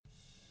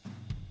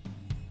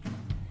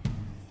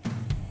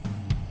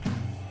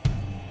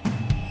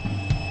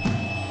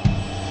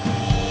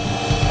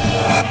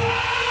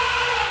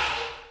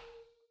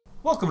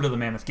welcome to the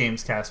Mammoth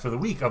Games Cast for the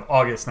week of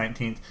August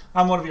 19th.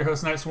 I'm one of your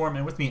hosts, Night Swarm,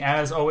 and with me,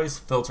 as always,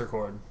 Filter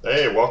Cord.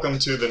 Hey, welcome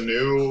to the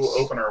new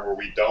opener where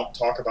we don't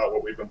talk about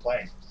what we've been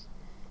playing.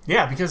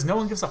 Yeah, because no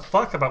one gives a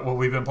fuck about what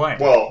we've been playing,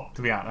 well,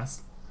 to be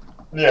honest.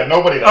 Yeah,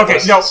 nobody does. Okay,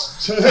 no.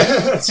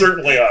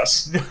 Certainly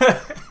us.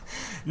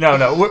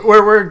 No,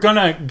 we're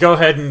gonna go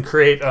ahead and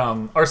create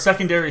our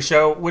secondary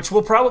show, which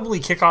will probably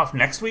kick off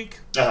next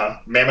week.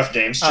 Mammoth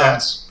Games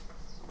Chats.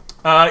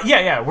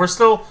 Yeah, we're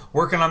still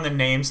working on the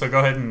name, so go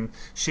ahead and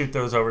shoot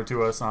those over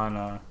to us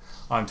on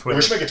Twitter.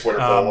 We should make a Twitter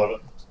poll of it.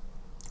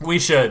 We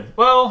should.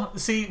 Well,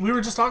 see, we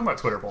were just talking about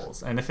Twitter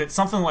polls, and if it's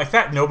something like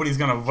that, nobody's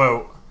gonna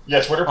vote.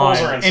 Yeah, Twitter polls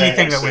are insane.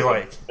 Anything that we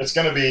like. It's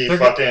gonna be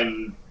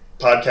fucking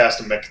podcast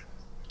and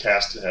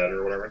McCast head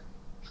or whatever.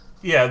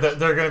 Yeah,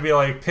 they're gonna be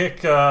like pick.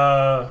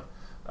 Fucking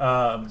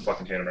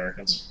hate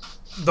Americans.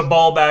 The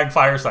ball bag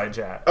fireside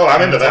chat. Oh,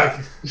 I'm into that.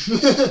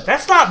 Like,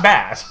 that's not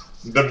bad.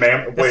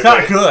 It's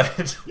not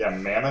good. Yeah,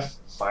 Mammoth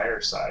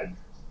Fireside.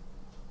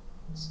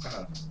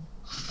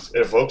 It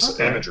evokes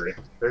imagery.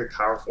 Very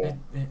powerful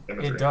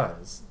imagery. It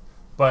does.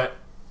 But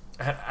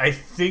I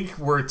think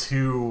we're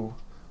too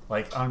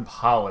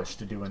unpolished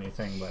to do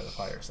anything by the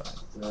fireside.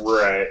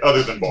 Right.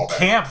 Other than ball bag.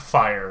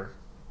 Campfire.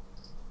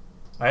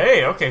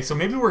 Hey, okay, so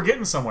maybe we're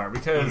getting somewhere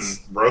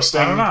because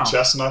roasting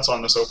chestnuts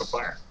on this open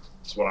fire.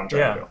 That's what I'm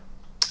trying to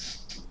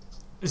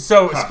do.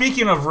 So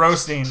speaking of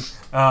roasting,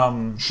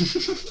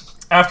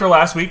 after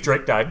last week,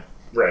 Drake died.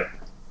 Right.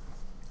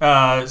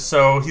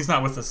 So he's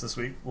not with us this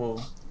week.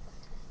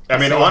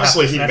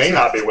 Honestly, he may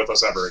not be with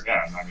us ever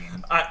again.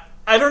 I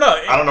don't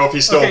know. I don't know if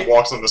he still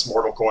walks in this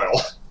mortal coil.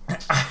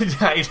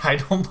 I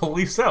don't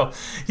believe so.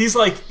 He's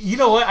like, you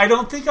know what? I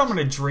don't think I'm going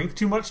to drink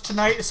too much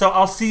tonight, so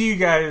I'll see you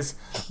guys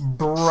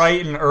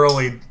bright and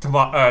early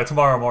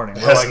tomorrow morning.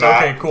 We're like,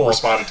 okay, cool.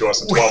 Responded to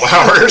us in 12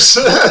 hours.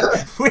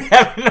 We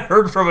haven't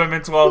heard from him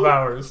in 12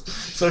 hours,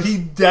 so he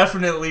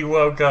definitely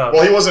woke up.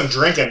 Well, he wasn't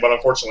drinking, but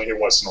unfortunately he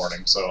was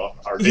snorting, so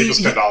our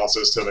deepest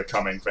condolences to the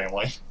Cumming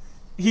family.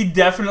 He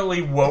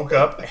definitely woke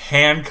up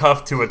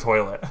handcuffed to a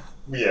toilet.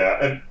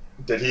 Yeah, and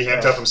did he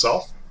handcuff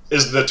himself?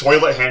 Is the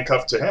toilet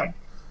handcuffed to him?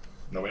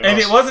 Nobody knows.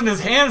 And it wasn't his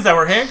hands that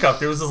were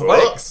handcuffed; it was his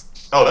legs.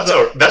 Oh, that's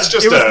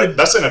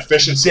an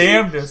efficiency.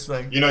 Damnedest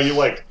thing. You know, you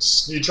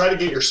try to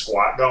get your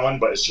squat going,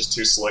 but it's just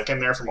too slick in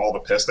there from all the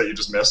piss that you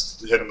just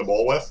missed hitting the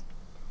bowl with.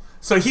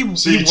 So you woke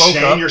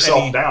chain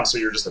yourself down, so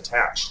you're just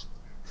attached.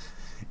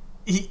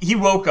 He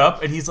woke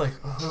up and he's like,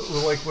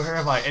 where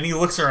am I? And he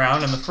looks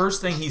around, and the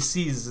first thing he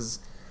sees is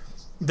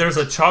there's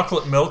a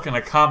chocolate milk and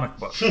a comic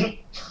book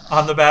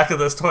on the back of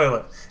this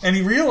toilet. And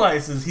he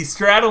realizes he's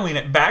straddling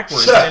it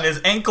backwards and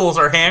his ankles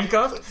are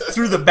handcuffed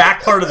through the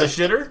back part of the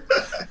shitter.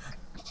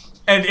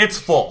 And it's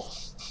full.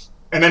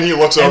 And then he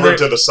looks over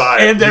to the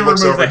side. And then he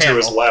looks over the to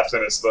his left,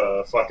 and it's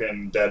the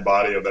fucking dead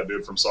body of that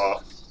dude from Saw.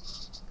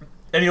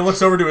 And he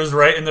looks over to his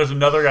right, and there's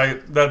another guy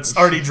that's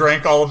already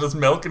drank all of his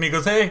milk, and he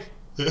goes, hey.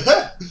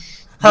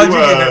 How'd you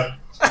get here?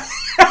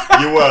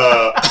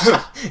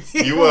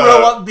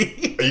 Roll up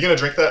B. Are you going to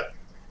drink that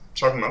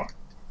chocolate milk? Are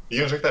you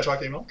going to drink that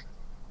chocolate milk?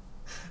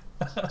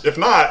 If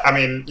not,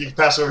 you can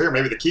pass it over here.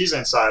 Maybe the key's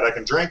inside. I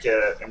can drink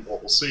it, and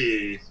we'll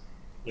see,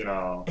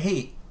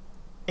 Hey,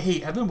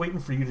 I've been waiting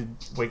for you to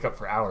wake up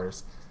for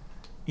hours.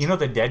 You know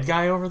the dead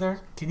guy over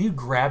there? Can you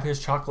grab his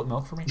chocolate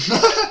milk for me?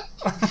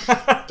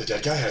 The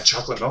dead guy had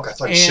chocolate milk? I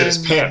thought he shit his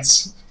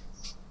pants.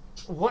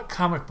 What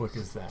comic book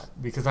is that?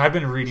 Because I've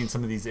been reading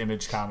some of these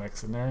Image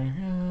comics, and they're...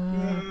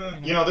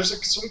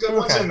 there's some good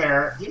ones in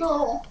there.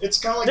 It's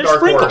kind of like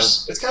Dark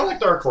Horse. It's kind of like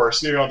Dark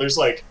Horse. There's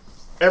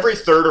every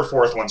third or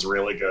fourth one's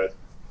really good,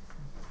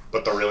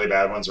 but the really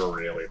bad ones are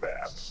really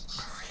bad.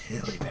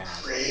 Really bad.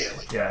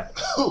 Really bad.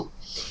 All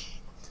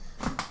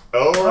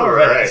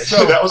right.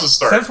 So that was a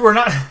start.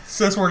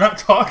 Since we're not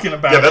talking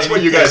about that's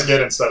what you guys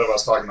get instead of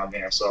us talking about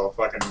games. So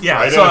fucking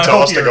I didn't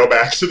tell us to go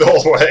back to the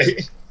old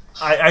way.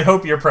 I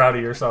hope you're proud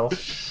of yourself.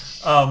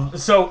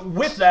 So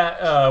with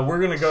that, we're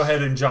going to go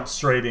ahead and jump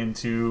straight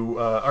into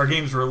our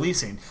games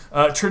releasing.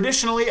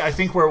 Traditionally, I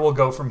think where we'll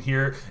go from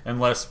here,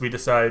 unless we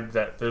decide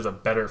that there's a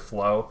better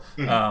flow,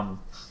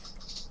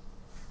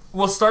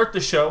 we'll start the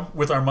show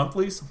with our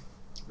monthlies.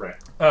 Right.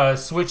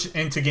 Switch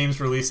into games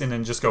releasing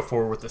and just go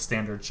forward with the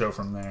standard show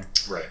from there.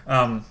 Right.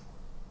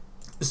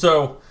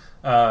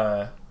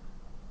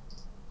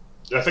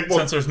 I think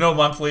since there's no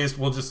monthlies,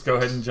 we'll just go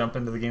ahead and jump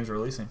into the games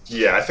releasing.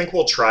 Yeah, I think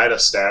we'll try to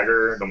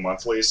stagger the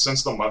monthlies,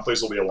 since the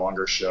monthlies will be a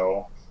longer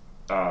show.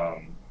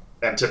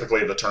 And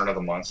typically the turn of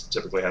the month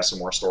typically has some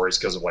more stories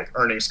because of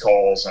earnings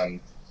calls and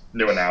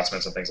new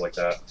announcements and things like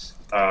that.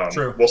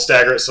 True. We'll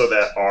stagger it so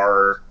that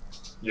our,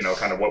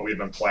 kind of what we've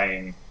been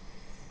playing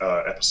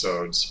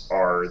episodes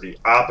are the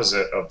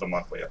opposite of the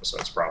monthly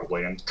episodes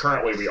probably. And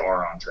currently we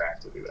are on track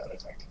to do that, I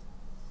think.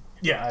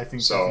 Yeah, I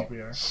think so. I think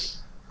we are.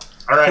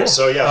 All right, cool.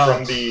 So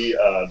from the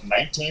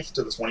 19th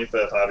to the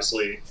 25th,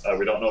 obviously,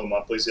 we don't know the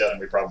monthlies yet, and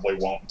we probably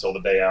won't until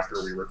the day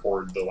after we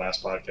record the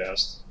last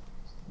podcast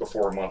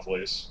before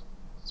monthlies.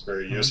 It's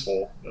very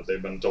useful that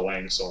they've been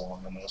delaying so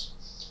long on this.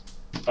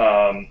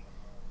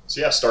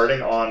 So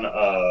starting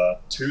on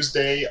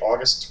Tuesday,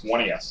 August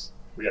 20th,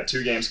 We got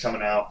 2 games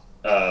coming out.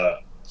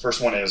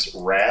 First one is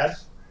Rad,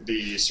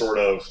 the sort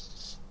of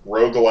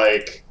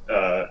roguelike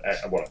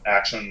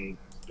action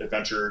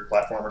adventure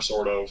platformer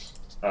sort of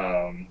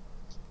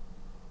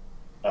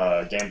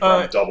game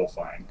from Double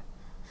Fine.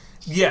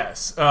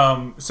 Yes.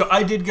 So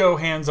I did go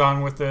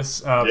hands-on with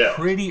this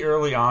pretty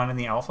early on in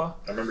the alpha.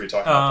 I remember you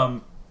talking about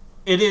that.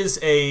 It is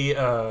a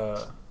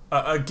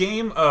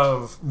game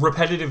of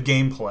repetitive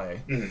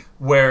gameplay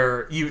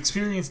where you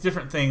experience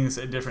different things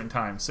at different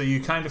times. So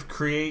you kind of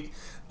create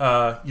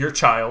your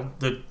child.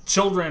 The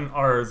children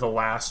are the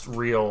last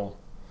real...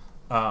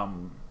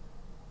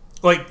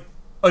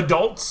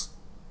 adults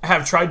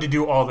have tried to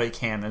do all they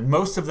can, and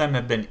most of them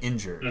have been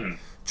injured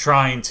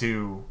trying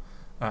to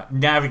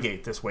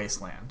navigate this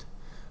wasteland.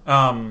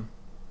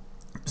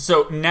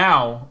 So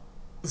now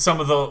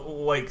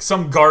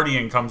some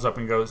guardian comes up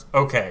and goes,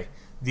 okay,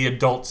 the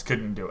adults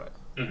couldn't do it.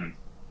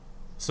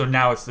 So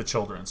now it's the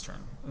children's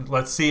turn.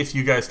 Let's see if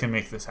you guys can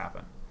make this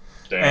happen.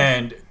 Damn.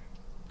 And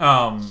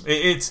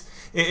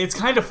it's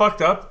kind of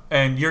fucked up,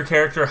 and your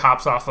character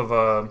hops off of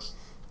a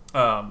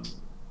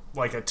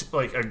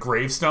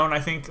gravestone, I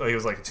think. It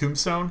was like a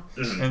tombstone.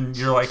 And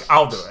you're like,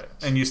 I'll do it.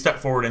 And you step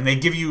forward, and they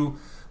give you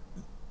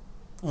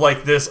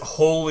like this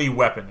holy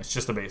weapon. It's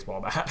just a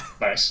baseball bat.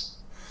 Nice.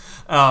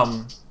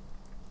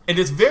 And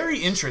it's very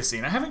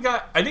interesting. I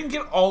didn't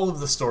get all of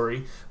the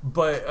story,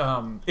 but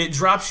it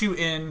drops you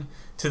in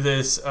to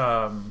this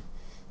not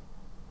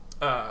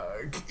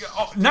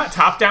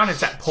top down, it's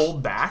that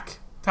pulled back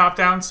top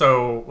down.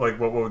 So like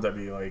what would that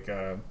be? Like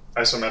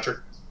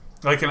isometric?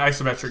 Like an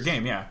isometric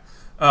game, yeah.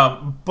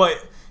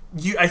 But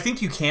I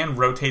think you can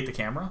rotate the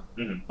camera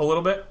a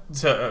little bit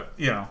to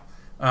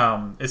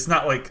it's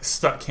not like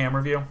stuck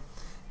camera view.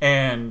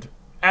 And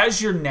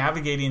as you're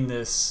navigating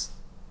this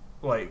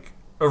like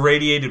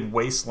irradiated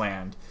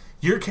wasteland,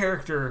 your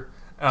character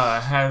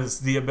has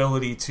the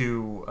ability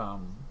to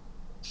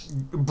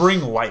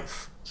bring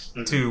life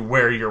to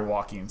where you're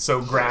walking.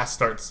 So grass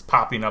starts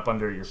popping up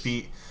under your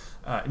feet.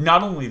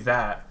 Not only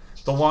that,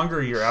 the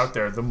longer you're out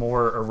there, the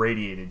more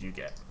irradiated you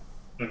get.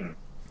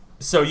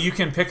 So you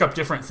can pick up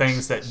different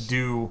things that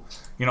do,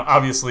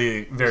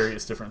 obviously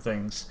various different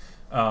things.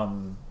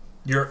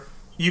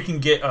 You can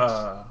get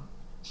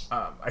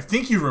I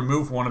think you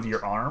remove one of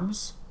your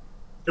arms.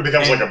 It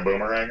becomes like a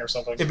boomerang or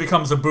something? It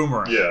becomes a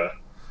boomerang. Yeah.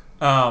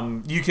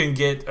 You can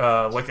get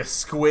like a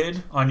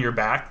squid on your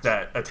back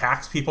that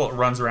attacks people. It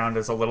runs around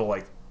as a little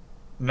like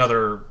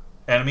another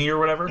enemy or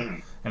whatever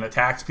and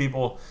attacks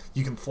people.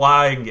 You can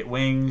fly and get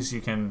wings.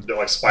 You can get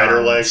like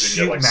spider legs.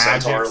 You can get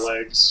like centaur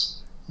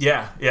legs.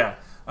 Yeah.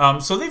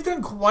 So they've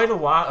done quite a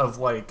lot of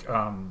like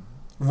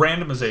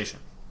randomization,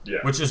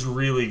 which is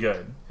really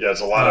good. Yeah,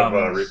 it's a lot of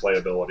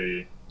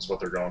replayability is what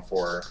they're going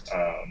for.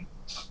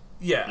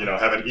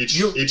 Having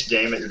each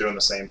game that you're doing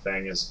the same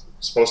thing is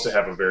supposed to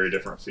have a very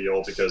different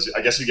feel, because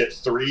I guess you get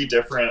 3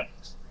 different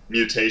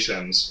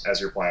mutations as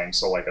you're playing.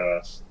 So like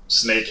a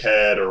snake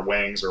head or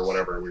wings or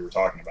whatever we were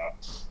talking about.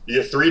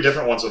 You get 3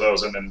 different ones of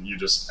those, and then you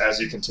just, as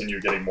you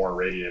continue getting more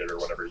irradiated or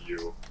whatever,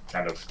 you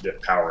kind of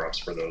get power-ups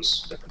for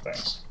those different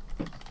things.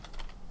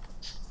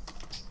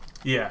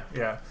 Yeah.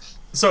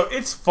 So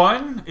it's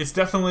fun. It's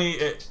definitely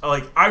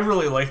I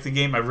really like the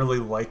game. I really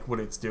like what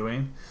it's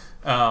doing.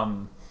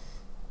 And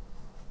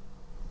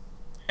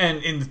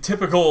in the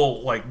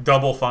typical like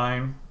Double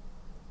Fine,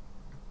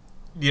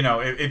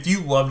 if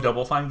you love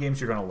Double Fine games,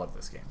 you're gonna love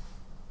this game.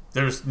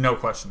 There's no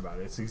question about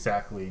it. It's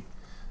exactly,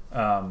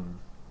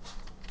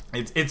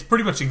 it's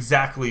pretty much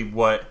exactly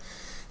what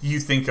you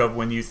think of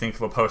when you think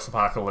of a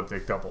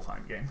post-apocalyptic Double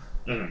Fine game.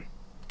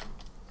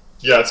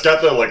 Yeah, it's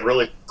got the like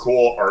really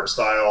cool art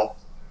style.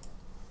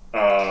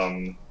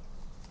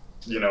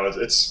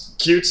 It's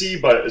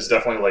cutesy, but it's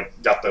definitely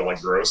like got the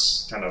like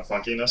gross kind of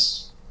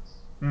funkiness.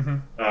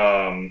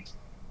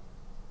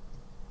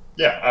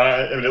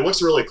 It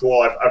looks really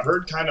cool. I've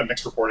heard kind of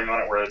mixed reporting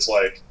on it, where it's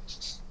like,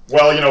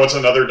 well, it's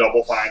another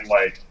Double Fine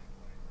like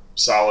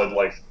solid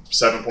like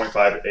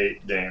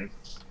 7.58 game.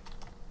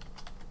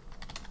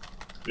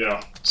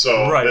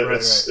 So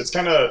it's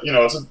kind of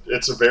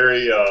it's a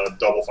very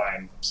Double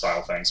Fine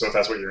style thing. So if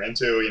that's what you're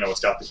into, it's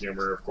got the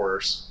humor, of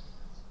course.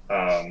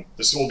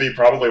 This will be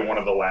probably one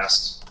of the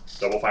last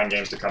Double Fine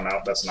games to come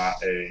out that's not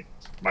a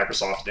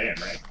Microsoft game,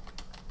 right?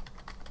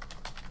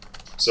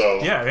 So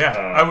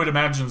I would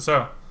imagine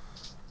so.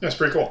 Yeah, it's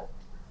pretty cool.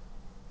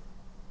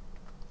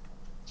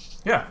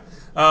 Yeah.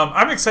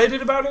 I'm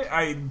excited about it.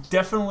 I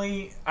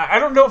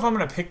don't know if I'm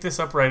going to pick this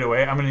up right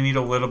away. I'm going to need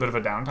a little bit of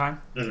a downtime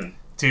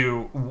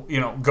to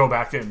go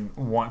back and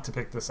want to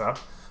pick this up.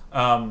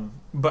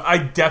 But I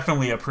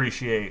definitely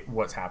appreciate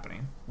what's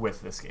happening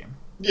with this game.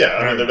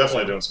 Yeah, they're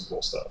definitely doing some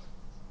cool stuff.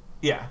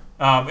 Yeah.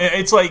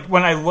 It's like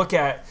when I look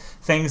at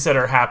things that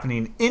are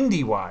happening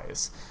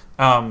indie-wise,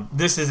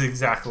 this is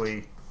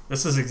exactly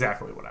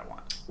what I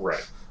want.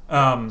 Right.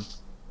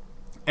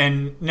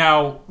 And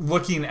now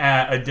looking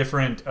at a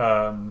different,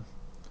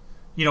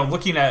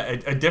 looking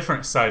at a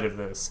different side of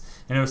this,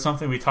 and it was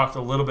something we talked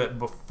a little bit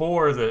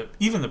before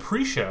even the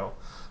pre-show.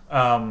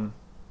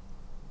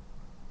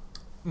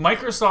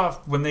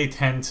 Microsoft, when they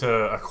tend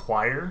to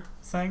acquire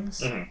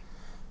things,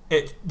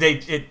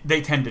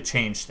 they tend to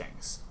change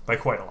things by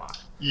quite a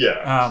lot.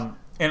 Yeah.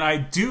 And I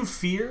do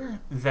fear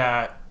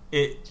that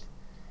it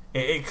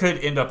could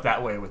end up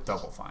that way with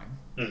Double Fine.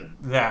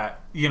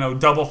 That,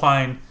 Double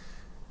Fine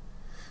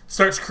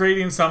starts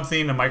creating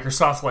something and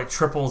Microsoft like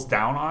triples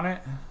down on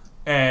it,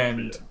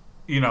 and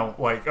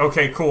like,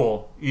 okay,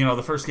 cool,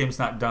 the first game's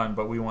not done,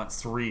 but we want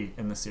 3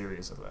 in the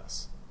series of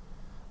this.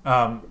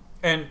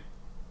 And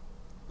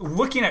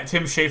looking at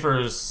Tim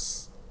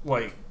Schafer's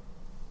like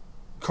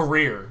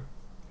career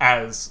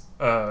as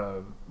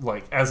a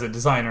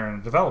designer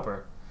and a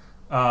developer,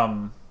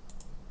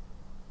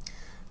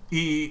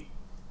 he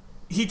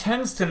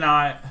tends to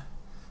not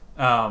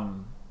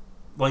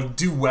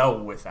do well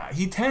with that.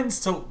 He tends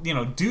to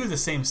do the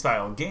same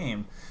style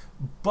game,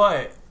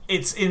 but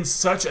it's in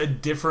such a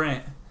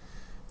different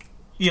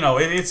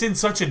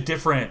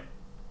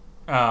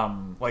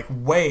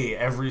way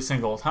every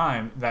single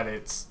time that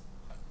it's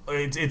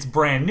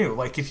brand new.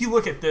 Like if you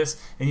look at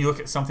this and you look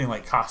at something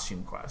like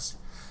Costume Quest,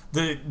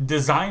 the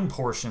design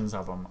portions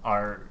of them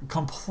are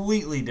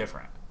completely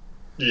different.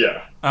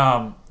 Yeah.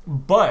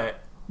 But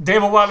they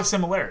have a lot of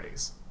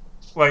similarities.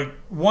 Like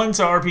one's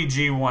an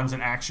RPG, one's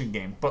an action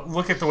game. But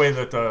look at the way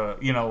that the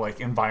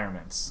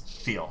environments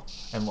feel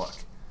and look.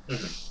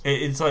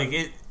 It's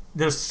like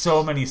there's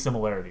so many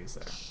similarities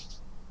there.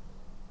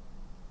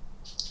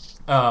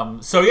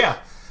 So yeah,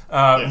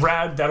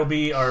 Rad. That'll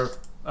be our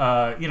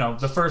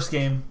the first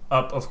game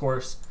up, of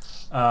course,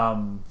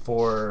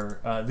 for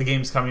the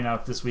games coming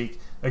out this week.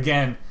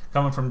 Again,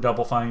 coming from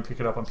Double Fine. Pick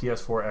it up on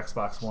PS4,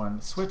 Xbox One,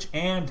 Switch,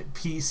 and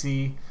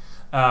PC.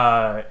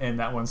 And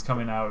that one's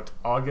coming out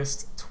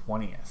August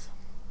 20th.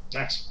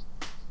 Nice.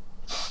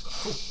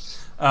 Cool.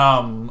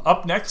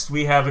 Up next,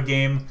 we have a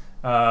game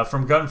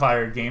from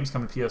Gunfire Games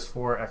coming to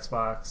PS4,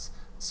 Xbox,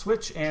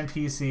 Switch, and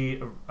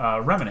PC.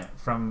 Remnant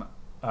from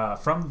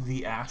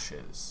the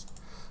Ashes.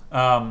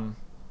 I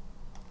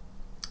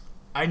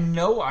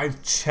know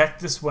I've checked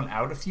this one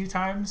out a few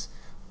times,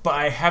 but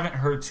I haven't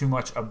heard too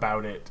much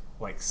about it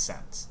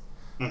since.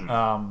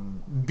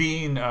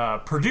 Being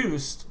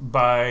produced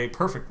by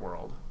Perfect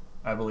World,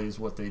 I believe is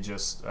what they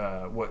just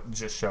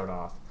showed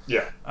off.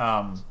 Yeah.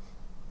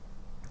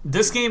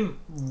 This game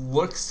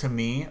looks to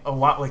me a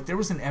lot like there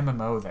was an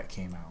MMO that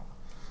came out.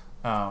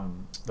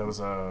 There was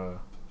a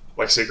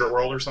Secret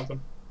World or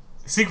something.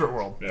 Secret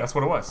World. Yeah. That's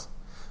what it was.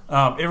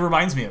 It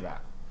reminds me of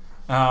that.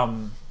 I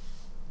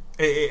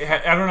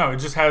don't know. It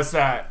just has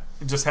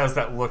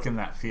that look and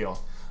that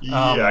feel.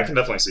 Yeah, I can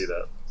definitely see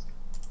that.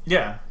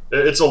 Yeah.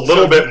 It's a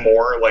little bit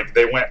more like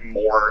they went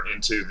more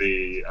into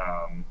the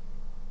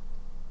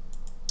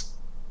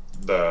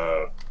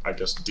I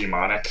guess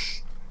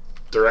demonic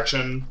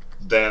direction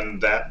than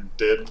that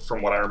did,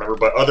 from what I remember.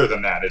 But other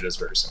than that, it is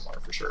very similar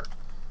for sure.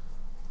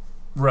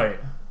 Right.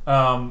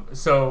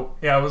 So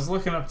yeah, I was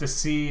looking up to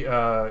see,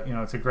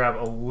 to grab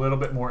a little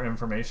bit more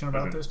information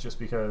about this, just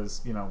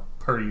because,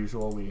 per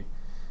usual, we,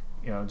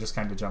 just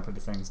kind of jump into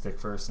things dick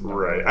first. And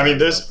right. I mean,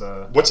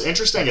 what's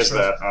interesting is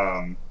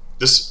that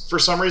this, for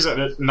some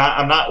reason,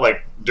 I'm not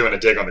doing a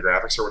dig on the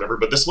graphics or whatever,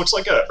 but this looks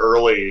like an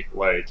early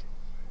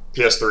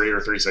PS3 or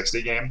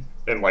 360 game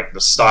in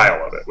the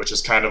style of it, which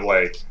is kind of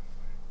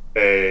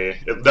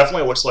it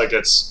definitely looks like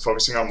it's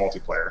focusing on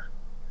multiplayer.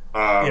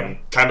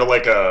 Kind of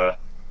like a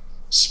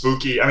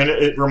spooky. I mean,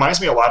 it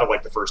reminds me a lot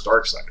of the first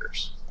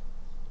Darksiders.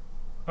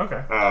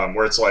 Okay.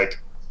 Where it's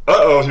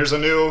here's a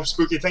new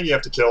spooky thing you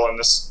have to kill in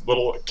this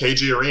little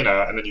cagey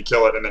arena, and then you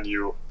kill it, and then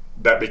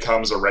that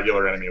becomes a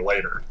regular enemy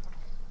later.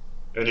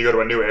 And you go to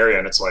a new area,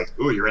 and it's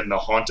ooh, you're in the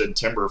haunted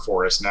timber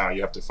forest now.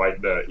 You have to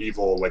fight the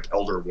evil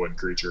Elderwood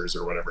creatures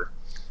or whatever.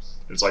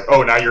 And it's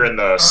oh, now you're in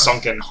the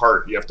sunken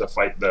heart. You have to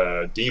fight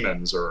the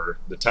demons or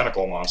the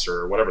tentacle monster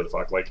or whatever the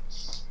fuck.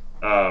 It's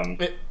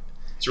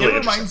really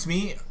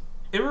interesting.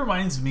 It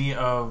reminds me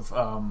of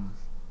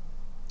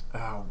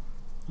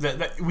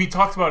that we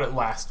talked about it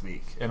last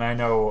week, and I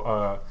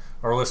know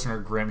our listener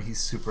Grim, he's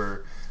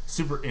super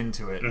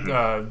into it.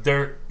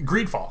 They're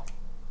Greedfall.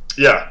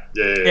 Yeah.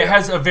 It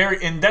has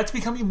and that's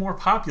becoming more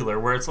popular,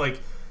 where it's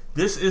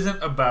this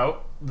isn't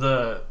about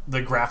the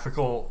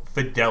graphical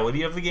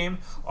fidelity of the game.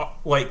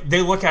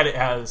 They look at it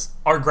as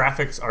our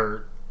graphics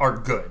are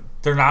good.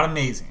 They're not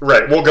amazing.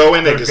 Right. We'll go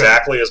in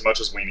exactly as much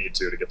as we need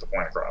to get the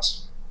point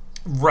across.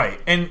 Right.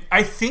 And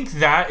I think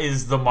that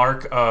is the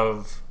mark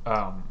of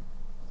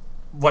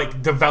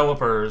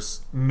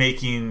developers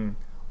making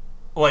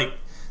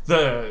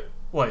the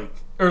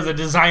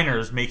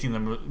designers making the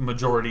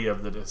majority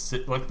of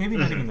the maybe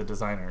not even the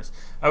designers.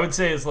 I would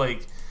say is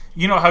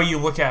how you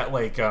look at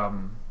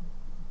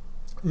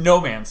No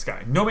Man's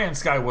Sky. No Man's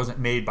Sky wasn't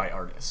made by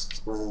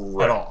artists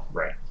at all.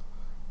 Right.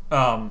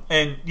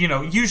 And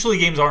usually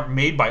games aren't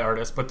made by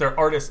artists, but their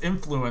artist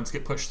influence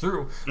get pushed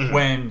through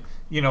when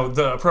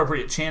the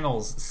appropriate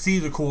channels see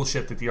the cool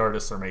shit that the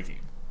artists are making.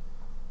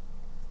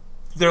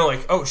 They're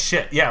oh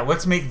shit, yeah,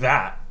 let's make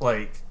that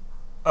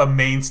a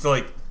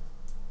mainstay.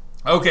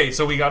 Okay,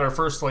 so we got our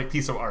first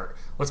piece of art.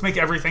 Let's make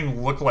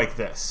everything look like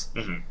this,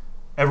 and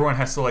everyone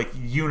has to like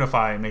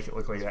unify and make it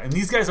look like that. And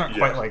these guys aren't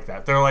quite like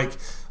that. They're like,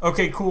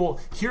 okay, cool.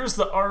 Here's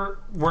the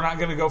art. We're not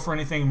going to go for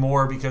anything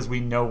more because we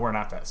know we're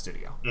not that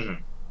studio. Mm-hmm.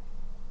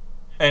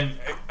 And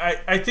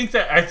I think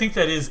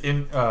that is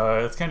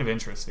it's kind of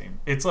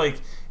interesting. It's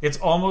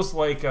almost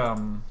like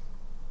an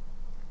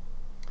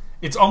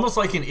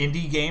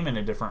indie game in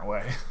a different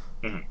way.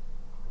 Mm-hmm.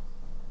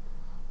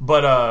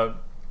 But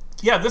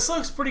yeah, this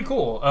looks pretty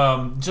cool.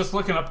 Just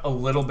looking up a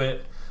little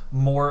bit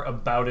more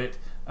about it.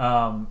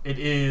 It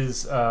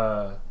is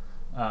the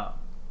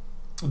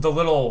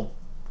little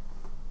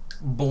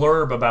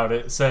blurb about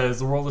it says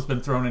the world has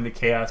been thrown into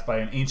chaos by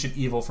an ancient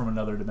evil from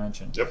another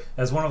dimension. Yep.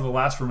 As one of the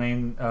last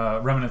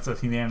remnants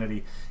of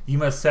humanity, you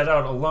must set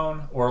out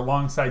alone or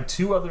alongside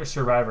 2 other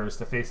survivors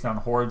to face down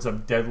hordes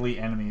of deadly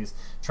enemies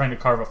trying to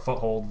carve a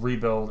foothold,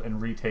 rebuild,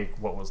 and retake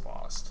what was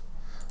lost.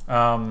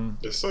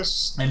 This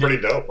looks pretty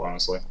dope,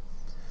 honestly.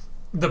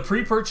 The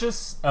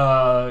pre-purchase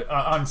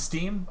on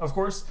Steam, of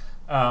course,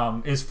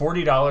 is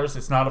 $40.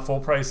 It's not a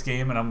full-price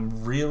game, and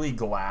I'm really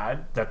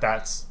glad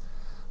that's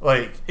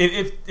like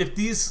if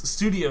these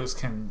studios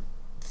can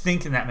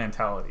think in that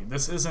mentality.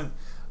 This isn't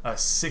a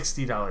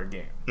 $60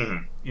 game.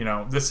 Mm-hmm. You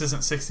know, this isn't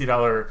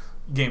 $60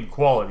 game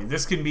quality.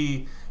 This can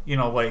be, you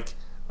know, like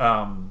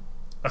a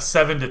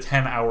 7 to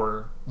 10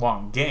 hour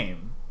long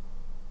game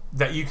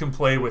that you can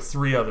play with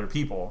 3 other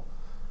people.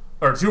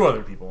 Or 2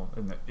 other people,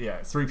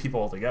 3 people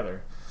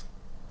altogether,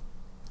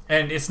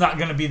 and it's not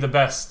going to be the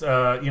best,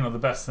 the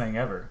best thing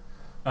ever,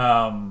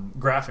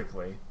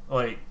 graphically.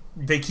 Like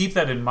they keep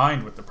that in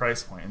mind with the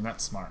price point, and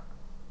that's smart.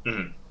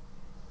 Mm-hmm.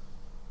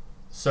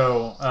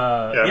 So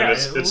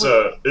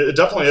it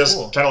definitely is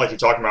cool. Kind of like you're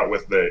talking about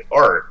with the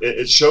art.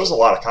 It shows a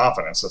lot of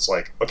confidence. It's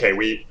like, okay,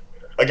 with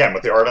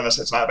the art on this,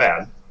 it's not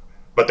bad,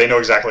 but they know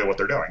exactly what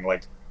they're doing.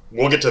 Like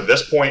we'll get to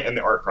this point in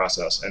the art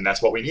process, and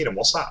that's what we need, and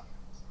we'll stop.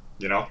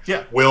 You know,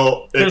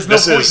 there's no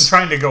point in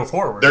trying to go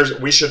forward.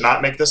 We should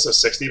not make this a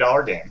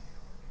 $60 game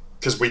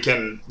because we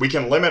can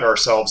limit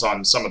ourselves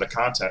on some of the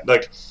content.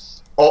 Like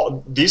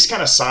all these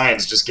kind of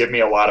signs just give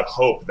me a lot of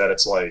hope that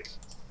it's like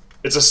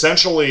it's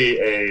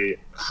essentially a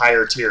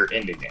higher tier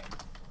indie game.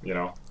 You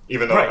know,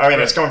 even though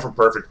it's coming from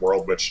Perfect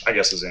World, which I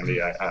guess is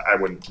indie. I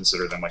wouldn't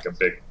consider them like a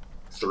big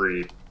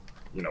 3,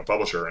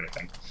 publisher or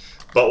anything.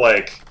 But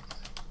like,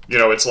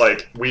 it's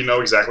like we know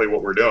exactly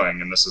what we're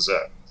doing, and this is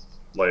it.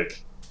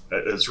 Like.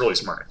 It's really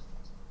smart.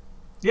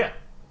 Yeah,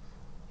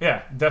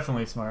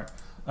 definitely smart.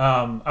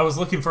 I was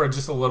looking for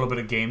just a little bit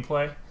of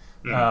gameplay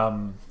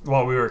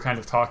while we were kind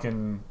of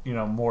talking,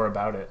 more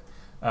about it,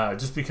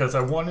 just because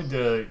I wanted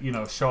to,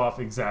 show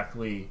off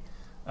exactly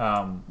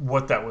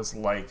what that was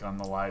like on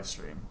the live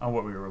stream, on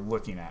what we were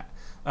looking at.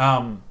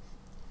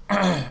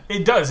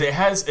 It does. It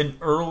has an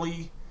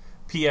early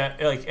an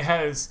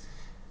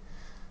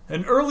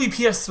early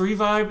PS3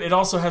 vibe. It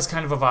also has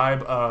kind of a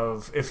vibe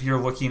of if you're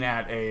looking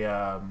at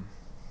a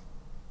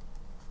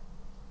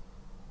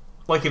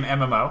like an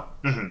MMO,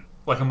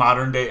 like a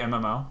modern day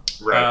MMO,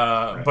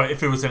 right. But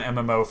if it was an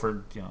MMO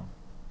for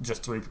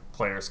just 3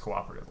 players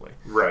cooperatively,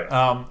 right?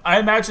 I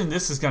imagine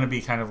this is going to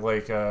be kind of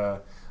like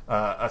a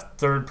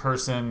third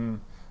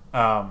person.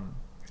 I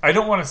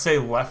don't want to say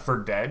Left 4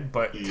 Dead,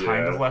 but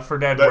kind of Left 4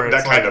 Dead, where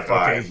it's kind of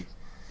vibe. Okay,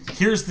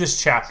 here's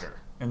this chapter,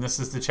 and this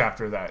is the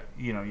chapter that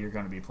you're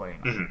going to be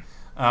playing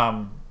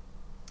on.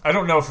 I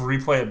don't know if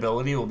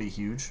replayability will be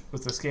huge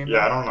with this game.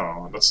 Yeah, I don't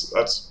know.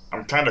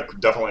 I'm kind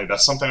of definitely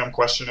that's something I'm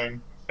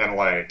questioning, and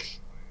like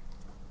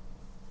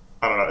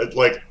I don't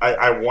know.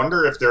 I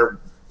wonder if they're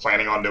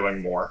planning on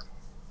doing more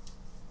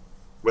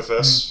with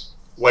this.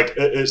 Mm-hmm. Like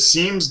it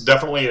seems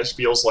definitely it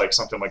feels like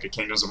something like a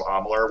Kingdoms of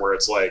Amalur, where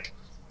it's like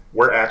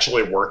we're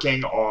actually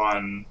working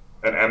on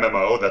an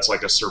MMO that's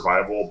like a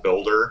survival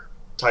builder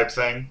type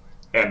thing,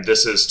 and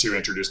this is to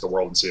introduce the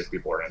world and see if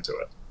people are into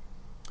it.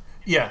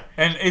 Yeah,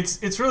 and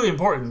it's really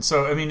important.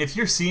 So, I mean, if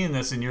you're seeing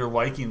this and you're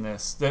liking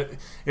this, that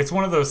it's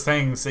one of those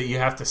things that you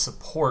have to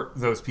support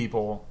those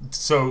people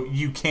so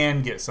you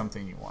can get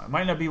something you want. It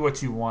might not be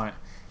what you want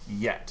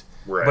yet,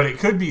 right. But it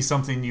could be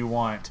something you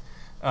want,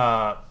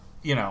 in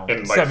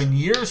like 7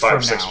 years 5,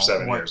 from 6 now. or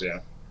 7 years, yeah.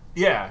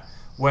 Yeah,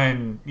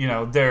 when,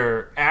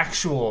 their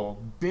actual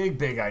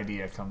big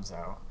idea comes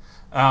out.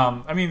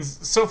 I mean,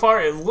 so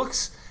far it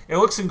looks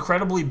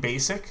incredibly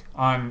basic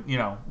on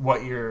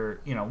what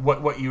you're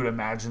what you would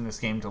imagine this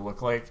game to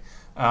look like,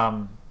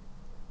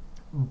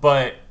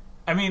 but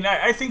I mean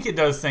I think it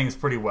does things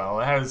pretty well.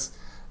 It has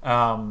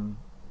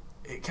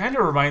it kind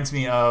of reminds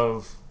me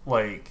of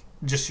like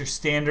just your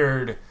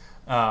standard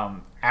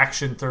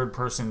action third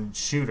person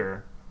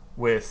shooter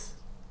with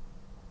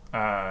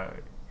a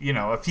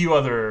few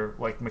other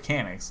like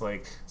mechanics,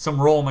 like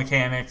some roll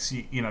mechanics.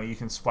 You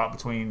can swap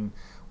between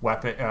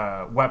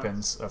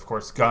weapons, of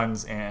course,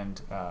 guns,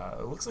 and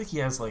it looks like he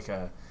has like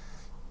a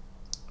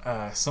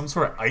some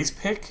sort of ice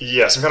pick.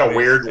 Yeah, some kind of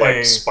weird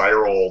like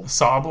spiral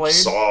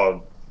saw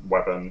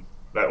weapon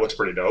that looks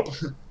pretty dope.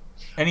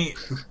 And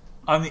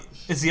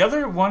is the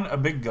other one a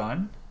big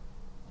gun,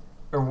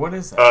 or what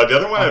is that? The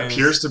other one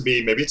appears to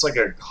be maybe it's like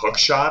a hook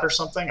shot or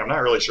something. I'm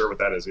not really sure what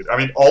that is either. I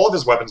mean, all of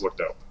his weapons look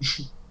dope.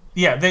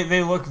 Yeah,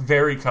 they look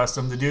very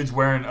custom. The dude's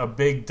wearing a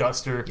big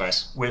duster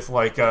with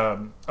like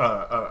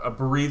a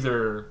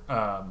breather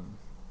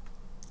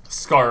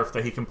scarf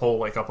that he can pull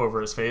like up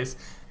over his face,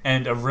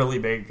 and a really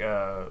big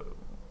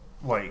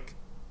like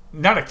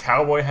not a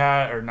cowboy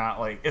hat or not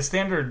like a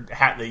standard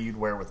hat that you'd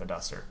wear with a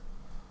duster.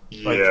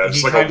 Like, yeah,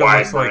 it's like a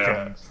wide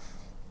brim.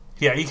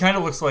 Yeah, he kind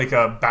of looks like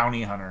a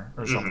bounty hunter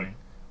or something.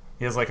 Mm-hmm.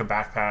 He has like a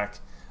backpack.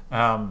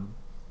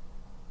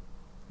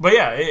 But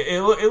yeah,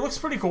 it looks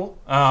pretty cool.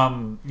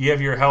 You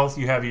have your health,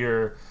 you have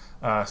your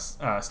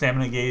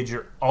stamina gauge.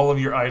 All of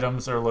your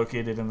items are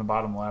located in the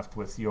bottom left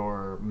with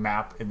your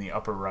map in the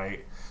upper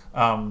right.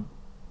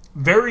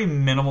 Very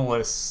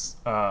minimalist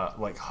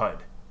like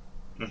HUD,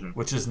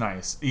 which is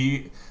nice.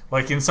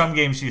 Like in some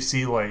games you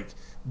see like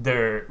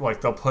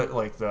they'll put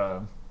like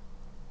the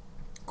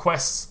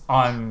quests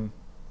on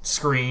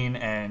screen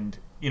and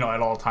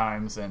at all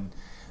times, and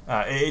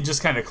it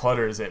just kind of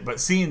clutters it. But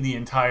seeing the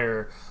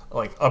entire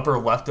like upper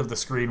left of the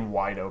screen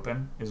wide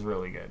open is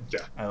really good.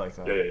 Yeah, I like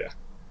that. Yeah.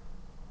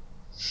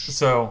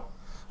 So,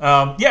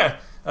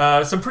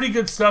 some pretty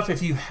good stuff.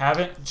 If you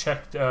haven't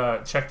checked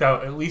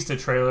out at least a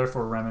trailer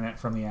for Remnant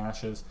from the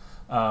Ashes,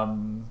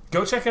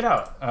 go check it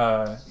out.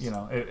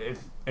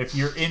 If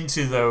you're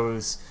into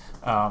those,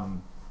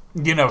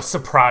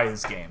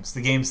 surprise games,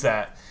 the games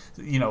that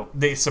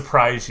they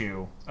surprise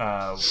you,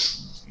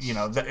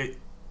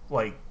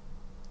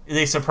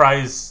 they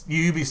surprise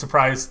you. You'd be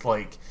surprised,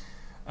 like,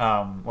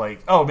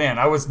 oh man,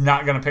 I was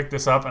not going to pick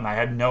this up, and I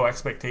had no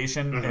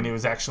expectation, and it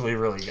was actually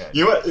really good.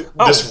 You know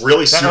what? This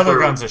really that other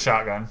gun's a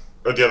shotgun.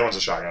 Oh, the other one's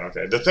a shotgun.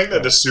 Okay. The thing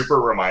that this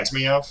super reminds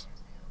me of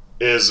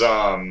is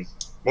it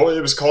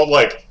was called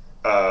like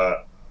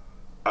I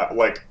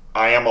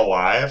Am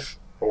Alive,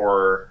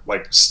 or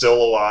like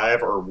Still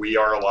Alive, or We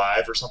Are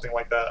Alive, or something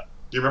like that.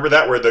 Do you remember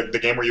that, where the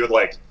game where you would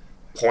like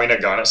point a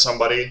gun at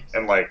somebody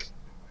and like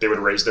they would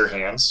raise their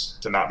hands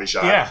to not be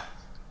shot? Yeah.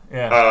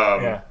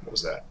 What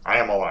was that? I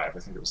Am Alive. I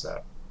think it was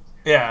that.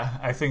 Yeah,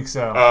 I think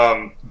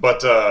so.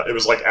 But it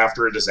was like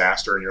after a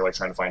disaster and you're like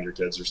trying to find your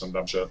kids or some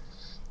dumb shit.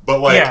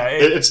 But like,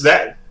 it's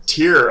that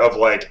tier of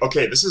like,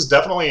 okay, this is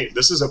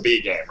a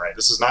B game, right?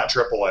 This is not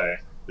AAA.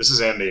 This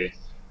is indie,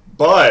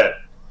 but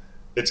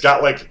it's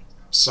got like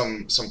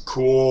some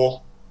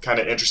cool, kind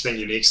of interesting,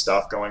 unique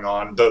stuff going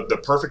on. The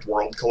Perfect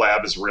World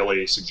collab is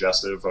really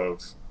suggestive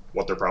of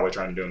what they're probably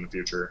trying to do in the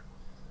future.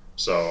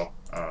 So,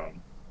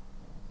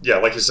 yeah,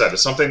 like you said,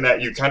 it's something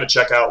that you kind of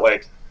check out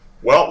like,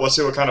 well, let's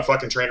see what kind of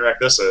fucking train wreck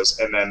this is,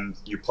 and then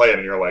you play it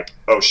and you're like,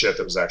 oh shit,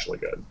 that was actually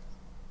good.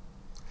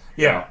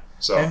 Yeah.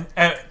 So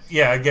and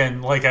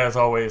again, like as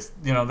always,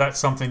 that's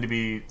something to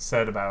be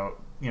said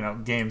about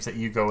games that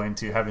you go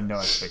into having no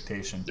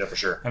expectation. Yeah, for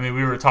sure. I mean,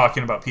 we were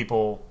talking about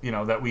people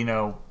that we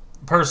know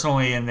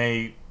personally, and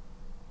they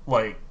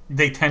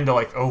tend to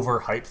like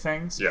overhype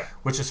things. Yeah,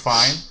 which is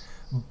fine,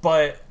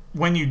 but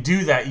when you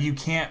do that, you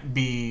can't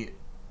be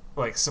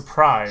like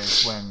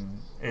surprised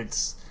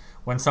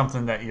when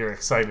something that you're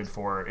excited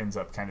for ends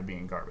up kind of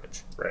being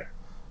garbage. Right.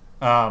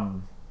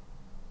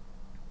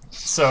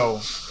 So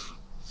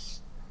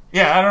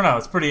yeah, I don't know.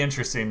 It's pretty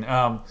interesting.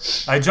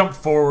 I jumped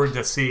forward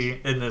to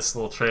see in this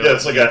little trailer. Yeah,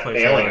 it's like an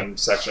alien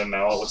section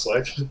now, it looks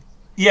like.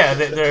 Yeah,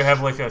 they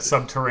have like a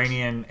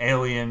subterranean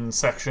alien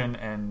section,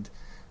 and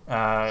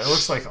it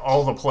looks like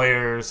all the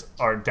players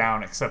are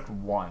down except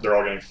one. They're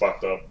all getting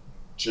fucked up.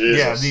 Jesus.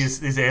 Yeah,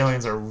 these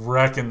aliens are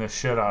wrecking the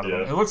shit out of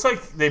them. It looks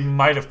like they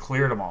might have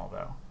cleared them all,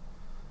 though.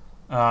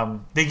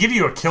 They give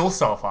you a kill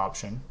self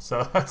option,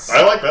 so that's...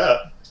 I like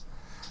that.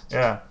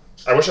 Yeah.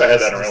 I wish I had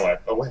that in real life.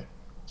 Oh, wait.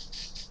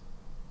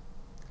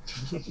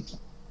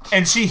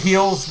 And she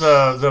heals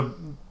the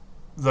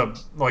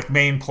like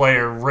main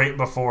player right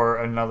before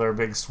another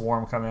big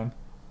swarm come in.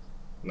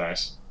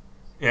 Nice.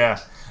 Yeah.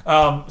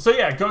 So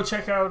yeah, go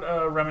check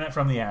out Remnant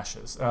from the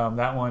Ashes.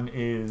 That one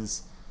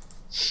is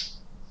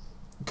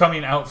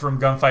coming out from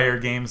Gunfire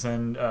Games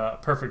and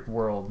Perfect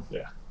World.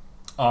 Yeah.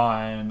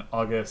 On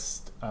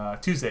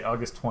Tuesday,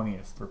 August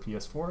 20th for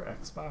PS4,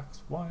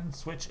 Xbox One,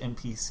 Switch, and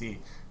PC.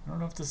 I don't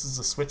know if this is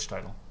a Switch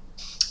title.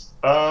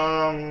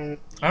 I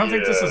don't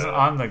think this is an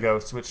on-the-go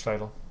Switch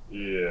title.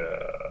 Yeah,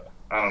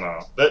 I don't know.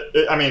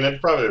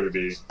 It probably would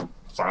be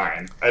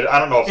fine. I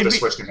don't know if the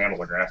Switch can handle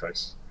the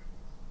graphics.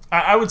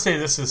 I would say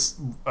this is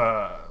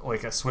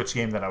like a Switch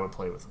game that I would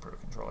play with a Pro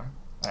Controller.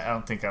 I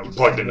don't think I would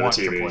plugged into the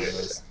TV. To play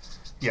this.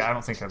 Yeah, I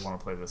don't think I'd want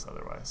to play this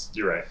otherwise.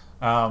 You're right.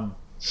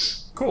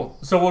 Cool.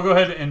 So we'll go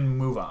ahead and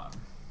move on.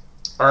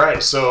 All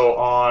right, so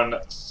on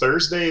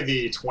Thursday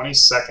the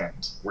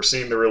 22nd, we're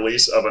seeing the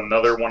release of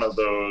another one of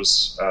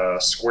those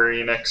Square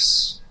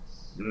Enix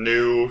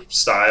new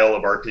style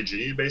of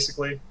RPG,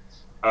 basically.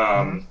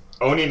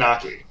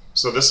 Oninaki.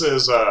 So this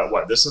is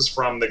This is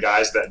from the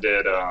guys that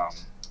did.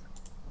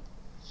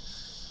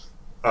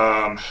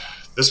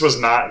 This was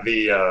not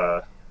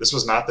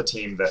the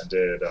team that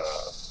did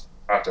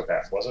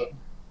Octopath, was it?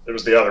 It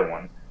was the other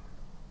one.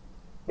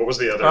 What was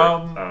the other?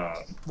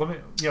 Let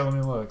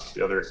me look.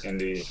 The other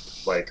indie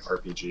like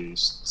RPG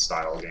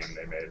style game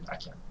they made. I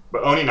can't.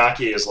 But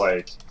Oninaki is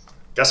like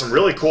Got some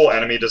really cool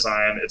enemy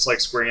design. It's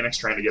like Square Enix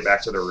trying to get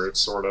back to their roots,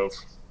 sort of.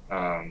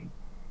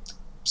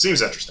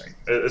 Seems interesting.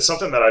 It's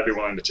something that I'd be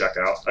willing to check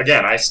out.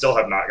 Again, I still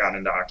have not gotten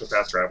into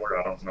Octopath Traveler.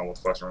 I don't know what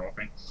the fuck's wrong with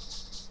me.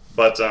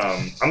 But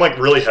I'm like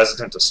really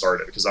hesitant to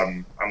start it because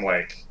I'm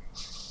like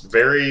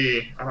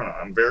very, I don't know,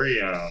 I'm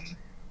very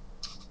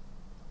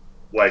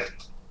like,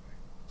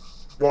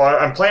 well,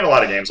 I'm playing a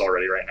lot of games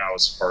already right now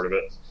as part of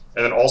it.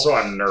 And then also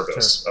I'm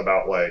nervous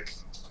about like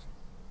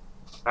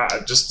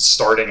just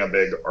starting a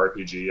big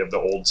RPG of the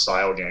old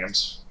style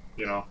games,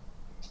 you know?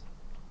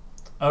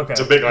 Okay.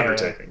 It's a big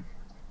undertaking.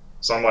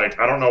 So I'm like,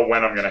 I don't know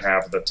when I'm going to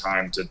have the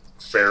time to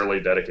fairly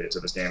dedicate to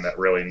this game that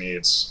really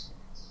needs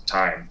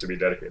time to be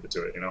dedicated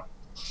to it, you know?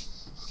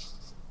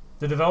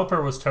 The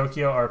developer was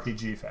Tokyo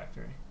RPG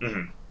Factory.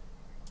 Mm-hmm.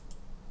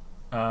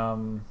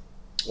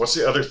 What's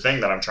the other thing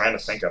that I'm trying to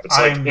think of? It's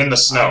like in the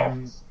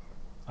snow.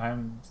 I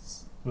Am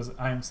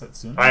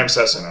Setsuna? I Am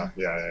Setsuna,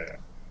 yeah.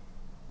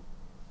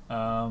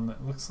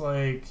 It looks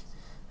like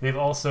they've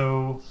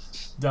also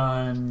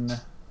done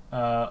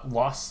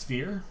Lost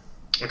Sphere.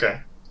 Okay.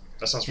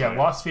 That sounds familiar.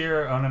 Yeah, Lost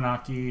Sphere,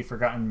 Ononaki,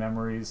 Forgotten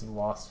Memories of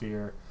Lost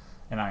Sphere,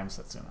 and I Am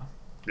Setsuna.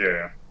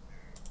 Yeah.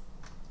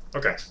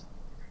 Okay.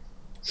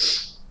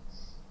 That's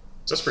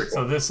pretty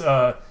cool. So this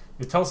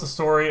it tells the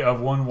story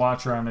of one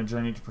watcher on a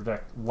journey to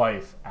protect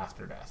life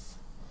after death.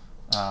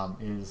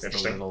 Is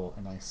the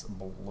a nice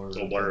blurb.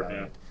 Little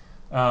blurb,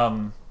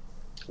 yeah.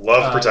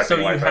 Love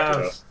protecting life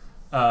after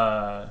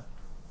death.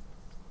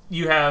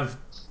 You have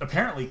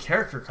apparently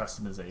character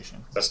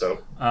customization. That's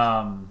dope.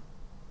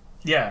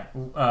 Yeah.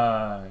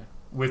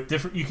 With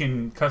different, you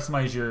can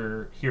customize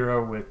your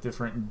hero with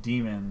different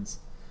demons,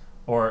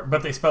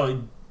 but they spell it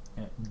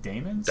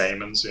daemons.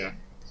 Daemons, yeah.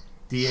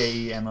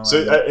 DAEMON.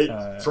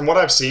 So from what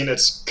I've seen,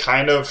 it's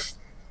kind of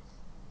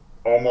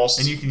almost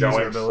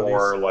going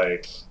for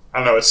like, I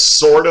don't know. It's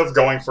sort of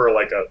going for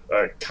like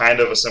a kind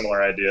of a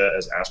similar idea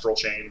as Astral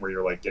Chain, where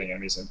you're like getting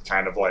enemies in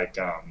kind of like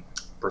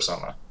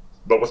Persona,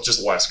 but with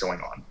just less going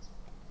on.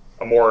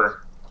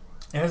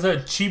 It has a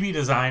chibi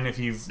design. If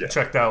you've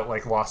checked out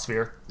like Lost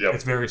Sphere,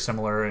 it's very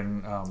similar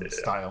in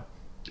style.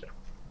 Yeah.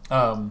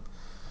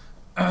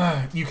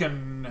 You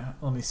can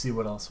let me see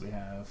what else we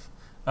have.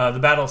 The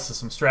battle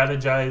system: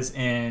 strategize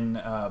in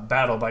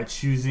battle by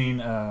choosing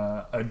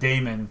a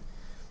daemon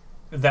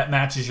that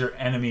matches your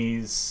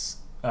enemy's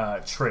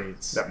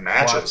traits. That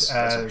matches. Watch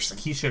as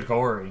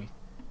Kishigori,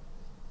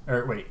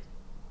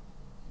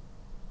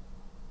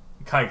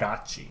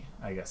 Kaigachi,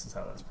 I guess is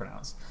how that's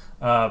pronounced.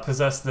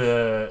 Possess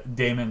the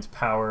daemon's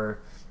power,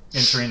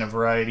 entering a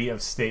variety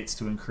of states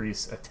to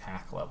increase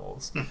attack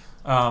levels.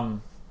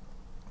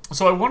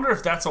 So I wonder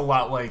if that's a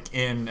lot like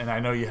and I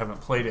know you haven't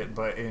played it,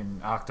 but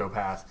in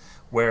Octopath,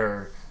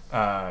 where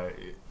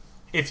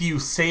if you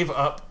save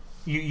up,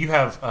 you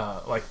have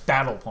like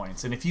battle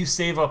points, and if you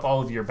save up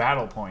all of your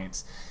battle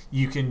points,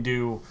 you can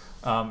do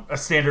a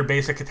standard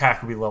basic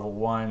attack would be level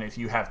 1. If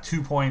you have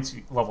 2 points,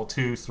 level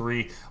 2,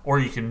 3, or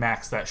you can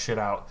max that shit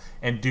out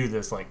and do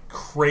this like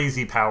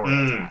crazy power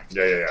attack.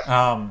 Yeah.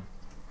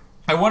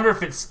 I wonder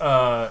if it's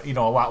a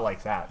lot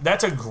like that.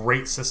 That's a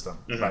great system,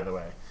 by the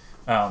way.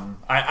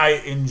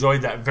 I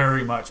enjoyed that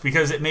very much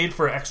because it made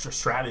for extra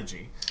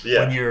strategy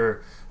when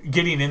you're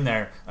getting in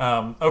there.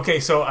 Okay,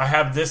 so I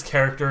have this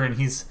character and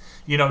he's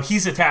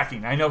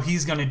attacking. I know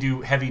he's going to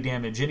do heavy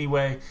damage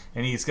anyway,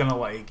 and he's going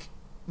to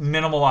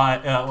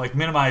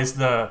minimize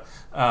the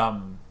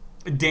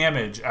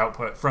damage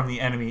output from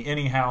the enemy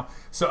anyhow.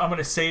 So I'm going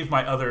to save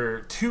my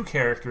other 2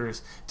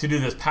 characters to do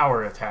this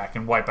power attack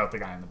and wipe out the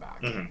guy in the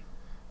back.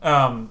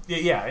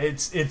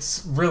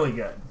 It's really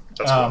good.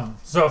 That's cool.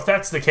 So if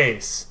that's the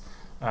case,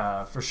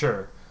 for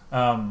sure,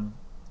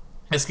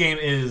 this game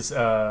is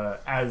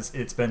as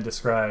it's been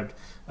described,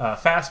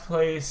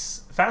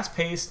 fast-paced,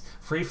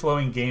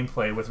 free-flowing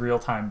gameplay with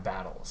real-time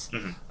battles.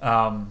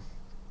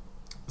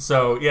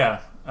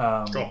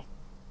 Cool.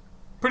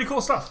 Pretty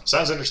cool stuff.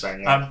 Sounds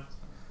interesting.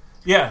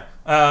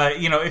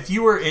 If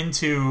you were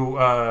into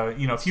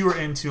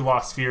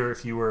Lost Sphere,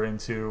 if you were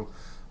into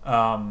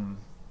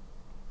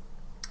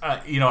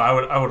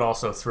I would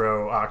also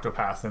throw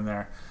Octopath in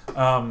there.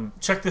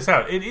 Check this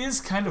out. It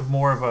is kind of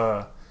more of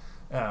a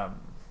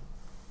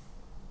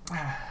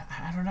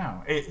I don't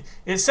know.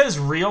 It says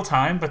real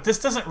time, but this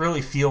doesn't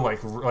really feel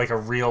like a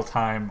real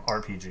time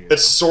RPG.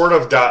 It's sort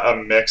of got a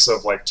mix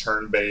of like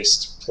turn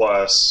based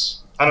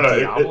plus, I don't know.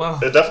 Diablo?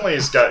 It definitely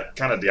has got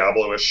kind of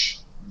Diablo-ish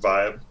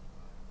vibe.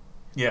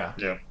 Yeah.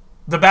 Yeah.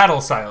 The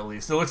battle style, at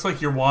least. It looks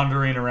like you're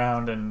wandering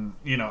around and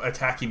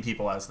attacking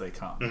people as they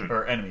come,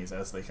 or enemies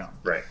as they come.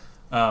 Right.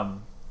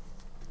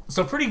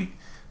 So pretty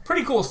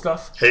cool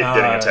stuff. Hate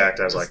getting attacked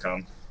as I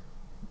come.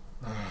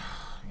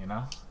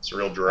 It's a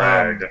real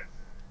drag.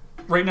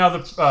 Right now,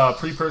 the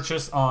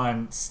pre-purchase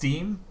on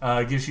Steam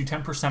gives you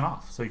 10%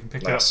 off, so you can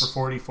pick it up for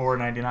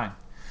 $44.99.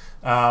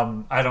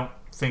 I don't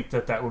think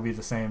that would be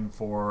the same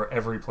for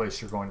every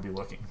place you're going to be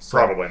looking. So,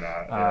 probably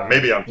not.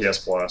 Maybe on PS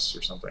Plus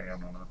or something. I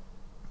don't know.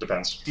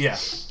 Depends. Yeah.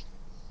 So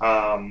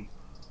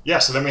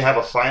then we have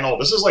a final.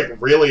 This is like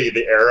really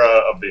the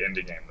era of the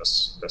indie game.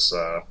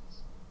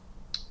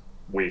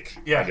 week.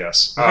 Yeah, I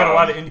guess we've had a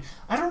lot of indie.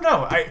 I don't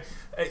know. I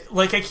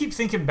keep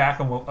thinking back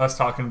on us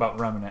talking about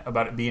Remnant,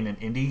 about it being an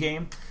indie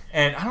game,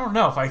 and I don't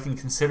know if I can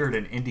consider it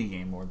an indie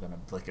game more than a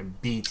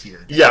B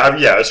tier. Yeah,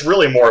 it's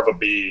really more of a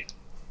B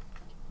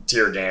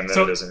tier game than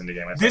it is an indie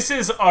game. I think. This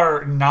is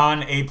our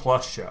non-A+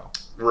 show,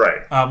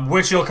 right?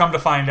 Which you'll come to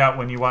find out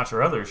when you watch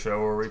our other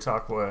show, where we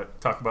talk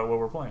about what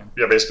we're playing.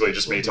 Yeah, basically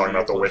just me talking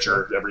about The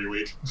Witcher every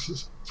week,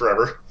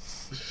 forever.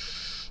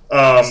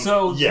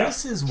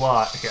 This is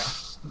what,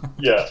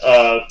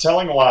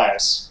 Telling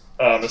Lies.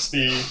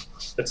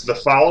 It's the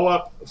follow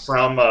up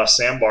from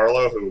Sam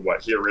Barlow, who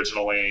he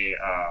originally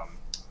I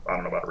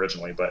don't know about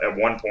originally, but at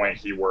one point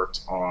he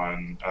worked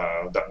on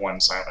that one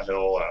Silent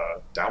Hill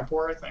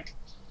Downpour, I think.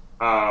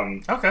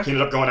 Okay. He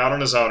ended up going out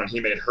on his own, and he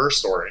made Her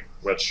Story,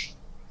 which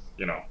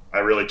I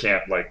really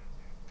can't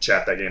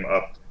chat that game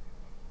up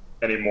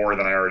any more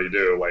than I already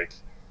do.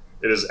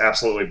 It is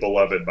absolutely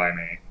beloved by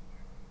me.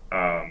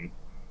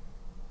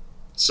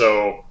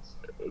 So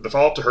the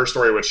follow-up to Her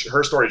Story,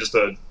 just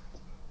to,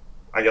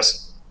 I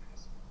guess,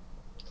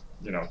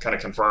 kind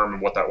of confirm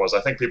what that was.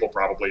 I think people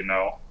probably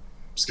know,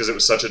 just because it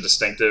was such a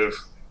distinctive,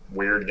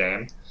 weird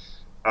game.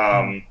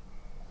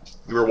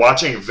 We were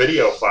watching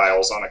video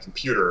files on a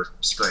computer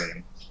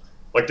screen.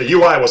 The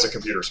UI was a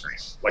computer screen,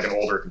 an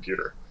older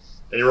computer.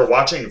 And you were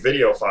watching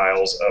video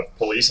files of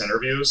police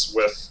interviews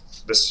with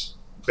this,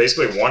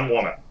 basically one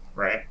woman,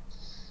 right?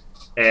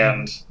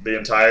 And the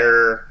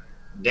entire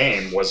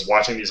game was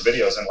watching these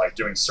videos and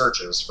doing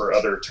searches for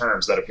other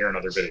terms that appear in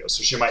other videos.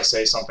 So she might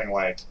say something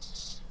like,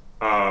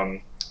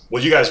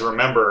 well, you guys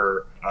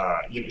remember,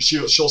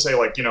 she'll say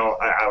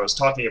I was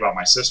talking about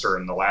my sister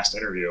in the last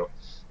interview,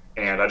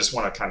 and I just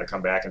want to kind of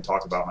come back and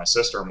talk about my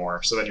sister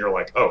more. So then you're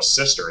like, oh,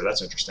 sister,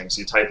 that's interesting.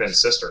 So you type in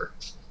sister.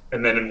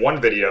 And then in one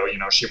video,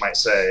 she might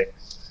say,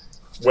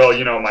 well,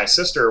 my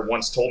sister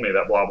once told me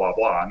that blah, blah,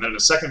 blah. And then in the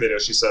second video,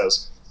 she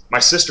says, my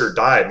sister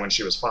died when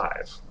she was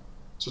 5.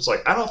 So it's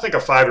I don't think a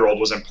 5-year-old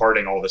was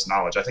imparting all this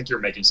knowledge. I think you're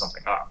making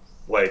something up.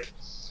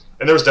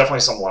 And there was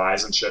definitely some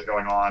lies and shit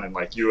going on.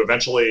 And you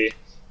eventually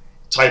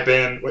type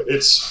in,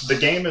 the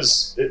game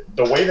is,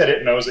 the way that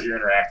it knows that you're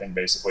interacting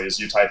basically is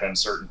you type in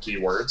certain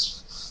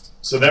keywords.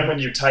 So then when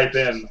you type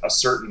in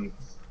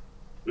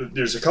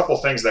there's a couple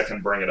things that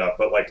can bring it up,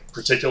 but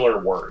particular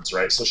words,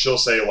 right? So she'll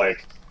say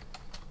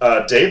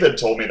David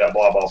told me that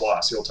blah, blah,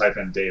 blah. So you'll type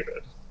in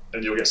David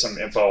and you'll get some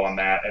info on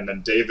that. And then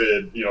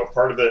David,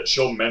 part of it,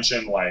 she'll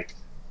mention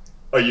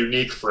a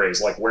unique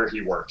phrase, where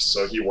he works.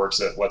 So he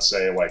works at, let's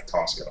say,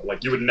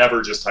 Costco. You would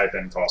never just type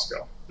in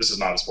Costco. This is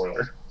not a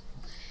spoiler.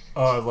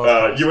 Oh, I love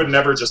Costco. You would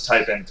never just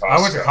type in Costco. I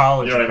went to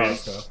college you know what in I mean?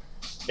 Costco.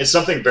 It's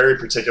something very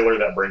particular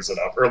that brings it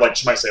up. Or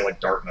she might say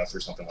Dartmouth or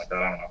something like that.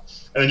 I don't know.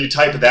 And then you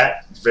type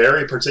that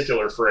very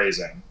particular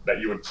phrasing that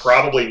you would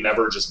probably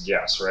never just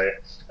guess, right?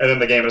 And then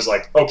the game is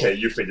okay,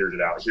 you figured it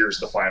out. Here's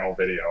the final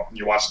video. And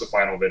you watch the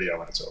final video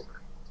and it's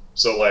over.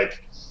 So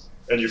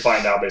and you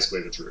find out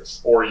basically the truth.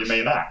 Or you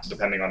may not,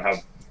 depending on how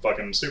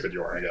fucking stupid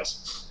you are, I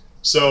guess.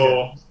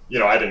 So,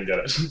 I didn't get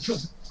it.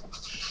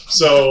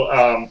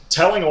 So,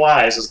 Telling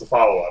Lies is the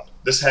follow-up.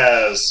 This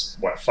has,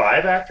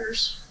 5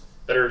 actors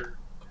that are,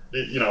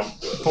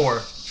 4,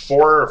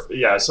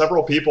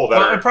 several people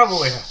that are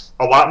probably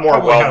a lot more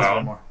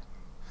well-known.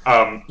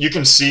 You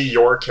can see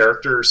your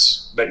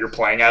characters that you're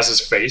playing as his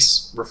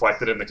face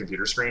reflected in the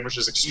computer screen, which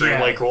is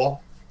extremely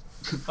cool.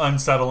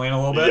 Unsettling a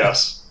little bit.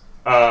 Yes.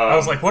 I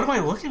was what am I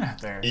looking at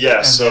there? Yeah,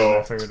 and then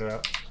I figured it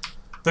out.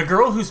 The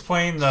girl who's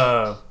playing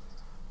the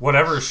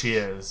whatever she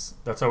is,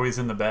 that's always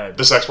in the bed.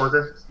 The sex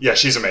worker? Yeah,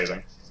 she's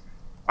amazing.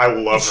 I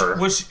love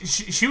her.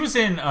 She was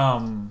in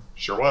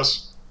Sure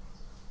was.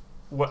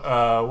 What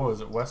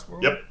was it,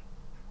 Westworld? Yep.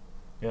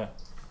 Yeah.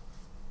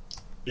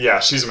 Yeah,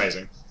 she's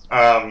amazing.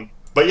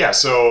 But yeah,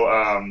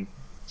 so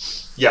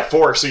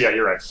 4. So yeah,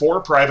 you're right.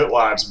 4 private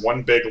lives,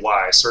 1 big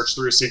lie. Search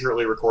through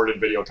secretly recorded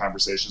video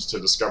conversations to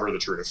discover the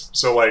truth.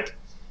 So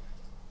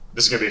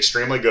this is gonna be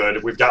extremely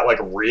good. We've got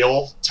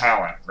real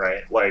talent,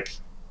 right?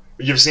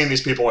 You've seen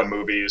these people in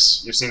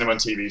movies, you've seen them on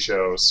TV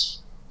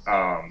shows,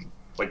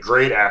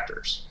 great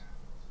actors.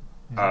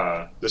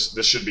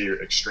 This should be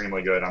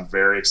extremely good. I'm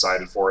very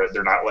excited for it.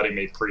 They're not letting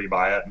me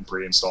pre-buy it and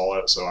pre-install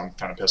it, so I'm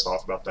kind of pissed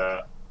off about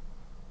that.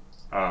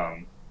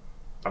 I'm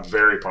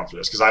very pumped for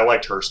this because I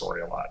liked Her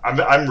Story a lot.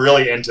 I'm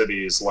really into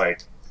these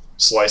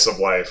slice of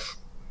life.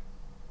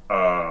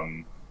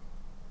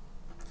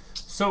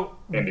 So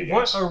indie what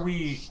games. are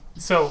we?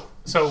 So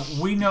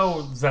we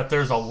know that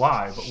there's a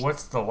lie, but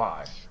what's the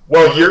lie?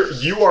 Well,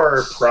 you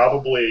are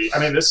probably. I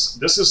mean, this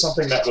is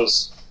something that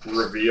was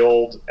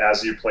revealed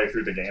as you play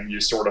through the game. You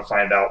sort of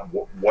find out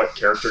what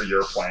character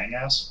you're playing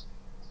as.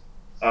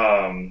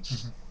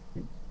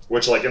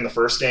 Which, in the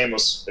first game, it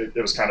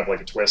was kind of a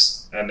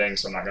twist ending,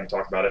 so I'm not going to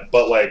talk about it.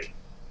 But,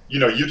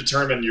 you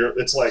determine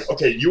it's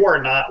okay, you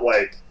are not,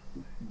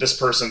 this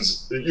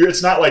person's...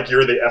 It's not like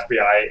you're the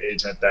FBI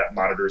agent that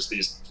monitors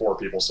these 4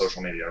 people's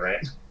social media,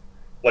 right?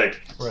 Right.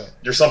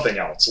 You're something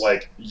else.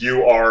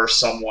 You are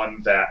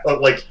someone that...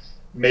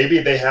 maybe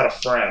they had a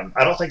friend.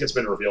 I don't think it's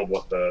been revealed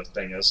what the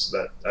thing is.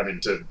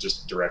 To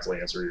just directly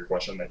answer your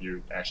question that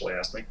you actually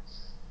asked me.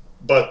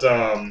 But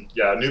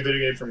yeah, a new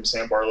video game from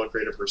Sam Barlow,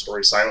 created for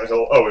story Silent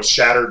Hill. Oh, it's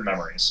Shattered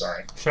Memories.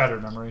 Sorry,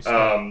 Shattered Memories.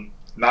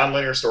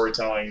 Non-linear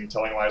storytelling,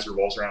 telling lies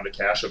revolves around a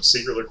cache of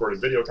secretly recorded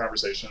video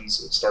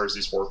conversations. It stars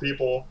these 4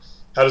 people.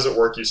 How does it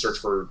work? You search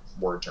for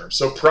word terms.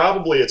 So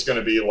probably it's going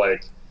to be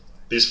like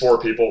these 4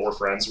 people were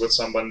friends with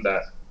someone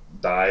that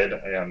died,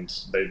 and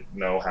they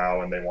know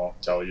how, and they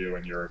won't tell you,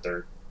 and you're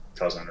their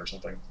cousin or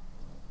something.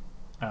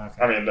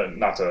 Okay. I mean,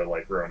 not to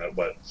like ruin it,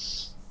 but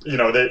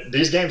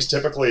these games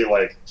typically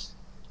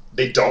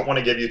they don't want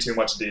to give you too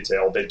much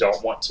detail. They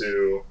don't want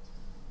to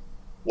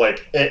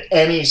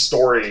any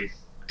story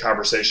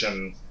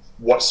conversation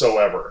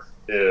whatsoever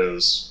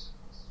is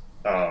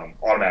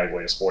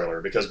automatically a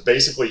spoiler, because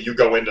basically you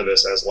go into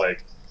this as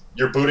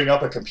you're booting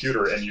up a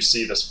computer and you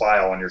see this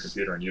file on your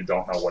computer and you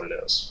don't know what it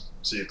is.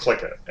 So you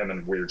click it, and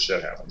then weird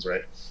shit happens,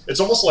 right? It's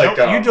almost like...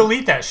 Nope, you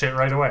delete that shit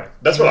right away.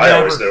 That's what I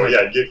always do.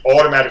 Yeah, you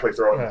automatically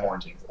throw it in the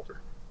quarantine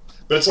folder.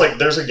 But it's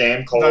there's a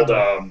game called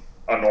A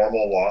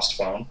Normal Lost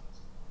Phone.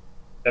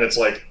 And it's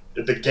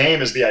the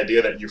game is the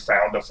idea that you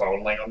found a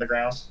phone laying on the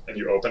ground, and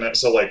you open it.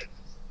 So,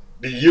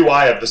 the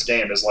UI of this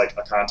game is a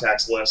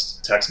contacts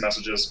list, text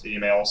messages,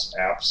 emails,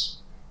 apps.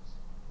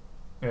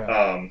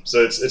 Yeah.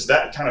 So it's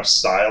that kind of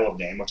style of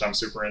game, which I'm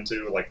super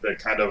into. The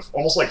kind of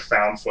almost like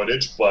found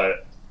footage,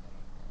 but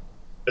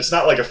it's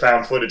not like a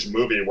found footage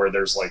movie where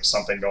there's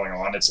something going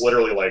on. It's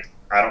literally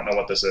I don't know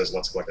what this is.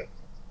 Let's click it.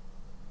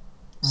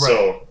 Right,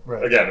 so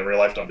again, in real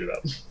life, don't do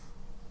that.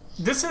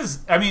 This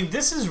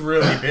is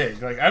really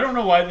big. I don't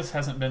know why this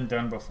hasn't been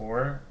done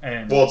before.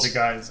 And the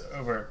guys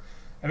over,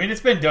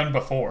 it's been done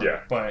before,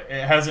 yeah, but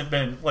it hasn't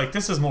been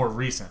this is more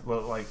recent.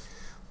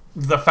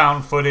 The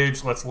found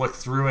footage, let's look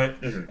through it.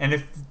 Mm-hmm. And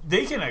if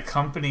they can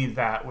accompany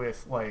that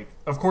with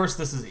of course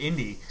this is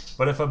indie,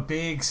 but if a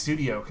big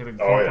studio could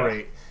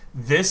incorporate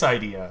this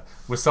idea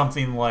with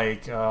something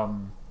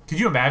could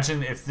you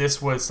imagine if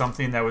this was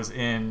something that was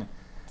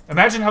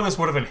imagine how this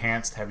would have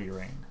enhanced Heavy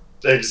Rain.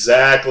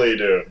 Exactly,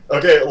 dude.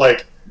 Okay,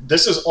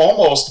 this is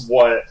almost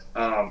what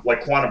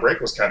Quantum Break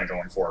was kind of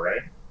going for,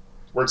 right?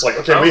 Where it's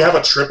we have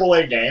a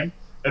AAA game,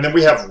 and then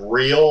we have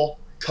real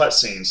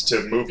cutscenes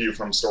to move you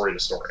from story to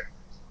story.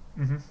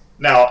 Mm-hmm.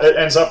 Now, it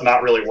ends up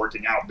not really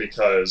working out,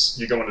 because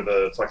you go into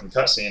the fucking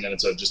cutscene, and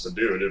it's just a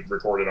dude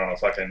recorded on a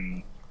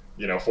fucking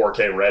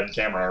 4K red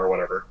camera or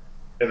whatever.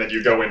 And then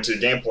you go into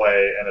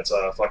gameplay, and it's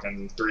a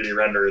fucking 3D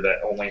render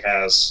that only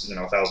has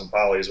 1,000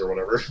 polys or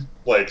whatever.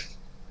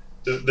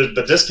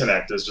 The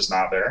disconnect is just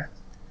not there,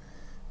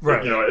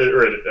 right?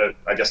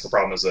 I guess the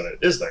problem is that it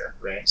is there,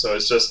 right? So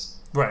it's just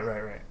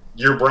right.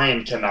 Your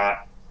brain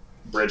cannot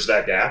bridge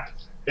that gap.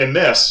 In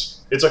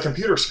this, it's a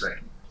computer screen.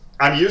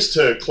 I'm used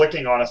to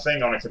clicking on a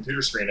thing on a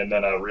computer screen, and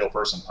then a real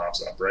person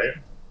pops up, right?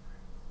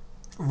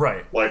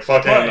 Right.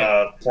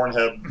 Pornhub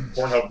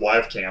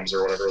live cams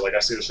or whatever. I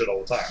see the shit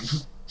all the time.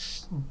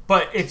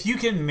 But if you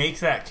can make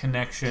that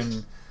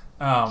connection,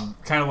 kind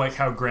of like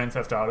how Grand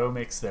Theft Auto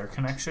makes their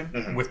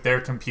connection with their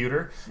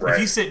computer. Right.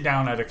 If you sit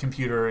down at a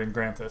computer in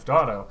Grand Theft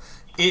Auto,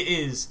 it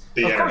is,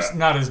 of course,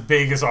 not as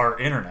big as our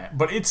internet,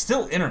 but it's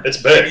still internet. It's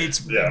big. It's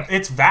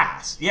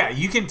vast. Yeah,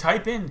 you can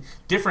type in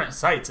different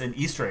sites and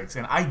Easter eggs,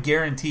 and I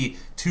guarantee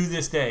to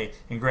this day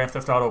in Grand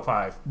Theft Auto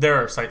 5, there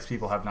are sites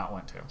people have not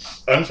went to.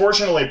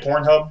 Unfortunately,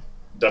 Pornhub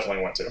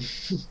definitely went to.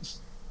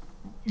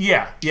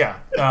 Yeah.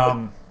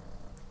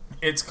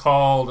 It's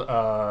called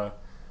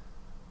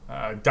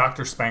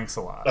Dr.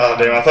 Spanks-A-Lot. Oh,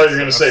 damn, I thought you were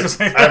going to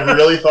say... I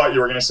really thought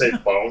you were going to say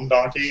Bone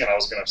Donkey, and I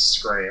was going to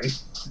scream.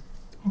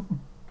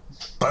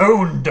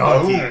 Bone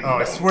Donkey.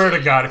 I swear to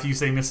God, if you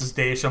say Mrs.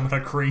 Dash, I'm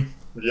going to cream.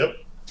 Yep.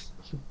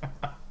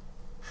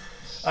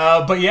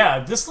 But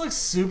yeah, this looks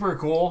super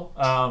cool.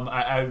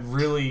 I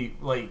really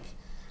like...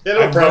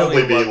 It'll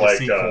probably be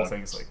cool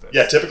things like this.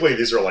 Yeah, typically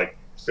these are $15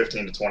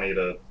 to $20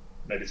 to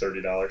maybe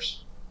 $30.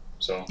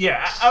 So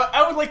yeah,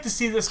 I would like to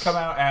see this come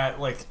out at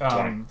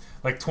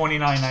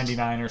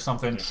 $29.99 or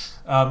something.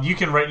 You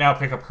can right now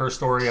pick up Her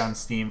Story on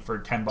Steam for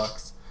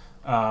 $10,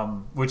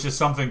 which is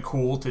something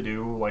cool to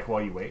do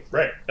while you wait.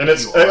 Right, and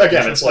it's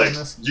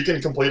you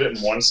can complete it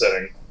in one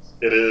sitting.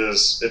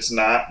 It's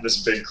not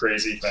this big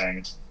crazy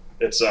thing.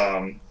 It's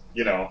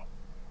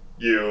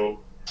you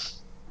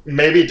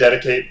maybe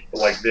dedicate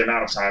the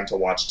amount of time to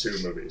watch 2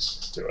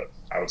 movies to it.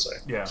 I would say.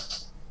 Yeah,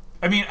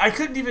 I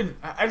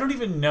don't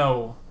even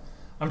know.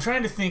 I'm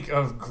trying to think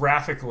of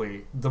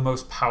graphically the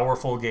most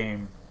powerful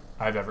game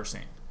I've ever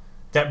seen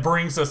that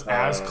brings us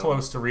as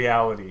close to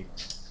reality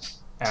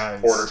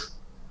as Order.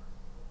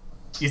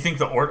 You think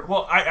the Order?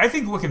 Well, I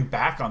think looking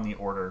back on the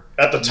Order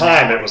at the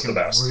time, it was the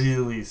best.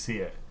 Really see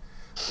it,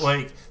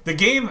 the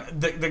game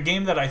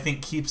that I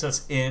think keeps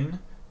us in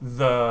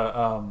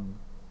the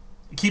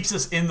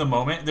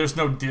moment. There's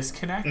no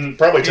disconnect.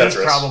 Probably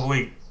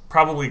Tetris.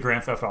 Probably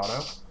Grand Theft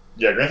Auto.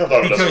 Yeah, Grand Theft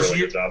Auto does a really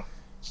good job.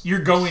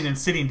 You're going and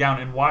sitting down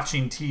and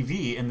watching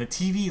TV, and the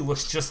TV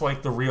looks just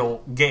like the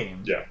real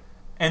game. Yeah.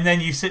 And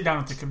then you sit down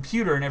at the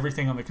computer, and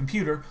everything on the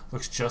computer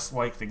looks just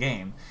like the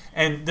game.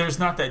 And there's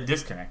not that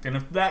disconnect. And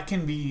if that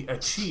can be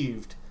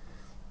achieved,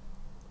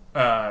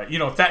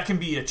 if that can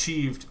be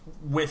achieved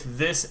with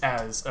this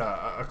as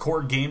a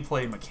core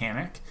gameplay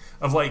mechanic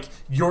of like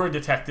you're a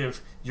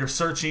detective, you're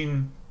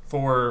searching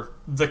for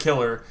the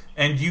killer,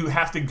 and you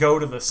have to go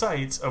to the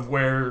sites of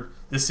where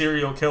the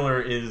serial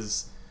killer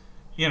is,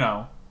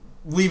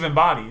 leaving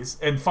bodies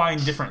and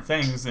find different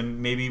things.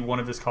 And maybe one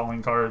of his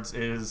calling cards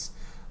is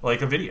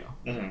like a video,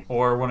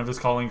 or one of his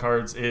calling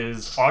cards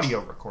is audio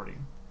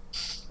recording.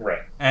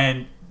 Right.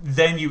 And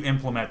then you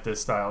implement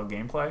this style of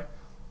gameplay.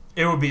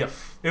 It would be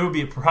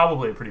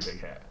probably a pretty big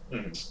hit,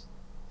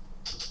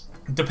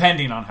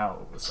 depending on how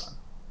it was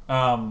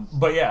done.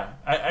 But yeah,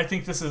 I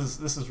think this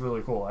is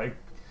really cool.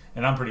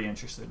 And I'm pretty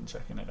interested in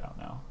checking it out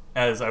now,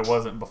 as I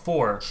wasn't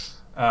before.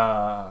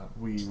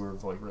 We were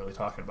like really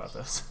talking about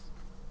this.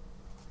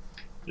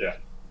 Yeah.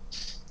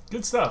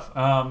 Good stuff.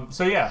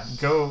 So yeah,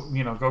 go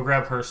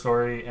grab Her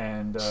Story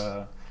and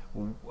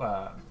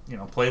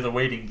play the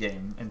waiting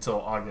game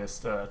until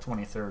August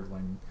 23rd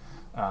when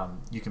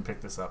you can pick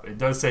this up. It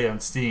does say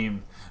on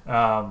Steam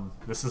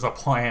this is a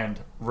planned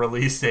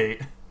release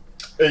date.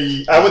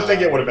 I would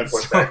think it would have been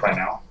pushed back by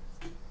now.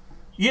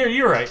 Yeah,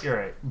 you're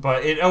right.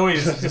 But it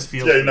always just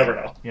feels. Yeah, you never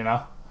know. You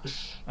never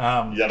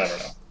know.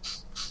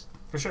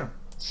 For sure.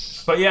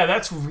 But yeah,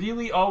 that's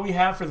really all we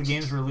have for the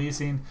games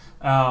releasing.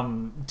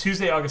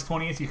 Tuesday, August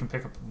 20th, you can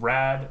pick up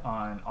Rad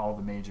on all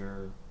the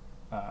major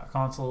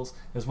consoles,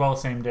 as well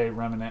as same day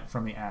Remnant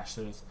from the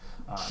Ashes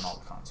on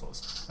all the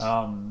consoles.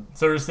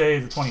 Thursday,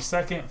 the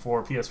 22nd,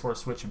 for PS4,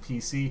 Switch, and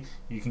PC,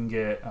 you can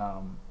get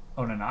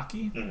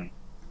Onanaki.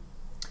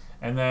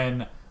 And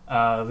then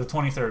the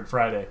 23rd,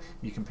 Friday,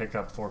 you can pick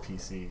up for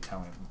PC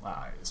Telling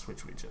Lies,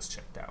 which we just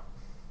checked out.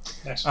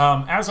 Nice.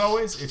 As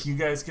always, if you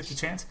guys get the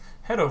chance,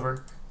 head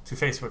over to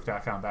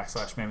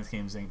facebook.com/Mammoth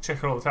Games Inc.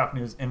 Check out all the top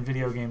news and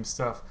video game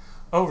stuff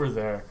over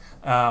there.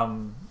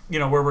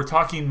 Where we're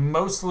talking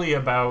mostly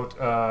about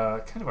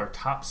kind of our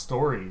top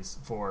stories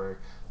for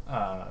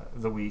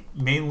the week.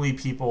 Mainly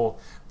people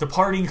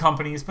departing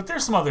companies, but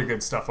there's some other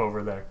good stuff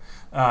over there.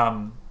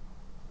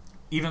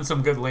 Even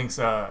some good links.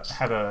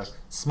 Had a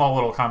small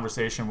little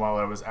conversation while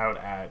I was out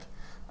at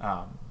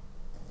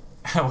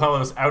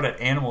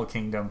Animal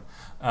Kingdom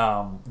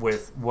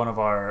with one of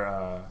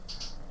our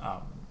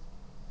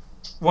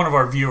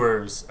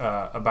viewers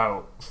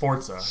about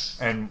Forza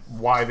and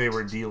why they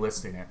were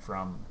delisting it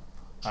from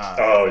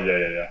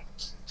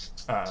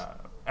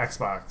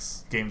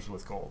Xbox Games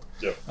with Gold.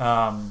 Yep.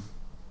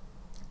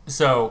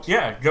 So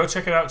yeah, go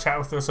check it out. Chat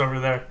with us over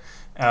there.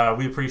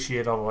 We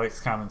appreciate all the likes,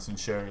 comments, and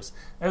shares.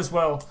 As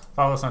well,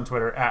 follow us on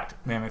Twitter at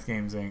Mammoth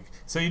Games Inc.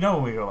 So you know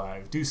when we go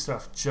live, do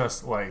stuff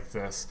just like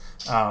this.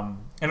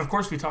 And of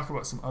course, we talk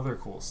about some other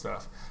cool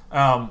stuff.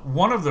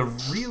 One of the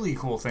really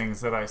cool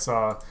things that I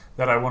saw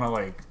that I want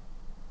to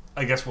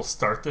I guess we'll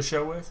start the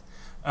show with.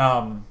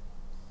 One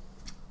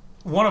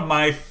of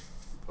my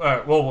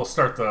we'll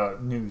start the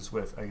news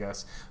with, I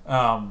guess.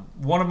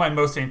 One of my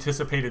most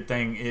anticipated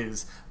thing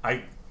is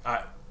I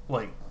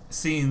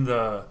seeing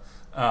the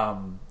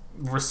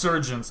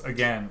resurgence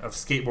again of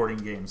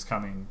skateboarding games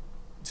coming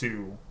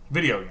to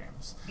video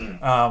games.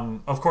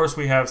 Of course,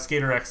 we have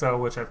Skater XL,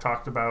 which I've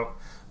talked about.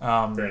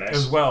 Very nice.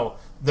 As well.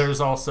 There's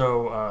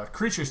also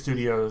Creature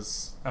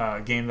Studios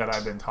game that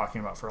I've been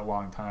talking about for a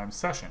long time,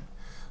 Session.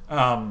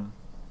 Not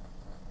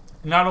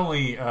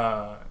only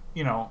are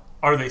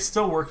they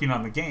still working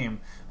on the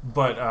game,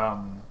 but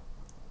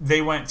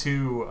they went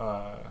to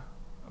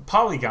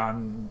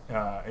Polygon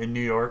in New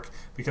York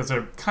because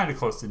they're kind of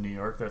close to New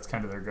York. That's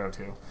kind of their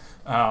go-to.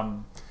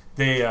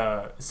 They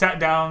sat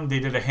down. They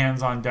did a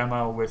hands-on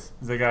demo with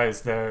the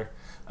guys there.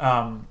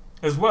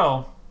 As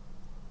well,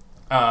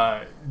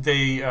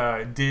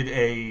 they did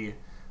a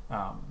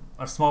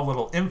small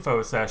little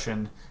info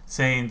session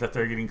saying that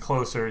they're getting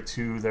closer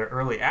to their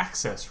early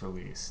access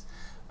release,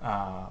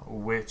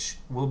 which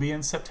will be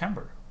in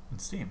September on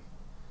Steam.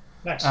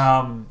 Nice.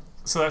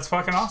 So that's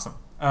fucking awesome.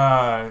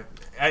 I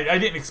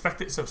didn't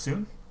expect it so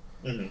soon.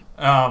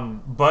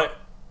 But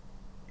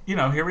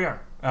here we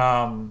are.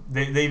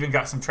 They even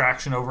got some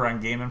traction over on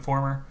Game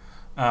Informer.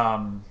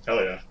 Hell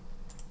yeah.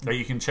 That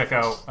you can check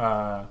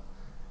out.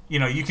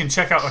 You can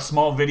check out a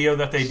small video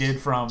that they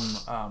did from,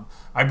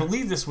 I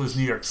believe this was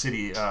New York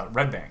City,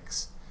 Red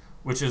Banks,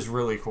 which is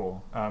really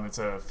cool. It's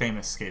a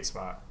famous skate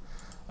spot.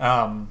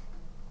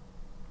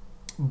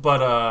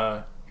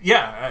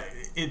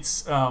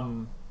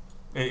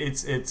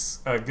 It's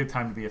a good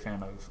time to be a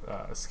fan of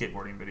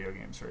skateboarding video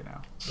games right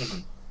now.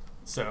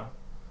 So,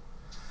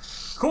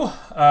 cool.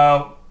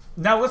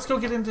 Now let's go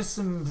get into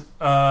some...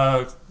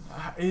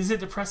 is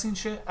it depressing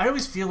shit? I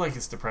always feel like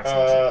it's depressing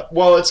shit.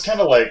 Well, it's kind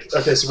of like...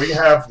 Okay, so we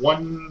have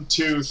 1,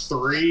 2,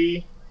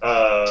 3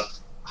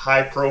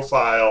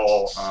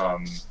 high-profile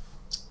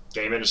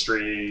game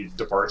industry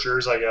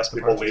departures, I guess.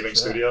 People leaving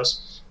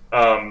studios.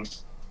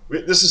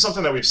 This is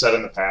something that we've said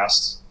in the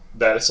past,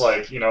 that it's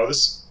like,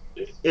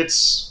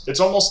 it's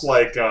almost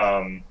like,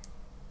 we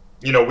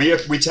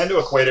tend to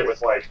equate it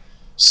with, like,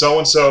 so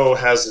and so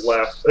has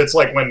left. It's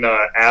like when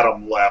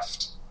Adam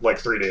left like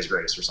 3 Days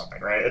Grace or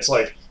something, right? It's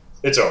like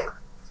it's over.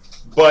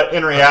 But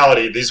in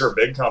reality, these are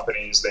big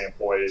companies. They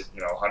employ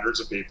hundreds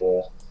of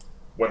people.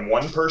 When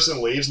one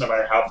person leaves, no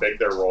matter how big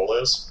their role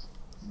is,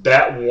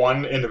 that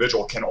one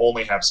individual can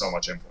only have so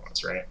much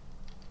influence, right?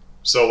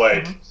 So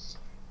like. Mm-hmm.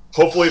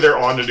 Hopefully they're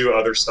on to do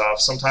other stuff.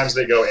 Sometimes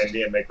they go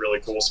indie and make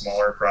really cool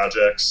smaller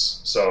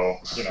projects. So,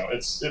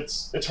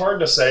 it's hard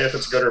to say if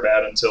it's good or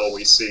bad until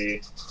we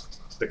see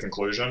the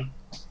conclusion.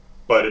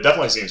 But it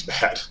definitely seems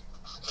bad.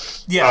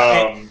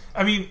 Yeah,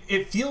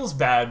 it feels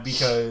bad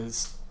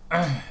because,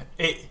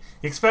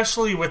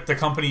 especially with the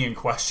company in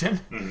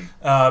question,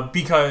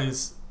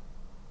 because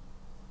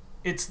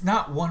it's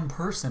not one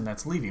person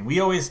that's leaving. They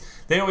always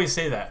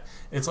say that.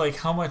 It's like,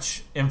 how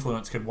much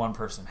influence could one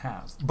person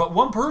have? But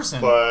one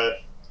person...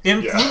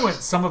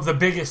 influenced some of the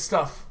biggest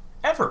stuff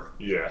ever.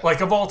 Yeah.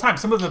 Like, of all time.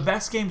 Some of the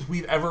best games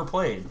we've ever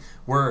played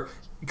were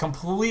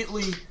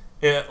completely,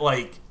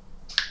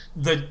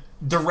 the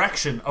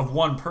direction of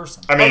one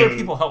person. I mean, other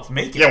people helped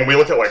make it. Yeah, when we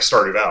look at, like,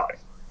 Stardew Valley.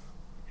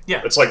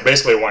 Yeah. It's, like,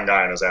 basically one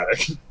guy in his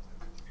attic.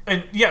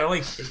 And, yeah,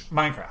 like,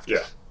 Minecraft. Yeah.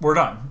 We're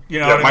done. You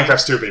know what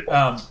Minecraft's I mean? 2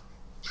 people.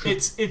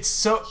 It's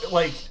so,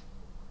 like,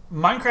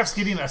 Minecraft's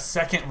getting a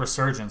second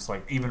resurgence,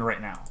 like, even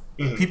right now.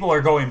 Mm-hmm. People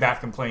are going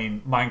back and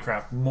playing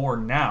Minecraft more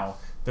now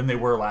than they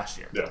were last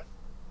year. Yeah.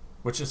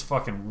 Which is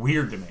fucking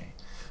weird to me.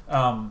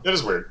 It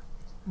is weird.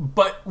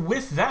 But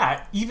with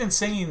that, even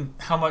saying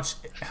how much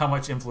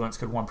influence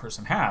could one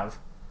person have,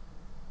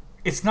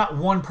 it's not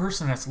one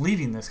person that's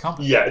leaving this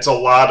company. Yeah, it's a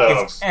lot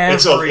of...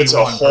 It's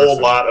a whole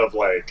lot of,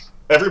 like...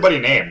 Everybody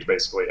named,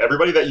 basically.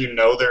 Everybody that you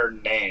know their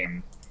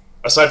name,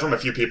 aside from a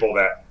few people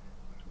that...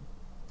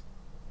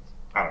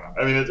 I don't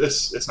know. I mean,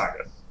 it's not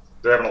good.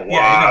 They're having a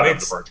lot of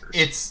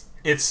departures.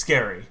 It's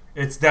scary.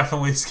 It's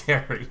definitely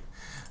scary.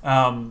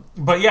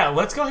 But yeah,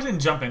 let's go ahead and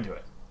jump into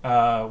it.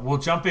 We'll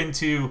jump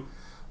into...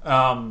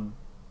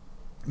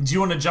 do you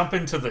want to jump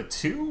into the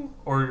 2?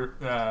 Or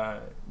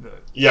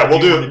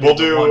we'll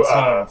do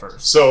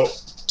first? So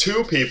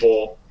 2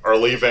 people are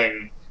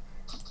leaving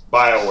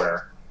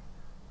BioWare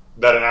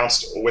that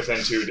announced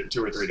within 2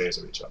 or 3 days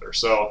of each other.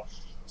 So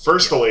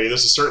firstly,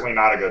 this is certainly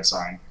not a good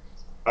sign.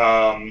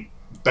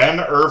 Ben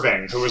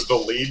Irving, who is the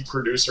lead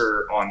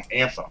producer on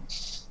Anthem,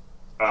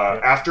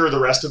 after the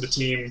rest of the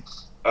team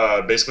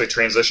basically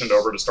transitioned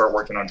over to start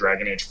working on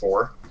Dragon Age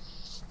 4,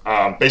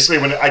 basically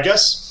when I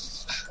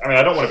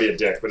don't want to be a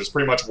dick, but it's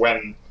pretty much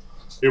when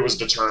it was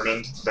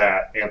determined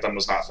that Anthem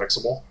was not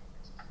fixable.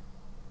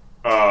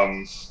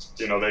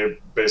 They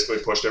basically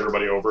pushed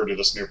everybody over to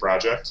this new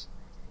project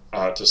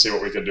to see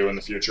what we could do in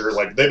the future.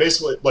 Like, they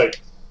basically, like,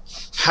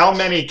 how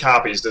many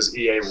copies does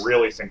EA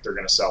really think they're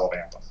going to sell of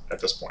Anthem at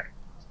this point?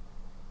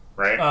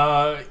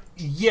 Right?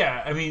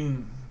 Yeah, I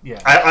mean, yeah.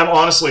 I'm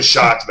honestly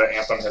shocked that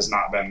Anthem has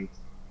not been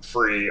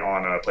free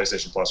on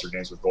PlayStation Plus or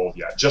Games with Gold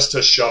yet, just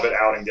to shove it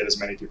out and get as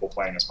many people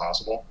playing as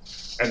possible,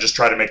 and just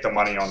try to make the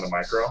money on the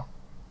micro.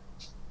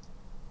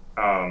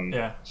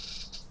 Yeah.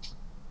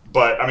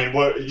 But I mean,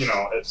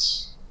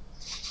 it's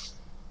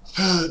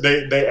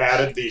they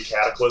added the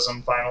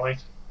Cataclysm finally,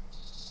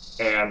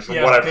 and from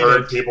what I've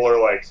heard, people are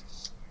like,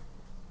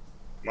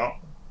 "Well,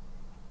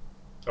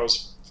 that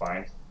was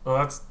fine." Well,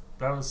 that's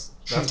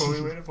what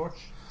we waited for.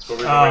 That's what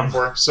we were waiting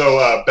for.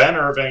 So Ben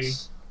Irving,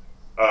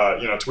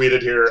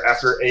 tweeted here,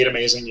 after 8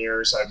 amazing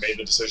years, I've made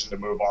the decision to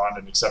move on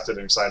and accepted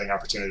an exciting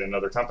opportunity in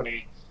another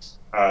company.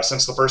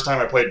 Since the first time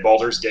I played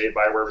Baldur's Gate,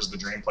 BioWare was the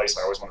dream place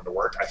I always wanted to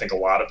work. I think a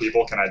lot of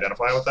people can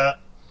identify with that.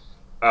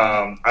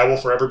 I will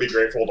forever be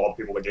grateful to all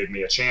the people that gave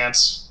me a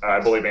chance. I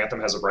believe Anthem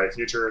has a bright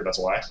future. That's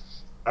a lie.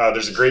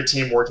 There's a great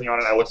team working on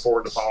it. I look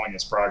forward to following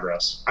its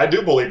progress. I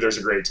do believe there's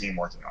a great team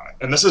working on it.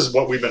 And this is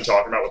what we've been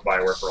talking about with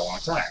BioWare for a long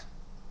time.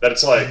 That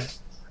it's like,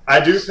 I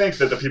do think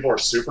that the people are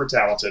super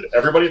talented.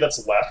 Everybody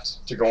that's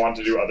left to go on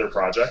to do other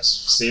projects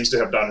seems to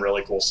have done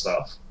really cool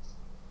stuff.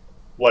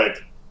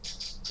 Like,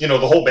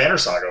 the whole Banner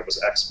Saga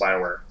was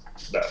ex-BioWare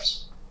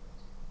devs.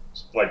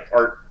 Like,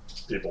 art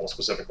people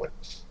specifically.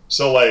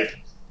 So, like,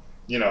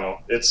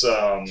 it's,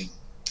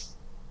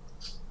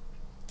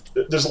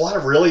 there's a lot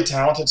of really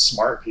talented,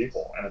 smart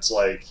people, and it's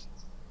like,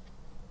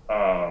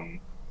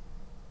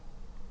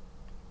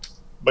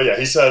 but yeah,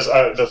 he says,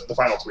 the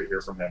final tweet here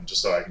from him,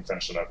 just so I can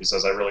finish it up. He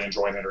says, I really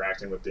enjoy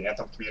interacting with the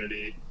Anthem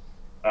community.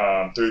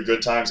 Through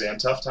good times and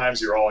tough times,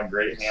 you're all in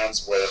great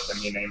hands with, and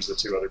he names the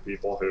 2 other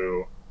people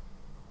who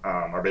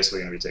are basically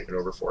going to be taking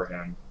over for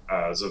him.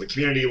 So the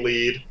community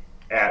lead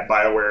at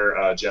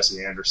BioWare,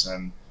 Jesse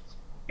Anderson,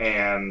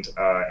 and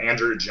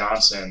Andrew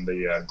Johnson,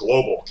 the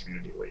global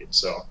community lead.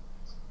 So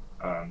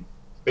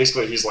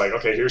basically he's like,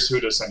 okay, here's who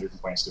to send your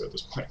complaints to at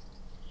this point.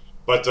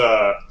 But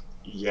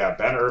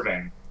Ben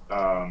Irving,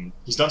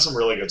 he's done some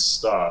really good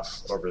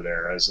stuff over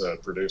there as a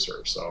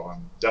producer, so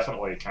I'm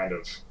definitely kind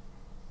of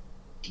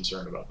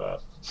concerned about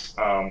that.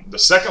 The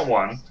second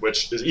one,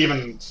 which is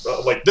even,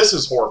 this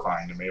is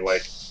horrifying to me.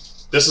 Like,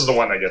 this is the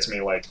one that gets me.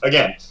 Like,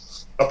 again,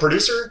 a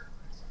producer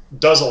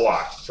does a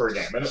lot for a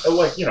game. And,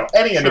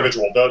 any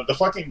individual, the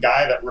fucking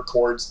guy that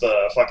records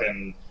the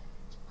fucking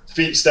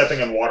feet stepping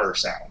in water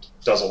sound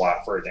does a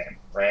lot for a game,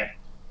 right?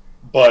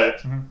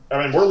 But,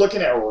 I mean, we're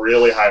looking at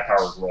really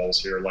high-powered roles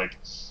here. Like,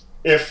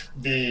 if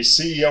the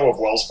CEO of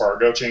Wells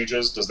Fargo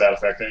changes, does that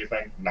affect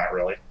anything? Not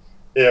really.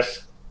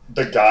 If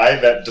the guy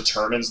that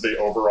determines the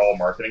overall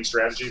marketing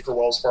strategy for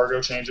Wells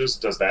Fargo changes,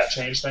 does that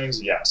change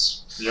things?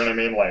 Yes. You know what I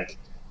mean? Like,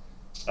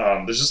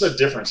 there's just a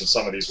difference in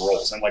some of these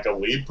roles. And, like, a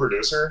lead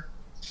producer,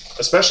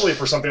 especially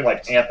for something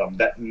like Anthem,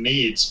 that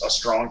needs a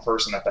strong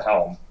person at the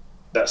helm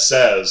that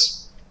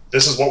says,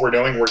 this is what we're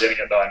doing, we're getting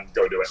it done,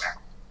 go do it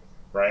now.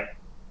 Right?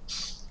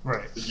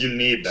 Right. You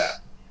need that.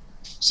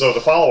 So the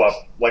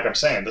follow-up, like I'm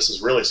saying, this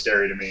is really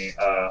scary to me.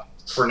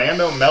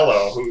 Fernando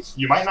Melo, who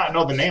you might not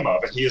know the name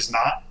of, and he is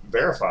not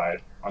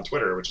verified on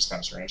Twitter, which is kind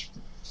of strange.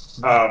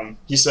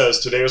 He says,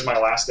 today was my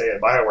last day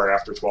at BioWare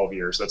after 12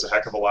 years. That's a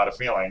heck of a lot of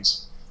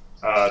feelings.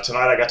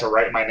 Tonight I got to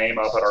write my name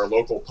up at our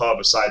local pub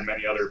beside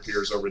many other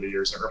peers over the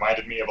years. It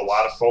reminded me of a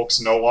lot of folks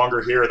no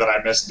longer here that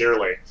I miss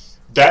dearly.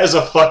 That is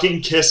a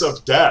fucking kiss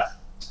of death.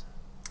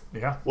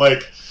 Yeah.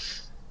 Like,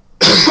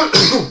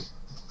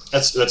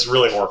 that's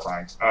really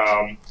horrifying.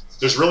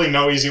 There's really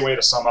no easy way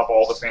to sum up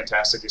all the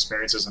fantastic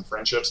experiences and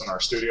friendships in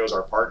our studios,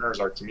 our partners,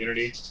 our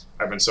community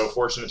I've been so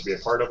fortunate to be a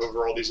part of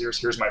over all these years.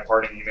 Here's my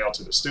parting email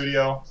to the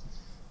studio.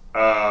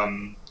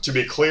 To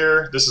be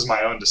clear, this is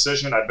my own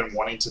decision. I've been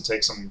wanting to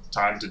take some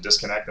time to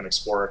disconnect and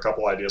explore a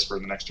couple ideas for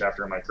the next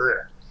chapter in my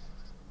career.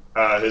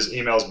 His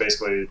email is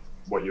basically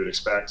what you would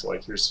expect.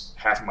 Like, here's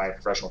half of my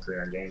professional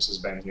career in games has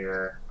been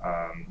here,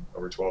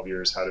 over 12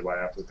 years. How do I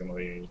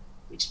applicably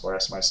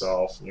express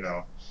myself? You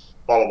know,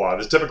 blah, blah, blah.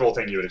 The typical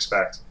thing you would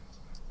expect.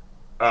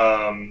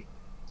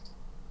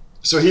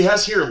 So he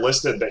has here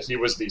listed that he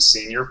was the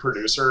senior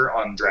producer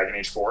on Dragon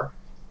Age 4.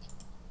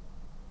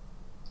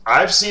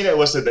 I've seen it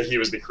listed that he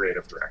was the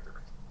creative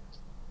director.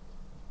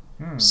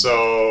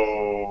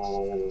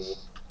 So,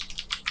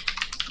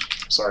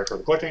 sorry for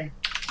the clicking.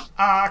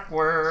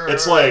 Awkward.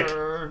 It's like,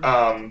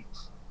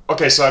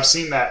 okay, so I've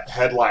seen that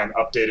headline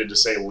updated to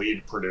say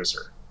lead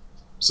producer.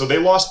 So they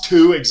lost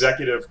 2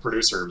 executive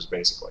producers,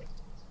 basically.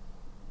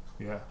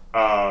 Yeah.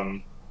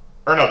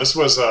 Or no, this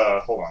was,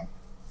 hold on.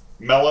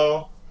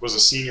 Mello was a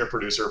senior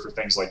producer for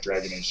things like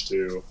Dragon Age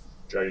 2,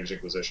 Dragon Age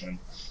Inquisition.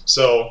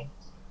 So,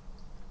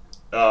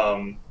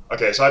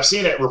 okay, so I've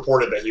seen it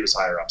reported that he was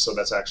higher up, so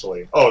that's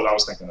actually... Oh, I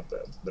was thinking of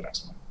the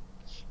next one.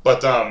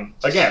 But,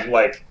 again,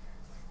 like,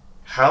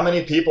 how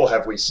many people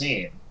have we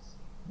seen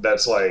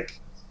that's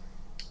like,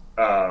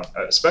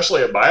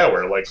 especially at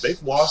BioWare, like,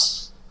 they've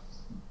lost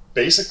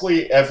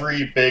basically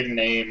every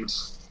big-named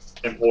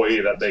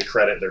employee that they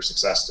credit their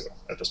success to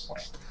at this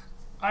point.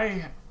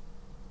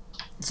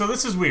 So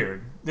this is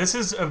weird. This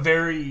is a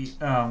very...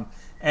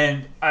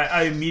 and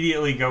I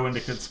immediately go into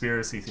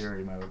conspiracy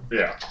theory mode.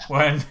 Yeah.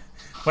 When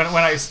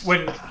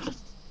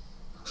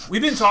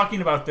we've been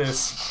talking about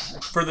this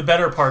for the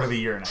better part of a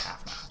year and a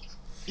half now.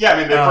 Yeah,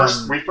 I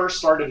mean, we first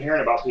started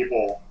hearing about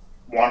people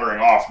wandering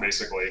off,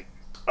 basically.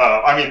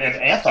 I mean, in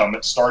Anthem,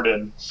 it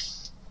started...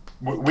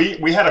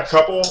 We had a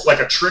couple,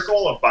 like a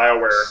trickle of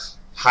BioWare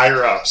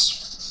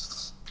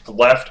higher-ups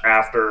left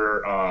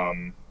after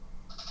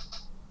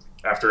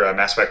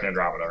Mass Effect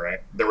Andromeda, right?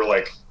 They were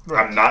like,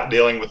 right. I'm not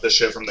dealing with this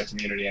shit from the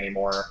community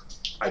anymore.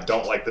 I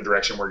don't like the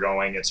direction we're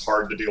going. It's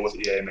hard to deal with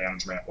EA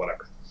management,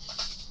 whatever.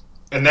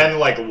 And then,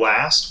 like,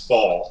 last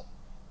fall,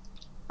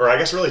 or I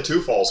guess really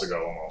 2 falls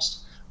ago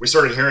almost, we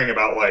started hearing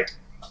about, like,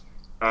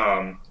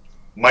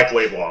 Mike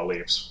Laidlaw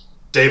leaves.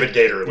 David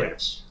Gator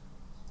leaves.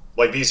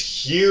 Like, these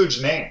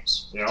huge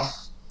names, you know?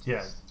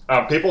 Yeah.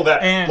 People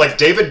that, like,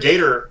 David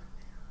Gator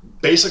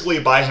basically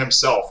by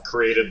himself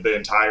created the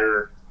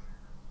entire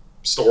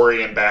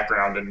story and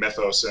background and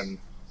mythos and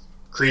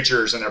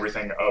creatures and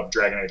everything of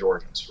Dragon Age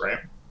Origins, right?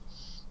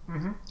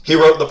 Mm-hmm. He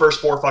wrote the first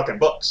 4 fucking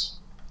books.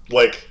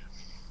 Like,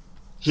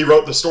 he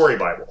wrote the story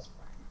Bible.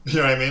 You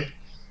know what I mean?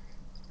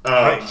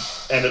 Right.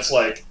 And it's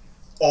like,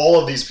 all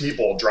of these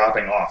people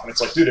dropping off. And it's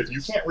like, dude, if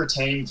you can't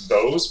retain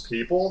those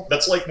people,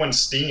 that's like when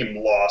Steam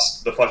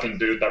lost the fucking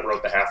dude that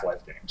wrote the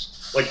Half-Life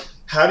games. Like,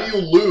 how do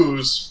you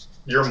lose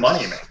your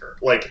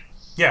moneymaker? Like...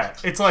 Yeah,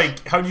 it's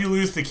like, how do you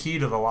lose the key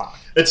to the lock?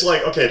 It's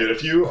like, okay, dude,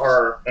 if you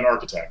are an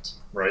architect,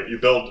 right, you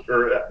build,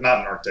 or not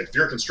an architect, if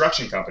you're a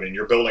construction company and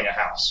you're building a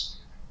house,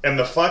 and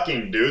the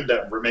fucking dude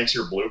that makes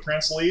your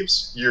blueprints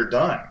leaves, you're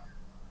done,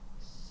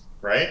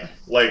 right?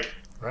 Like,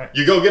 right.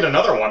 You go get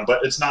another one,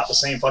 but it's not the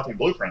same fucking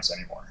blueprints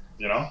anymore,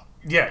 you know?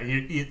 Yeah,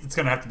 it's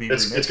going to have to be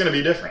It's going to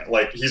be different.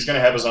 Like, he's going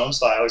to have his own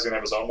style, he's going to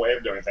have his own way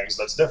of doing things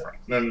that's different.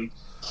 And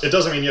it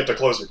doesn't mean you have to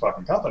close your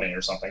fucking company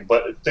or something,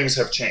 but things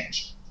have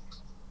changed.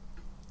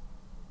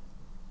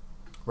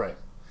 Right.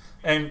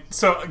 And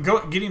so,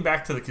 getting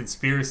back to the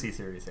conspiracy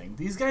theory thing,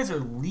 these guys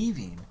are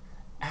leaving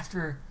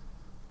after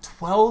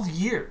 12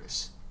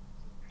 years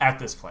at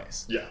this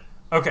place. Yeah.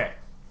 Okay.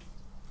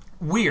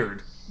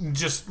 Weird.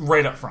 Just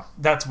right up front.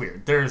 That's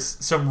weird. There's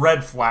some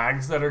red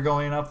flags that are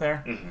going up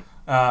there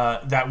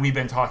that we've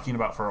been talking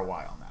about for a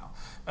while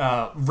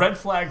now. Red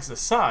flags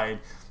aside,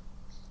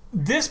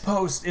 This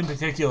post in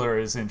particular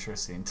is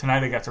interesting.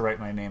 Tonight I got to write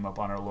my name up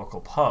on our local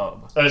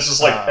pub. And it's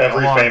just like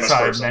every famous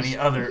person. Many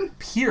other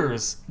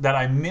peers that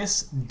I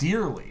miss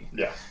dearly.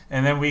 Yeah.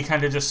 And then we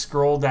kind of just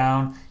scroll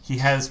down. He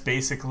has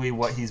basically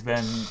what he's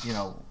been,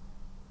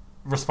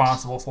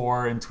 responsible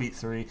for in tweet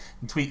 3.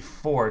 In tweet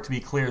 4, to be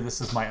clear,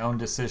 this is my own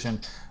decision.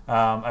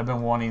 I've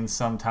been wanting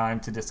some time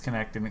to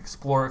disconnect and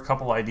explore a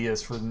couple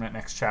ideas for the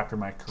next chapter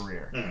of my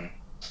career.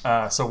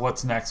 Mm-hmm. So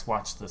what's next?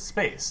 Watch this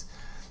space.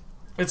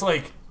 It's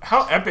like,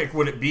 how epic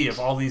would it be if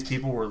all these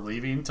people were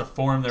leaving to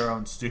form their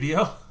own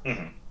studio?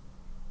 Mm-hmm.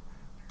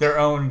 Their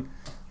own,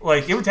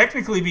 like, it would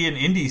technically be an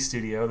indie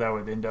studio that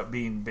would end up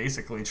being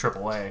basically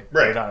AAA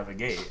right out of the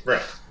gate.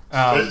 Right.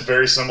 It's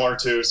very similar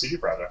to CD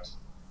Projekt.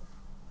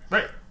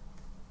 Right.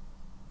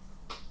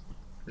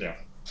 Yeah.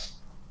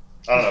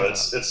 I don't know.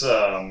 It's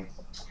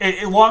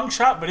a long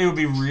shot, but it would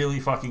be really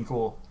fucking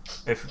cool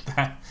if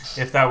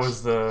that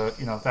was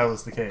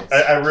the case.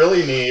 I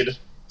really need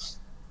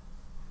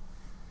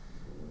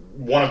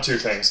one of two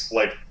things.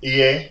 Like,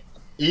 EA,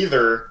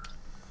 either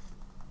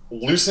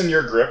loosen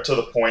your grip to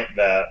the point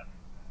that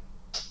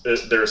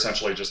they're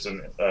essentially just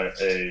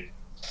a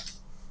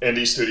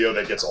indie studio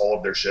that gets all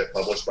of their shit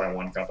published by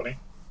one company.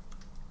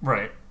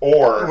 Right.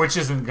 Or... which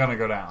isn't going to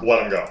go down.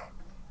 Let them go.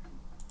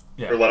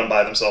 Yeah. Or let them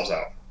buy themselves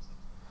out.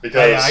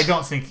 Because I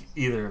don't think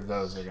either of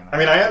those are going to... I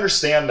mean, I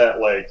understand that,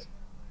 like,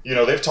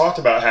 they've talked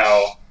about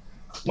how,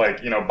 like,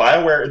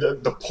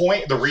 BioWare...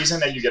 The reason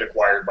that you get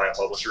acquired by a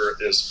publisher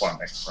is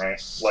funding, right?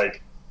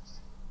 Like,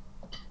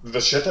 the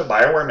shit that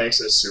BioWare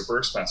makes is super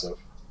expensive.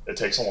 It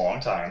takes a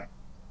long time.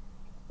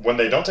 When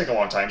they don't take a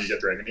long time, you get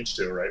Dragon Age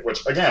 2, right?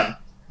 Which, again,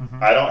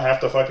 I don't have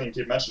to fucking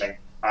keep mentioning.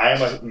 I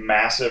am a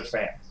massive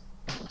fan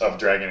of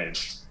Dragon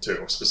Age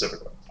 2,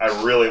 specifically. I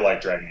really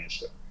like Dragon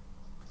Age 2.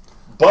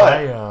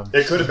 But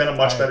it could have been a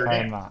much better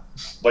game. Not.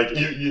 Like,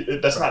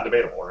 that's not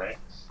debatable, right?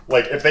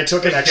 Like, if they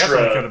took an extra...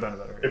 could have been a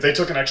better game. If they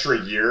took an extra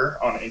year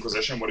on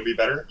Inquisition, would it be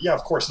better? Yeah,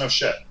 of course, no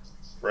shit.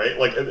 Right?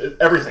 Like,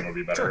 everything would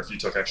be better if you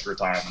took extra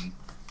time. And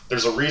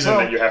there's a reason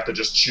that you have to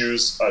just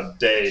choose a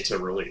day to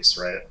release,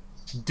 right?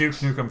 Duke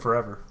Nukem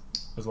Forever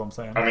is what I'm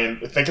saying. I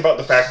mean, think about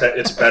the fact that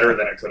it's better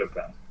than it could have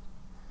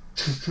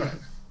been.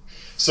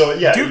 So,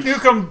 yeah. Duke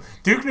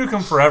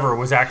Nukem Forever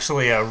was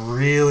actually a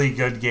really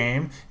good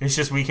game. It's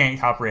just we can't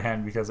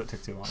comprehend because it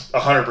took too long.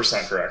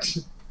 100% correct.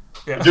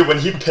 Yeah. Dude, when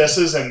he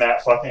pisses in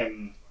that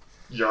fucking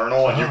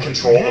urinal and you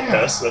control the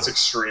piss, that's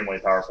extremely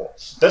powerful.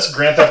 That's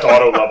Grand Theft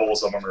Auto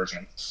levels of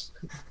immersion.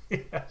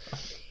 Yeah.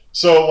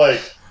 So,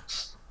 like,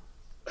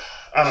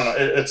 I don't know.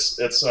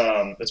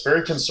 It's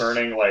very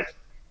concerning. Like,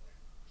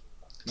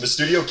 the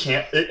studio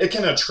can't... It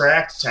can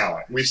attract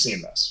talent. We've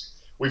seen this.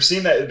 We've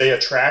seen that they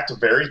attract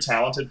very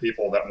talented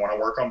people that want to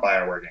work on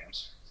BioWare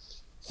games.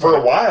 For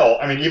a while,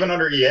 I mean, even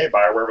under EA,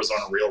 BioWare was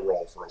on a real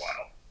roll for a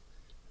while.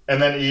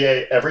 And then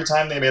EA, every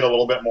time they made a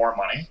little bit more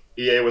money,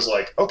 EA was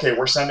like, okay,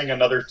 we're sending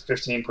another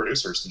 15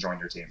 producers to join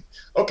your team.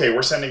 Okay,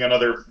 we're sending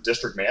another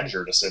district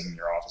manager to sit in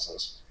your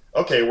offices.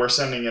 Okay, we're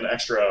sending an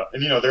extra...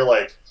 And, they're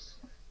like,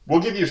 we'll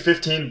give you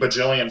 $15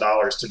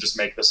 bajillion to just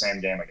make the same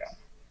game again.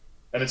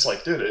 And it's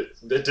like, dude, it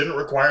didn't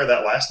require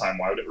that last time.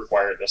 Why would it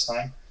require it this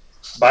time?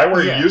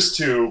 BioWare used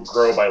to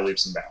grow by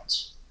leaps and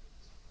bounds.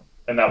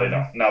 And now they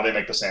don't. Now they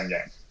make the same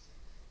game.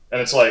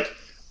 And it's like,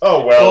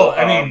 oh, well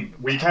I mean,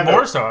 we kind of...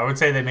 More so, I would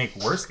say they make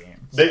worse games.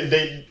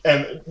 They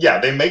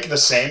make the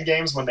same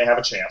games when they have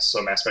a chance,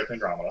 so Mass Effect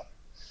Andromeda.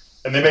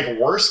 And they make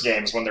worse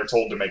games when they're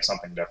told to make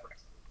something different.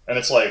 And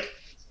it's like,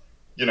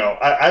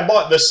 I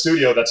bought this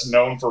studio that's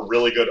known for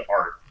really good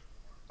art.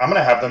 I'm going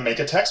to have them make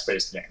a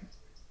text-based game.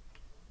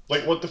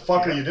 Like, what the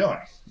fuck are you doing?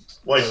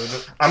 Like,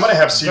 I'm going to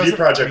have CD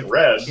Projekt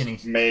Red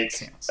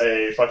make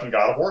a fucking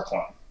God of War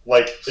clone.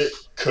 Like, it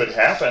could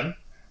happen,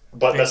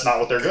 but that's not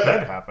what they're good at.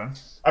 Could happen.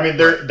 I mean,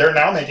 they're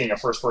now making a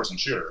first-person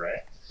shooter,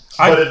 right?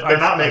 But they're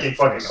not making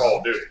fucking Call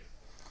of Duty.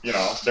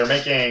 They're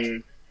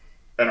making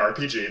an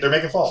RPG. They're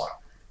making Fallout,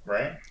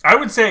 right? I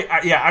would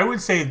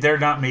say they're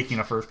not making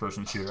a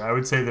first-person shooter. I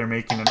would say they're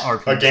making an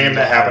RPG. A game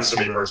that happens to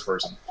be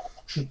first-person.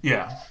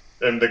 Yeah.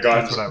 And the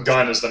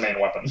gun is the main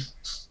weapon.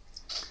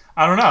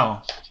 I don't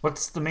know.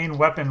 What's the main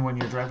weapon when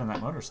you're driving that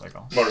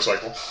motorcycle?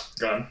 Motorcycle.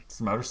 Gun. It's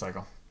the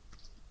motorcycle.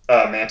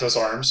 Mantis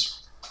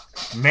arms.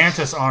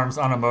 Mantis arms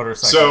on a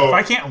motorcycle. So, if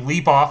I can't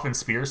leap off and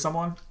spear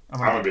someone, I'm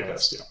going to be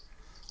pissed.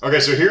 Yeah.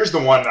 Okay, so here's the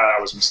one that I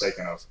was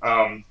mistaken of.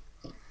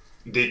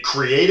 The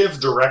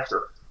creative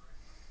director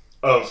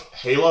of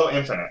Halo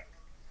Infinite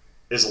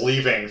is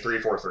leaving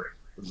 343.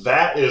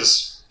 That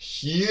is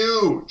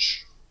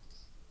huge.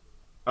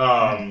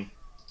 Only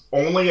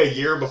a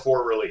year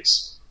before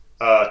release.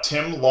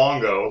 Tim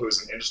Longo,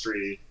 who's an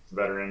industry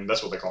veteran,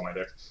 that's what they call my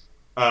dick,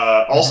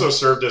 also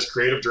served as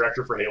creative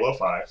director for Halo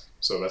 5,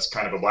 so that's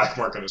kind of a black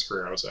mark on his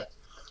career, I would say,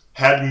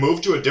 had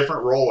moved to a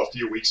different role a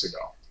few weeks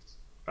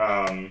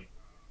ago.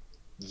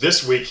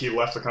 This week, he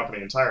left the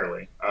company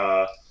entirely.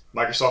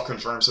 Microsoft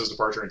confirms his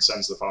departure and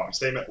sends the following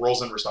statement.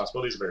 Roles and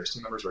responsibilities of various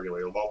team members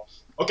regularly evolve.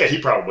 Okay, he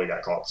probably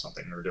got caught with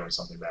something or doing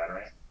something bad,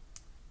 right?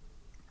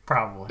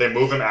 Probably. They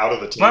move him out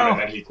of the team and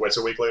then he quits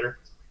a week later?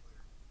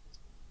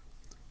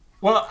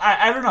 Well,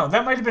 I don't know.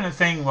 That might have been a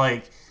thing.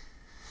 Like,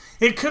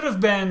 it could have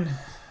been,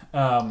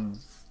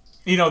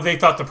 they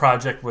thought the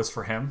project was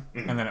for him,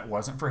 and then it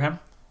wasn't for him,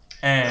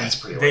 and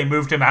they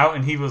moved him out,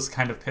 and he was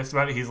kind of pissed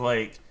about it. He's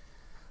like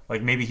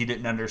maybe he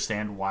didn't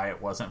understand why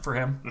it wasn't for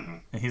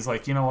him, and he's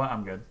like, you know what,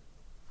 I'm good.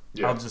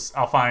 Yeah.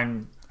 I'll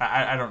find.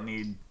 I don't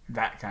need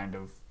that kind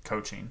of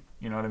coaching.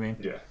 You know what I mean?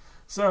 Yeah.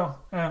 So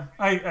I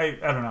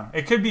don't know.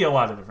 It could be a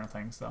lot of different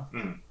things, though.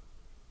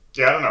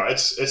 Yeah, I don't know.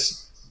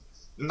 It's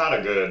not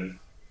a good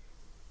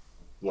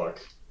look.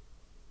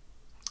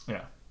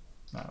 Yeah,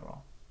 not at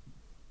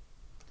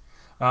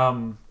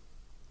all.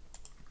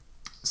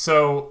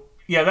 So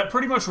yeah, that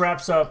pretty much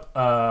wraps up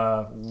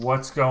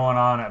what's going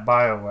on at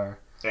BioWare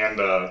and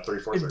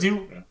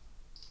 343.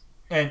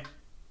 And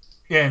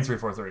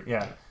 343.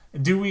 Yeah.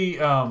 Do we?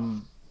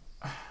 I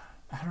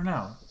don't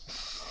know.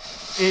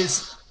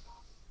 Is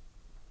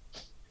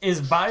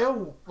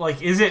Bio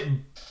like? Is it?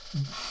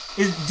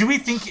 Do we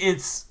think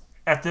it's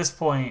at this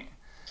point?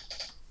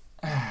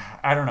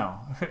 I don't know.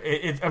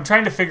 I'm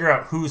trying to figure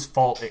out whose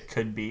fault it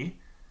could be.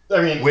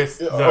 I mean, with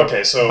the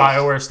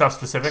BioWare stuff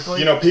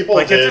specifically, people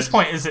at this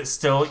point, is it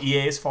still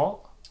EA's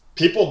fault?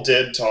 People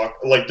did talk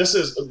this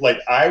is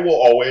I will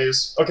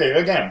always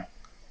again.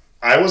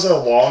 I was a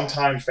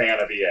longtime fan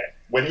of EA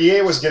when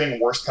EA was getting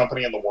Worst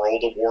Company in the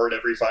World award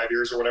every 5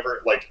 years or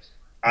whatever.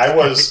 I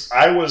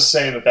was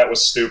saying that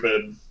was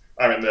stupid.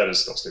 I mean, that is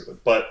still stupid,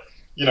 but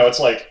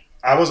it's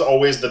I was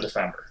always the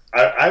defender.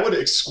 I would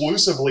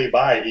exclusively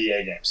buy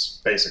EA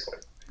games, basically.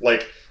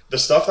 The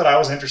stuff that I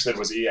was interested in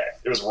was EA.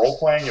 It was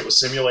role-playing, it was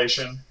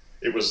simulation,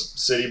 it was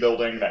city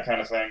building, that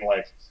kind of thing.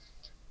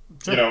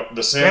 The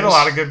Sims. They had a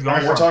lot of good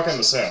we're talking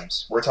The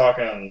Sims. We're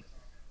talking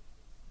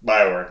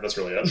BioWare. That's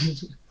really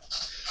it.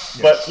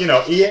 Yeah. But,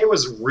 EA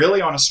was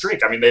really on a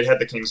streak. I mean, they'd had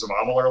the Kings of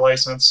Amalur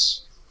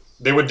license.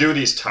 They would do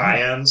these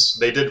tie-ins.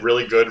 They did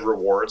really good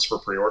rewards for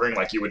pre-ordering.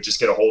 You would just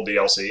get a whole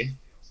DLC.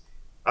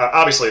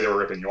 Obviously, they were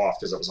ripping you off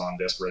because it was on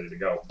disc ready to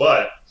go.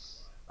 But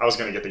I was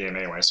going to get the game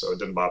anyway, so it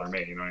didn't bother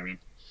me. You know what I mean?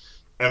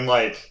 And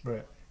right.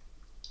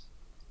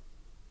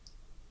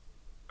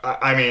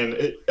 I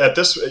mean, at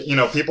this,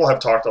 people have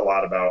talked a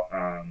lot about,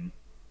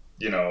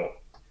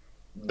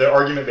 the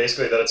argument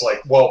basically that it's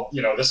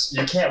this,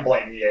 you can't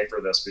blame EA for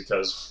this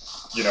because,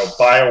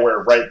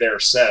 BioWare right there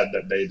said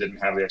that they didn't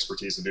have the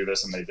expertise to do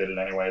this and they did it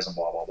anyways and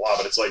blah, blah, blah.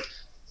 But it's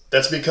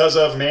that's because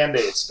of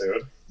mandates,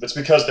 dude. That's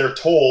because they're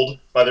told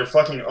by their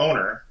fucking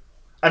owner.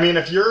 I mean,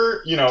 if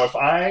if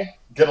I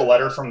get a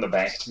letter from the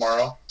bank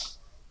tomorrow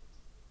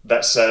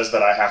that says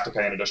that I have to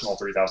pay an additional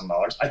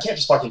 $3,000, I can't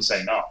just fucking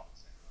say no.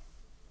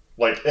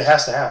 It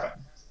has to happen.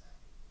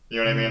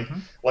 You know what I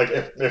mean?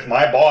 If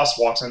my boss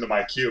walks into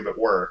my cube at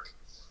work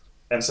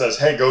and says,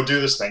 hey, go do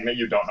this thing that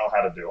you don't know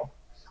how to do,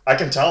 I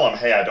can tell him,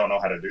 hey, I don't know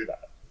how to do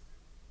that.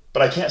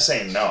 But I can't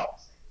say no.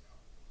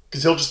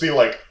 Because he'll just be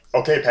like,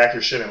 okay, pack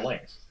your shit and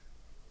leave.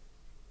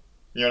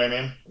 You know what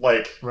I mean?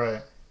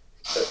 Right.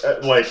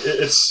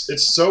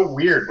 It's so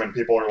weird when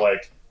people are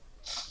like,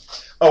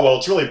 oh, well,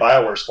 it's really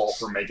BioWare's fault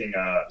for making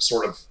a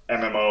sort of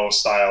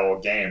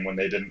MMO-style game when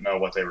they didn't know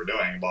what they were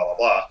doing, blah, blah,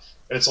 blah.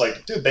 And it's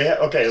dude, they have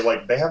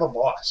a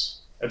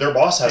boss. Their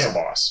boss has a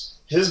boss.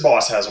 His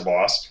boss has a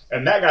boss.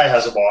 And that guy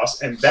has a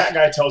boss. And that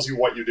guy tells you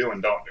what you do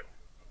and don't do.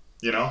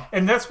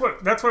 And that's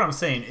what I'm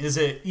saying. Is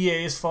it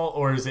EA's fault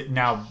or is it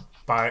now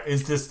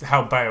is this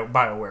how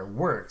BioWare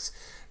works?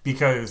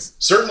 Because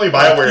certainly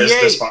BioWare is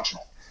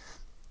dysfunctional.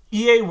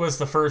 EA was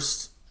the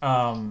first,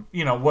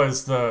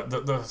 was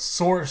the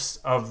source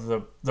of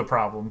the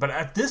problem. But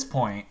at this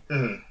point,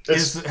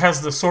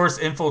 has the source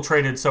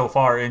infiltrated so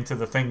far into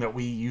the thing that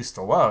we used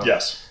to love?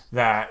 Yes.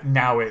 That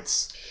now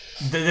this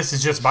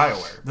is just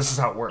BioWare. This is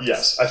how it works.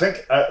 Yes, I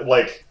think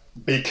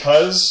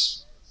because.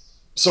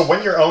 So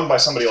when you're owned by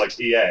somebody like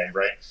EA,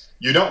 right,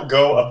 you don't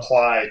go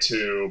apply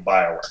to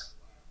BioWare.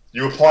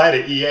 You apply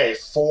to EA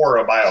for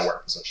a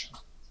BioWare position,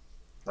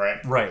 right?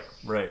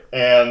 Right.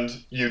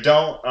 And you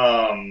don't,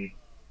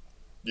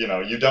 you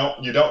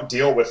don't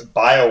deal with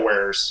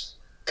BioWare's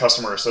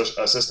customer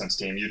assistance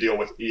team. You deal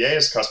with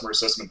EA's customer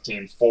assistance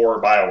team for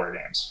BioWare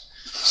games.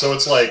 So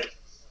it's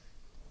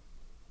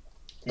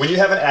when you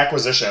have an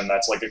acquisition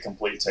that's a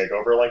complete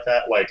takeover like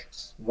that,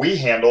 we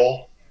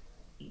handle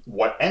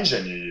what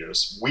engine you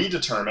use. We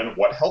determine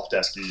what help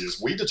desk you use.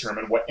 We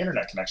determine what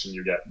internet connection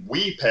you get.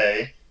 We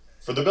pay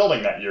for the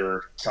building that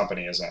your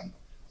company is in.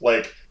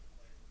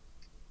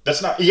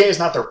 That's not EA is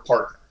not their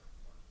partner,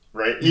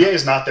 right? EA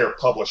is not their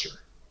publisher.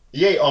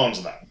 EA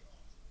owns them.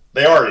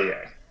 They are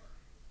EA.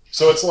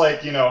 So it's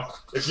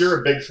if you're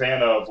a big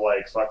fan of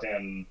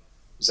fucking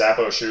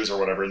Zappos shoes or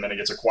whatever, and then it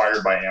gets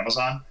acquired by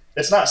Amazon,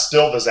 it's not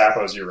still the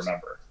Zappos you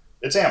remember.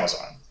 It's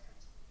Amazon.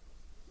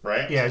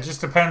 Right? Yeah, it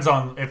just depends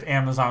on if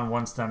Amazon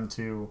wants them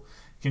to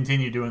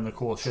continue doing the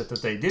cool shit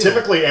that they do.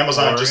 Typically,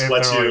 Amazon just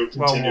lets you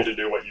continue to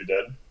do what you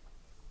did.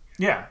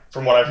 Yeah.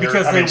 From what I've heard.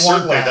 Because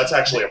certainly that's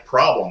actually a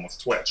problem with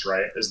Twitch,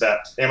 right? Is that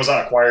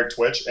Amazon acquired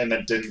Twitch and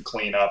then didn't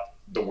clean up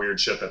the weird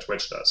shit that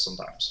Twitch does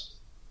sometimes.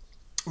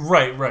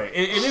 Right.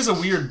 It is a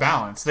weird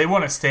balance. They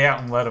want to stay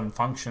out and let them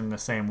function the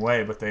same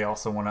way, but they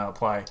also want to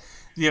apply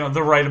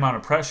the right amount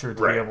of pressure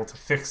to Right. be able to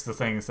fix the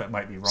things that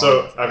might be wrong.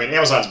 So, with it. I mean,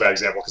 Amazon's a bad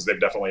example because they've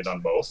definitely done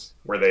both,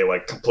 where they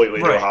like completely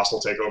do a Right.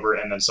 hostile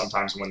takeover, and then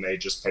sometimes when they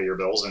just pay your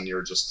bills and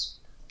you're just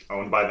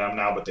owned by them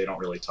now, but they don't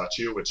really touch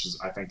you, which is,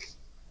 I think,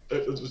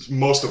 it's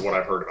most of what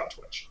I've heard about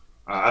Twitch.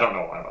 I don't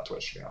know a lot about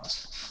Twitch, to be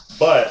honest.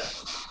 But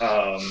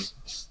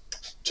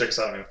check us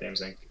out at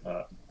Games Inc.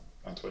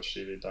 On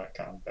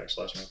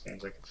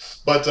twitchtv.com/MythGamesInc.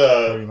 But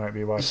Or you might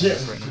be watching yeah,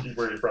 this right now.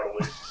 where you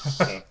probably.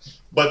 Yeah.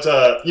 But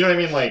you know what I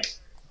mean? Like,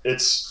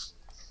 it's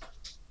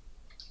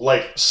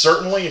like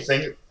certainly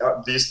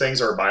these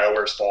things are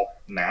BioWare's fault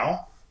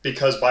now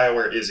because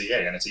BioWare is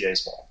EA and it's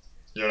EA's fault.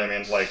 You know what I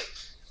mean? Like,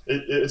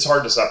 it's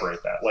hard to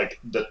separate that. Like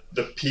the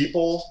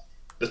people,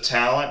 the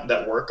talent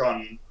that work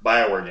on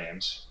BioWare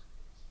games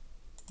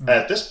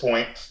at this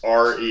point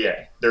are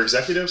EA. Their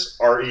executives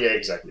are EA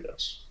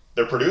executives.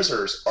 Their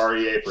producers are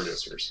EA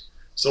producers.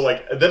 So,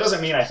 like, that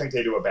doesn't mean I think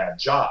they do a bad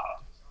job.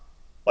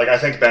 Like, I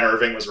think Ben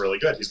Irving was really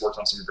good. He's worked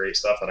on some great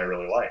stuff that I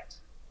really liked.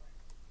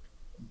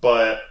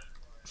 But,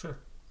 Sure.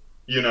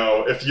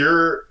 if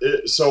you're...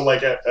 So,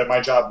 like, at my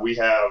job, we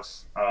have...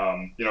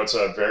 it's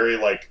a very,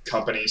 like,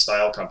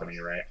 company-style company,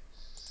 right?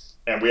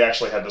 And we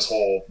actually had this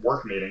whole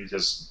work meeting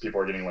because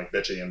people are getting, like,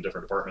 bitchy in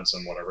different departments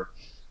and whatever.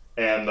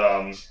 And...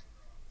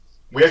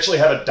 we actually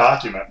have a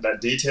document that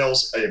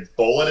details a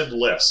bulleted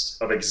list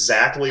of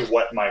exactly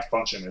what my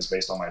function is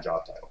based on my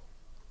job title.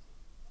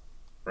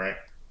 Right?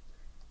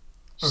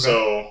 Okay.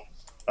 So,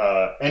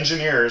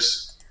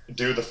 engineers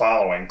do the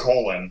following,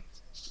 20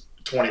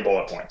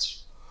 bullet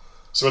points.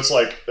 So it's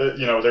like,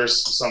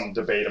 there's some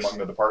debate among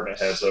the department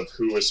heads of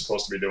who is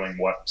supposed to be doing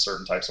what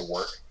certain types of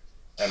work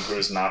and who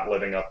is not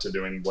living up to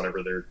doing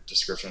whatever their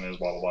description is,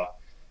 blah, blah, blah.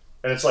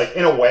 And it's like,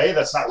 in a way,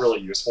 that's not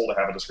really useful to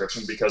have a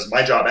description because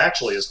my job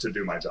actually is to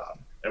do my job.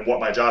 And what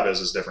my job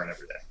is different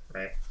every day,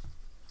 right?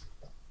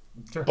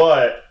 Sure.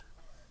 But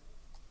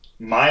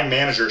my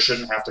manager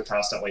shouldn't have to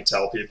constantly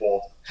tell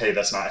people, hey,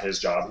 that's not his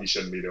job. He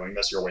shouldn't be doing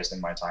this. You're wasting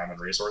my time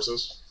and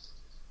resources.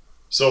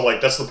 So,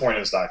 like, that's the point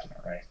of this document,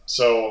 right?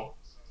 So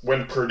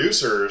when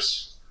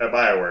producers at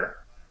BioWare,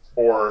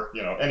 or,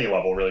 any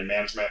level, really,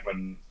 management,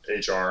 when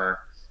HR,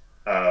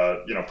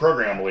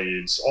 program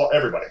leads,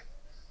 everybody,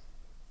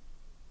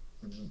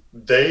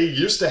 they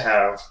used to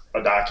have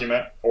a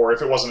document, or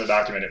if it wasn't a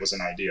document, it was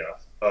an idea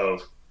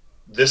of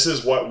this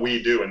is what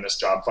we do in this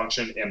job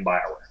function in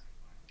BioWare.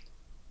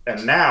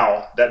 And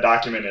now that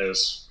document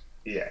is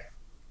EA.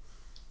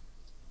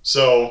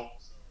 So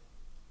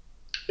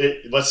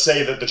let's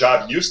say that the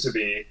job used to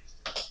be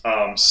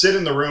sit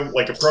in the room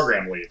like a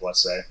program lead,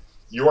 let's say.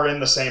 You are in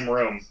the same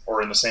room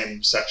or in the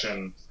same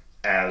section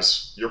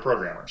as your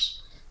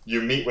programmers.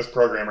 You meet with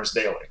programmers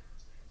daily.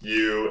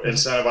 You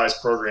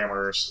incentivize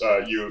programmers.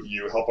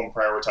 You help them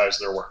prioritize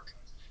their work.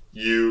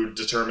 You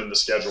determine the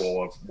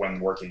schedule of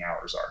when working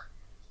hours are.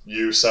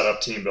 You set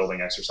up team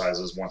building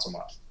exercises once a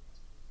month.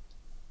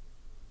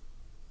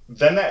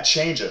 Then that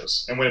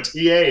changes, and when it's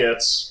EA,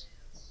 it's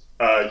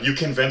you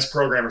convince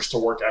programmers to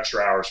work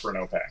extra hours for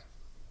no pay.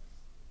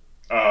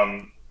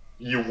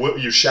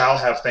 You shall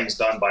have things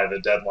done by the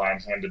deadline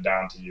handed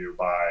down to you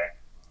by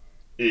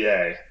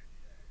EA.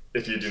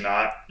 If you do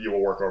not, you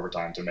will work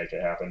overtime to make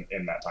it happen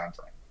in that time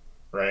frame.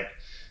 Right?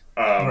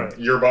 Right.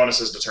 Your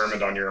bonus is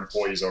determined on your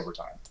employees'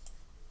 overtime.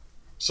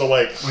 So,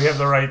 like, we have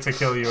the right to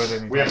kill you at any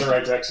time. We have the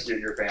right to execute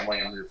your family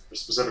and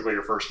specifically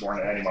your firstborn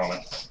at any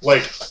moment.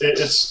 Like,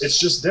 it's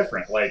just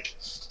different. Like,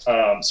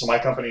 so my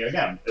company,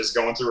 again, is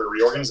going through a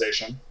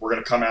reorganization. We're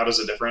going to come out as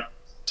a different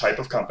type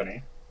of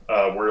company.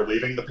 We're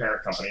leaving the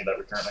parent company that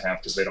we currently have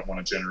because they don't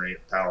want to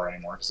generate power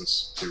anymore because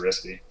it's too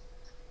risky.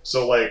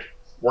 So, like,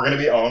 we're going to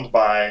be owned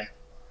by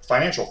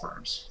financial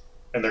firms.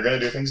 And they're going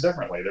to do things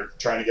differently. They're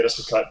trying to get us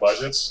to cut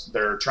budgets.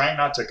 They're trying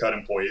not to cut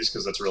employees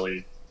because that's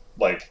really,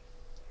 like,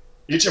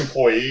 each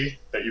employee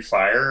that you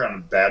fire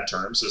on bad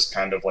terms is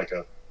kind of like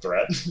a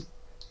threat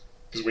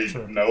because we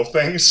know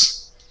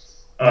things.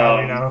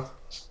 Now we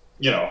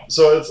know.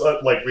 So it's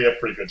like we have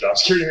pretty good job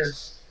security here.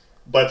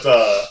 But,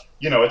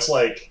 it's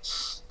like,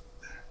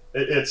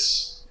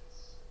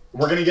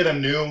 we're going to get a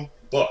new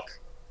book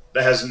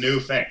that has new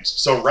things.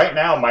 So right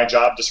now, my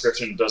job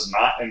description does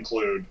not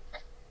include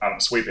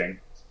sweeping.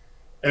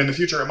 And in the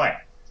future, it might,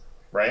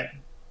 right?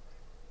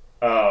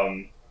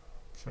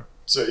 Sure.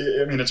 So,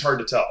 I mean, it's hard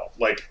to tell.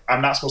 Like,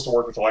 I'm not supposed to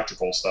work with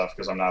electrical stuff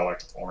because I'm not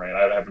electrical, right?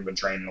 I haven't been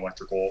trained in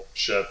electrical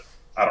shit.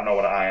 I don't know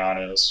what an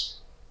ion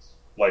is.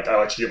 Like, I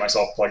like to get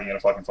myself plugging in a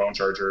fucking phone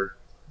charger.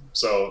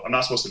 So, I'm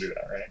not supposed to do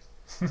that,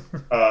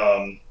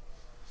 right?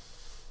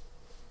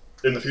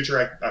 In the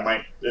future,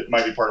 it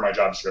might be part of my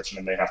job description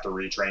and they have to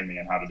retrain me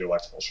in how to do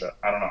electrical shit.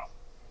 I don't know.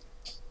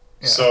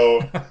 Yeah.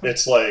 So,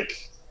 it's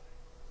like...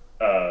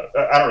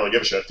 I don't really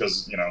give a shit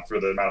because, for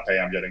the amount of pay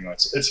I'm getting,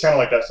 it's kind of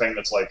like that thing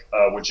that's like,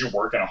 would you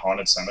work in a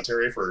haunted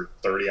cemetery for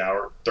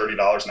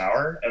 $30 an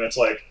hour? And it's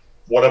like,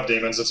 what up,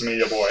 demons? It's me,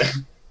 your boy.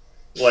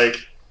 Like,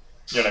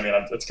 you know what I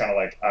mean? It's kind of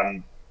like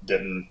I'm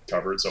getting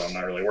covered, so I'm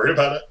not really worried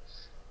about it.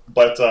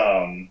 But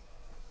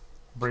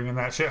bringing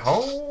that shit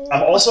home.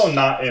 I'm also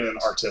not in an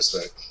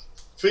artistic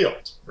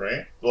field,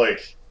 right?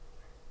 Like,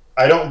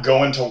 I don't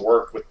go into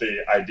work with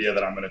the idea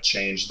that I'm going to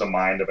change the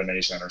mind of a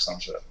nation or some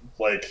shit.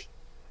 Like,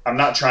 I'm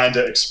not trying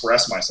to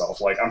express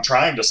myself. Like, I'm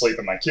trying to sleep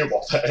in my cube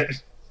all day.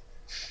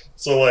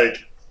 So, like,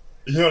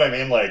 you know what I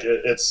mean? Like,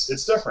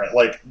 it's different.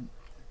 Like,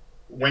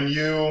 when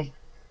you...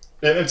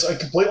 And it's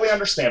completely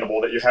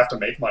understandable that you have to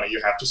make money.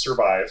 You have to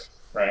survive,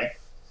 right?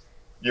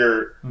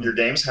 Your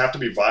games have to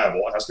be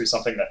viable. It has to be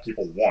something that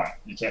people want.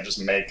 You can't just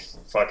make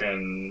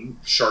fucking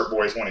Shark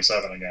Boy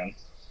 27 again.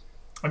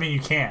 I mean, you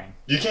can.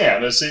 You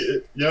can.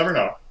 You never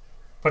know.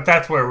 But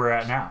that's where we're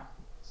at now.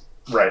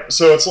 Right.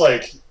 So it's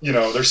like, you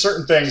know, there's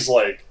certain things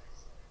like,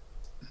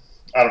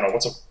 I don't know,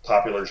 what's a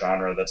popular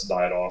genre that's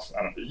died off?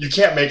 You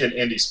can't make an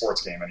indie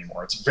sports game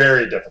anymore. It's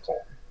very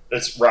difficult.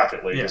 It's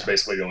Rocket League is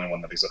basically the only one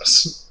that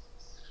exists.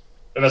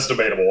 And that's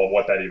debatable of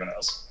what that even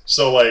is.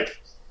 So,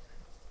 like,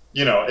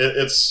 you know,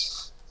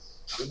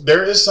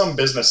 there is some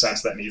business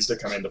sense that needs to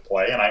come into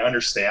play, and I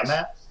understand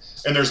that.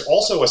 And there's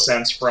also a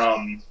sense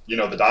from, you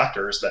know, the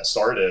doctors that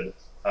started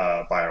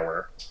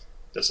BioWare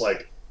that's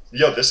like,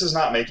 yo, this is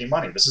not making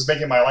money. This is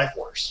making my life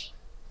worse.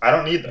 I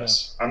don't need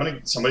this.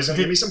 Somebody's gonna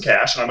give me some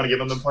cash, and I'm gonna give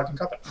them the fucking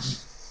company,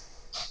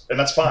 and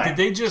that's fine.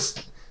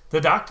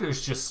 The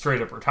doctors just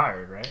straight up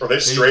retired, right? Or they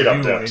straight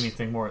up didn't do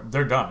anything more.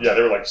 They're done. Yeah,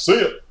 they were like,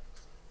 see ya.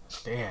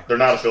 Damn. They're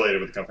not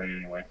affiliated with the company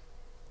anyway.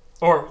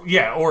 Or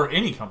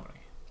any company.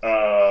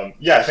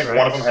 Yeah, I think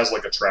one of them has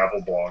like a travel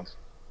blog.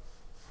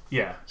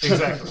 Yeah,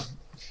 exactly.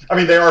 I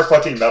mean, they are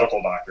fucking medical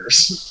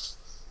doctors,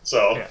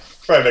 so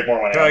probably make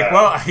more money. They're on like,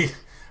 that. well,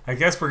 I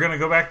guess we're gonna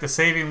go back to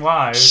saving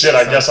lives. Shit,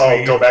 I guess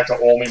I'll go back to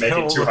only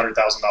making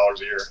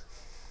 $200,000 a year.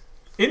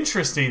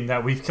 Interesting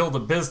that we've killed a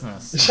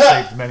business and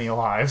saved many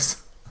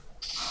lives.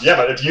 Yeah,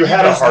 but if you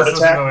had a heart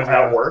attack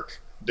at work,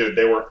 dude,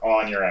 they were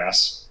on your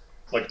ass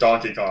like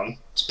Donkey Kong,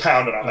 just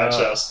pounding on that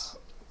chest.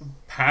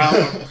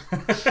 Pound.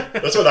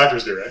 That's what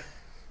doctors do, right?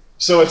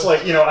 So it's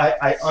like, you know,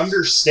 I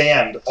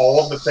understand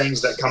all of the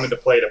things that come into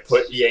play to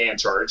put EA in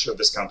charge of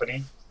this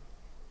company,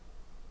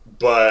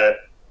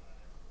 but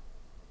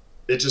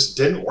it just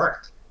didn't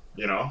work.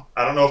 You know,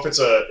 I don't know if it's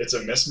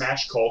a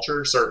mismatched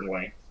culture,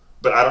 certainly,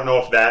 but I don't know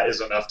if that is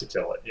enough to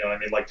kill it. You know what I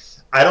mean? Like,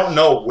 I don't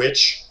know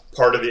which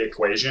part of the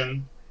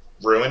equation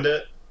ruined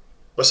it,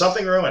 but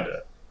something ruined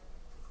it.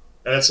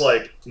 And it's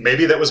like,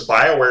 maybe that was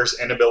BioWare's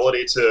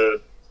inability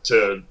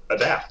to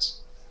adapt.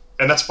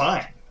 And that's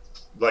fine.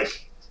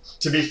 Like,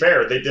 to be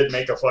fair, they did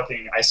make a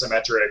fucking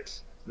isometric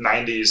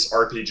 90s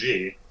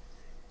RPG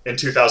in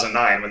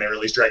 2009 when they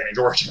released Dragon Age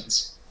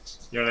Origins.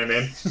 You know what I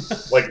mean?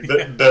 Like,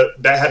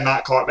 that had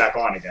not caught back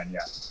on again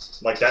yet.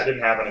 Like, that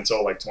didn't happen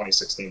until, like,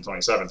 2016,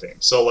 2017.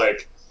 So,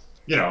 like,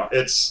 you know,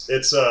 it's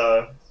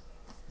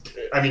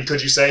I mean,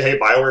 could you say, hey,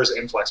 BioWare is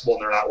inflexible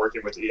and they're not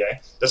working with EA?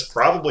 That's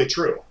probably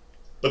true.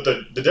 But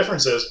the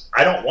difference is,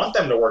 I don't want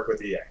them to work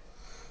with EA.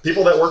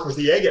 People that work with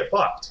EA get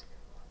fucked.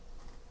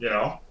 You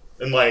know?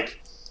 And,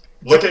 like,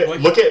 look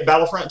at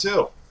Battlefront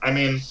 2. I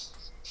mean,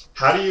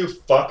 how do you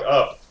fuck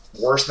up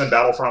worse than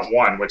Battlefront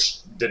 1, which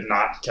did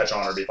not catch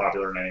on or be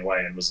popular in any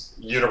way and was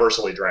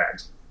universally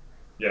dragged?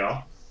 You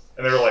know?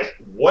 And they were like,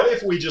 what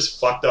if we just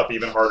fucked up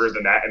even harder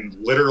than that and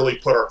literally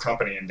put our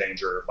company in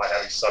danger by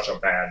having such a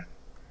bad,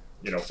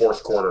 you know,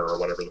 fourth quarter or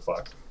whatever the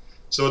fuck?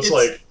 So it's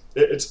like,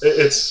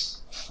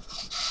 it's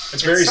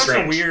very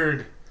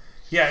strange.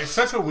 It's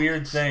such a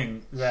weird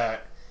thing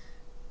that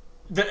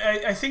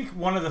I think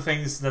one of the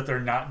things that they're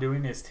not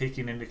doing is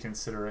taking into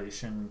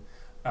consideration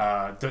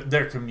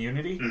their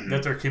community,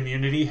 that their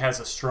community has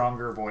a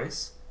stronger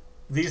voice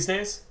these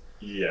days.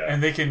 Yeah.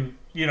 And they can,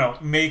 you know,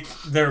 make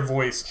their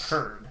voice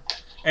heard.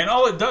 And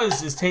all it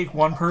does is take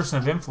one person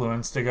of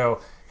influence to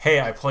go, hey,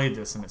 I played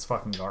this and it's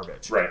fucking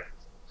garbage. Right.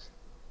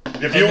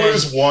 If you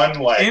lose one,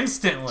 like...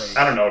 Instantly.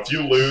 I don't know, if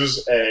you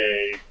lose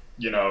a,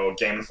 you know,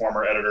 Game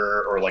Informer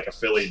editor or like a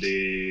Philly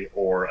D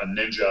or a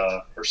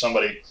Ninja or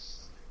somebody...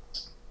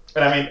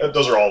 And I mean,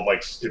 those are all,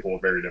 like, people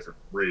with very different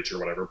reach or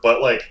whatever.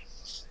 But, like,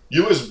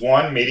 you lose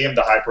one medium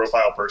to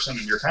high-profile person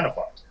and you're kind of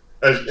fucked.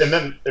 And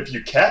then if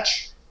you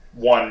catch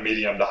one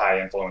medium to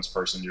high-influence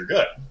person, you're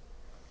good.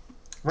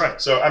 Right.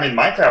 So, I mean,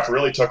 Minecraft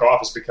really took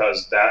off is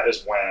because that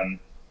is when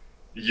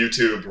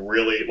YouTube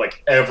really,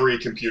 like, every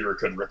computer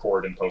could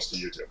record and post to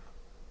YouTube.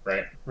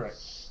 Right? Right.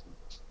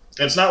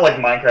 And it's not like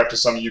Minecraft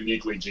is some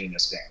uniquely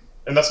genius game.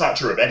 And that's not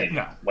true of any game.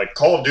 No. Like,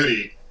 Call of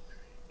Duty,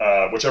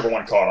 whichever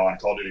one caught on,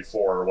 Call of Duty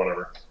 4 or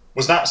whatever,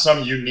 was not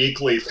some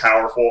uniquely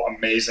powerful,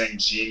 amazing,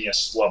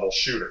 genius-level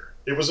shooter.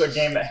 It was a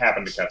game that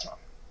happened to catch on.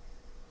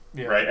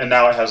 Yeah. Right? And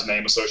now it has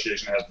name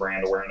association, it has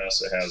brand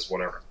awareness, it has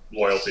whatever,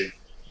 loyalty.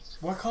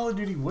 What Call of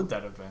Duty would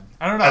that have been?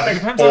 I don't know. I think it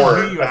depends on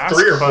who you ask.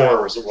 3 or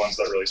 4 was the ones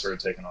that really started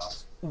taking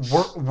off.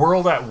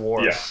 World at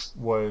War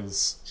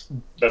was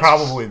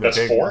probably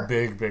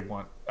the big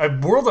one.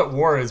 World at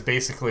War is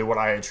basically what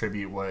I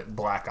attribute what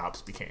Black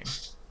Ops became.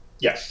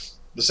 Yeah,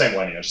 the same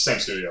lineage, same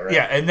studio, right?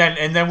 Yeah, and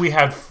then we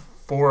had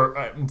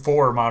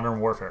four Modern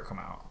Warfare come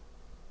out.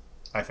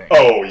 I think.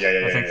 Oh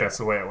yeah. I think that's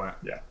the way it went.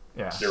 Yeah.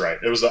 You're right.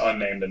 It was the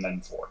unnamed and then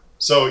 4.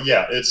 So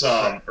yeah, it's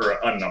or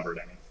unnumbered.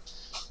 I mean,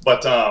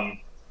 but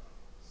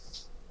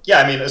yeah,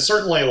 I mean, it's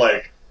certainly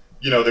like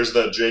there's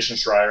the Jason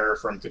Schreier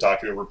from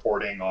Kotaku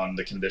reporting on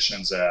the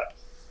conditions at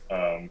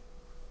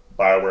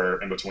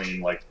BioWare in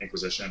between like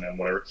Inquisition and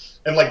whatever.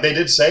 And like they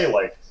did say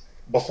like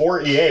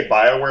before EA,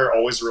 BioWare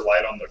always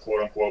relied on the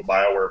quote unquote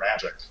BioWare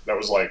magic. That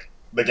was like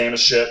the game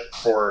is shit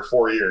for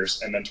 4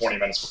 years and then 20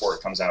 minutes before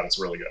it comes out it's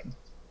really good.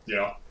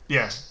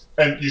 Yeah.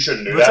 And you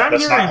shouldn't do Which that. I'm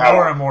That's hearing not how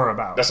more and more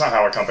about. That's not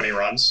how a company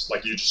runs.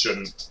 Like you just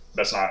shouldn't.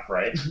 That's not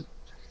right.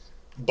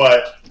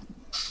 But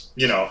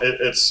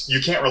it's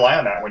you can't rely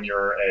on that when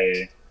you're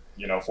a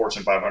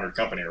Fortune 500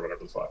 company or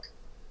whatever the fuck.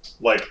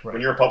 Like when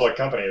you're a public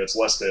company that's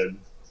listed,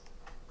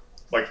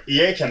 like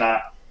EA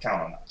cannot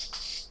count on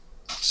that.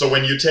 So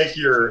when you take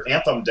your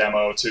Anthem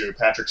demo to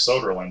Patrick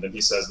Soderlund and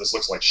he says this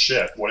looks like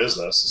shit, what is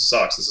this? This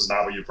sucks. This is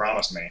not what you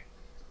promised me.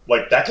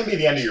 Like that can be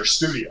the end of your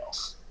studio.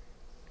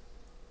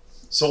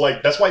 So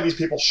like that's why these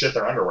people shit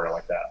their underwear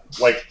like that.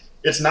 Like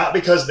it's not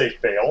because they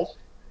failed.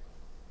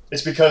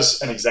 It's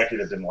because an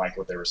executive didn't like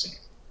what they were seeing.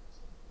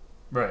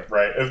 Right.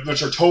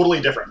 Which are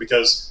totally different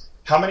because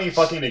how many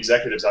fucking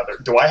executives out there?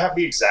 Do I have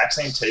the exact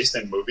same taste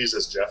in movies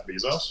as Jeff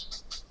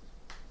Bezos?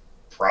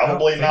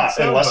 Probably not,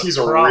 so, unless he's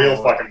a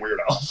real fucking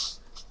weirdo.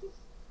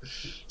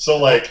 So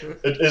like,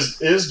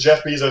 is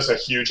Jeff Bezos a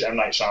huge M.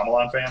 Night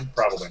Shyamalan fan?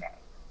 Probably not.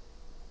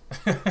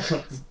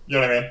 You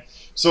know what I mean?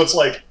 So it's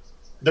like,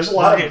 there's a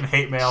lot of getting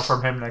hate mail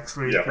from him next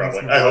week. Yeah,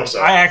 probably. I hope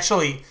so. I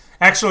actually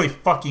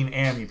fucking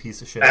am, you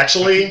piece of shit.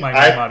 Actually,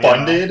 I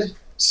funded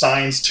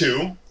Signs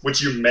 2,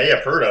 which you may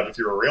have heard of if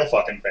you're a real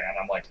fucking fan.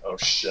 I'm like, oh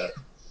shit.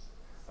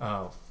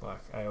 Oh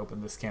fuck! I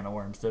opened this can of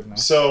worms, didn't I?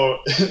 So,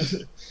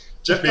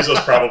 Jeff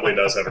Bezos probably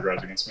does have a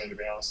grudge against me, to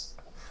be honest.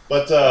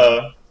 But it's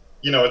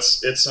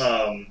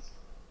I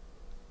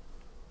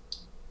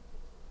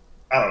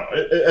don't know.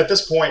 At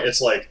this point,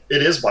 it's like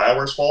it is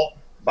BioWare's fault.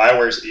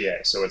 BioWare's EA,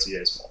 so it's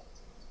EA's fault.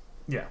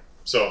 Yeah.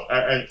 So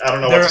I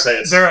don't know what to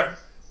say.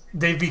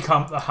 They've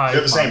become the hive.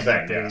 They're the same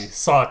thing. They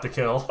sought to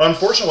kill.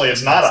 Unfortunately,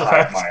 it's not a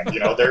hive mind.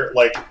 They're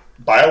like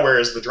BioWare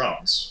is the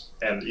drones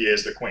and EA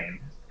is the queen,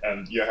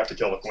 and you have to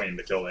kill the queen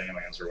to kill the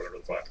aliens or whatever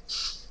the fuck.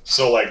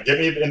 So like, get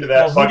me into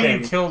that fucking. Who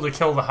do you kill to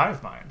kill the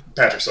hive mind?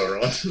 Patrick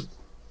Soderlund.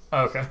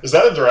 Oh, okay. Is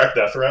that a direct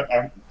death threat?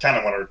 I kind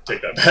of want to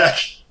take that back.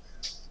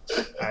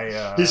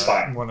 He's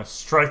fine. I want to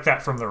strike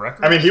that from the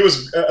record. I mean, he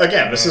was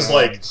again. This is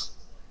like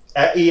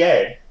at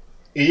EA.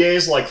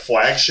 EA's like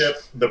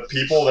flagship, the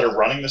people that are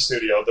running the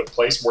studio, the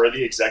place where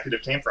the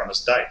executive came from is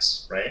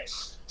DICE, right?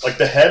 Like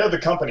the head of the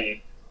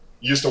company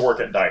used to work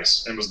at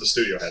DICE and was the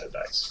studio head at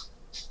DICE.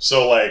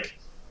 So like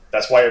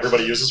that's why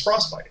everybody uses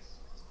Frostbite.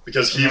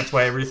 Because that's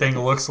why everything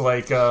looks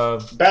like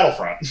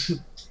Battlefront.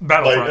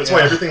 Like, that's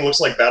why everything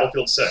looks like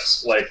Battlefield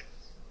 6. Like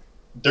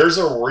there's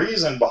a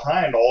reason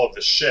behind all of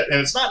this shit. And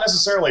it's not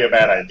necessarily a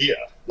bad idea.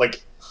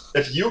 Like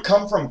if you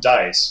come from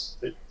DICE,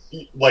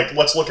 like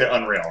let's look at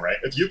Unreal, right?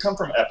 If you come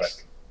from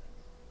Epic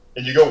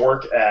and you go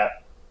work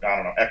at, I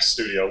don't know, X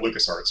Studio,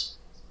 LucasArts,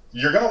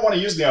 you're going to want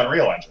to use the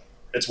Unreal Engine.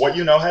 It's what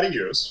you know how to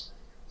use.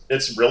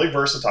 It's really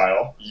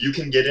versatile. You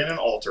can get in and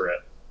alter it.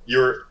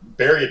 You're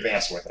very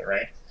advanced with it,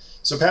 right?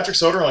 So Patrick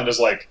Soderlund is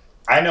like,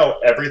 I know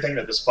everything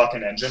that this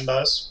fucking engine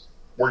does.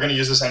 We're going to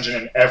use this engine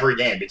in every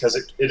game because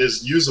it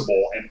is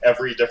usable in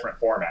every different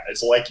format.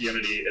 It's like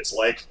Unity. It's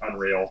like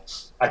Unreal.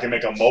 I can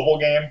make a mobile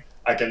game.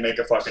 I can make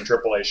a fucking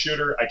AAA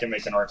shooter. I can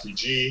make an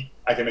RPG.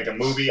 I can make a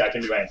movie. I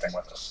can do anything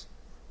with it.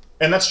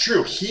 And that's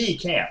true. He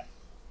can.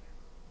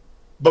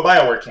 But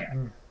BioWare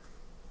can't.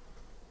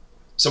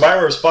 So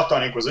BioWare was fucked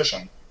on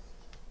Inquisition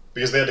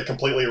because they had to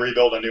completely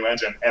rebuild a new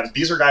engine. And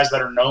these are guys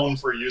that are known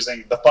for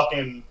using the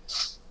fucking,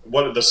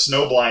 the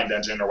Snowblind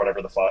engine or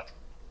whatever the fuck.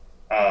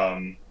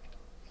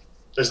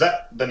 Is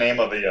that the name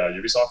of the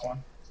Ubisoft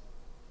one?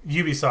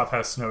 Ubisoft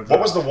has Snowdrop. What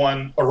was the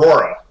one?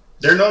 Aurora.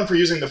 They're known for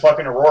using the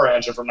fucking Aurora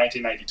engine from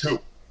 1992.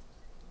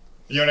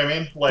 You know what I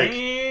mean? Like,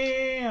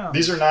 damn.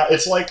 These are not.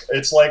 It's like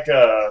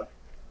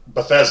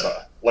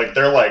Bethesda. Like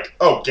they're like,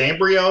 oh,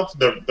 Gamebryo,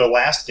 the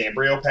last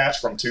Gamebryo patch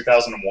from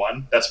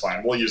 2001. That's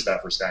fine. We'll use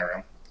that for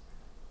Skyrim.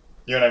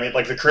 You know what I mean?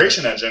 Like the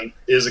creation engine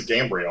is a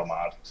Gamebryo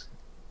mod.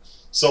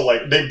 So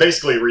like they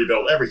basically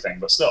rebuild everything,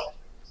 but still,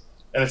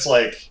 and it's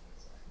like.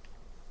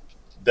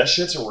 That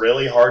shit's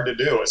really hard to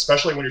do,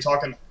 especially when you're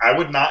talking... I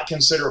would not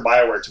consider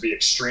BioWare to be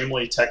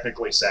extremely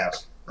technically savvy,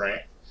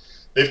 right?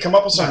 They've come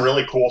up with some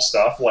really cool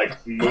stuff, like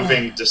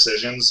moving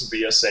decisions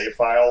via save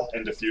file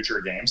into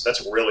future games.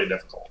 That's really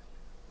difficult.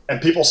 And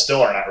people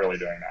still are not really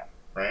doing that,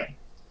 right?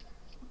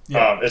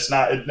 Yeah.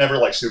 It never,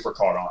 like, super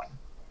caught on.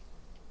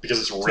 Because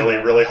it's really,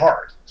 really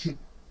hard.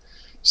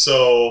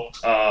 So,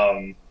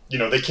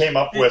 they came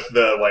up with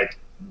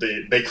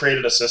they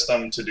created a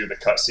system to do the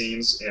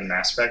cutscenes in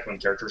Mass Effect when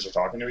characters are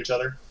talking to each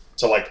other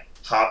to like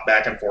hop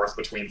back and forth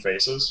between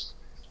faces.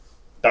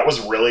 That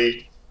was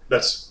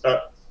that's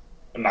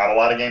not a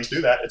lot of games do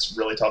that. It's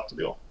really tough to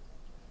do.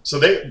 So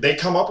they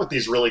come up with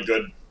these really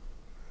good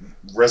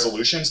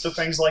resolutions to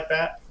things like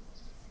that,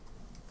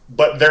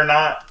 but they're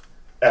not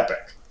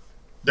epic.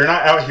 They're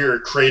not out here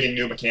creating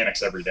new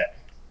mechanics every day.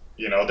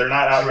 They're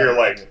not out here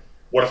like,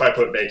 what if I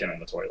put bacon in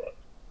the toilet?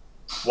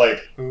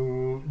 Like,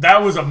 ooh,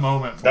 that was a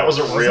moment. That was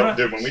a real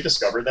dude. When we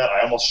discovered that,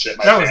 I almost shit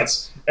my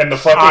pants. And the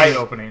fucking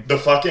eye-opening. The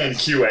fucking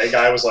QA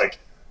guy was like,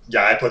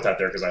 "Yeah, I put that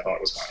there because I thought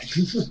it was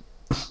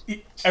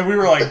funny." And we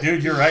were like,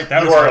 "Dude, you're right.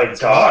 That you was are a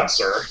god,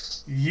 sir.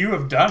 You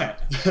have done it.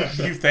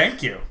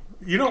 Thank you.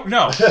 You don't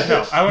no.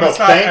 I want to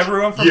stop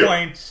everyone from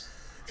playing.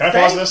 Can I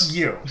pause this?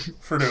 You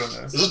for doing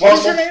this. Is this what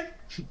is your name?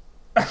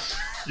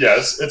 Yeah,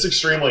 it's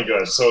extremely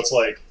good. So it's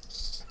like,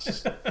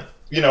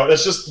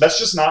 that's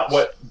just not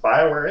what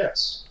BioWare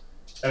is.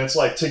 And it's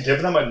like, to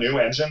give them a new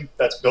engine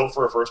that's built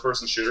for a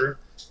first-person shooter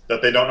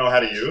that they don't know how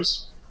to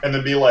use, and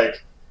then be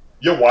like,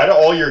 yo, why do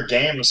all your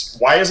games,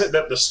 why is it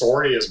that the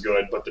story is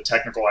good but the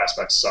technical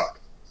aspects suck?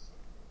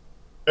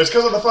 It's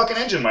because of the fucking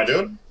engine, my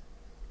dude.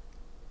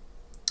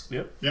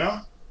 Yep. You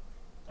know?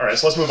 Alright,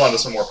 so let's move on to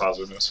some more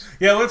positive news.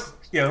 Yeah,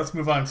 let's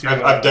move on to...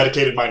 I've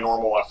dedicated my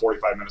normal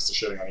 45 minutes to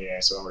shitting on EA,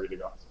 so I'm ready to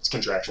go. It's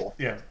contractual.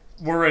 Yeah,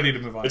 we're ready to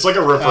move on. It's like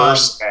a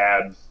reverse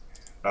ad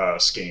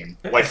scheme.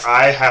 Like,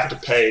 I have to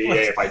pay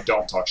EA if I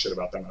don't talk shit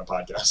about them in a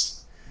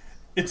podcast.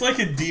 It's like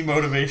a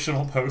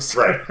demotivational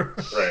poster.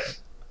 Right.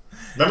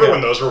 Remember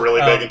when those were really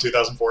big in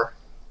 2004?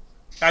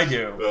 I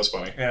do. That was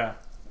funny. Yeah.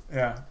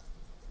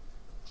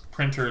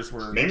 Printers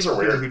were... Names are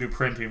weird. People who do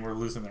printing were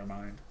losing their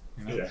mind.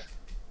 You know? Yeah.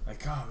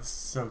 Like, oh, this is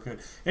so good.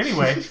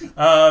 Anyway,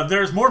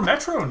 there's more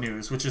Metro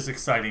news, which is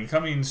exciting,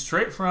 coming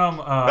straight from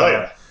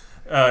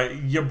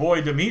your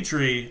boy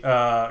Dmitry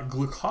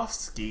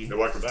Glukovsky. Good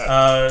luck with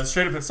that.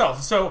 Straight up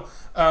itself. So,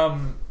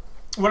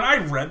 when I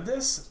read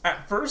this,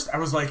 at first, I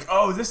was like,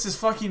 oh, this is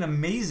fucking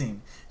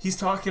amazing. He's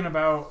talking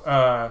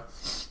about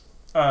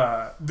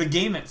the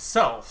game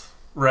itself,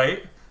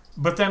 right?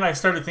 But then I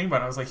started thinking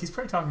about it. I was like, he's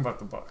probably talking about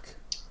the book.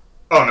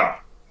 Oh, no.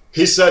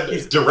 He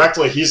said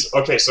directly,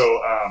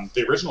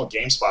 the original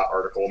GameSpot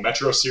article,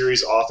 Metro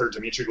series author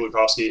Dmitry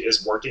Glukovsky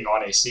is working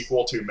on a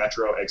sequel to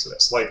Metro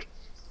Exodus. Like,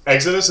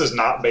 Exodus is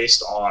not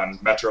based on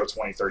Metro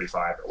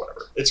 2035 or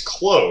whatever. It's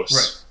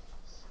close.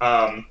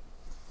 Right.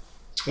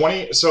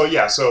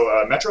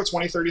 Metro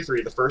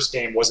 2033, the first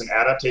game, was an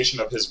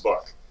adaptation of his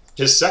book.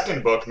 His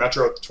second book,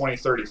 Metro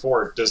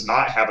 2034, does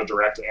not have a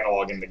direct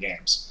analog in the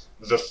games.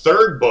 The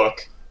third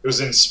book was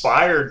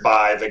inspired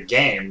by the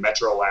game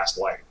Metro Last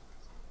Light.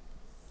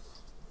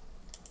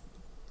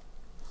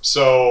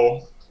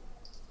 So,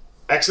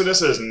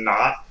 Exodus is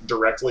not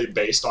directly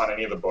based on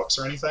any of the books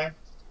or anything,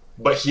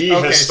 but he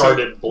has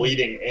started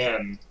bleeding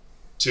in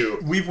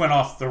to... We went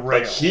off the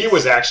rails. Like, he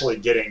was actually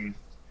getting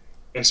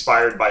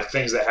inspired by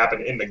things that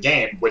happened in the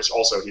game, which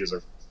also he is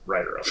a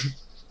writer of.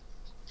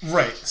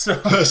 Right.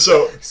 So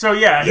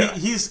yeah.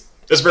 He's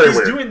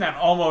weird. Doing that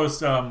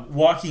almost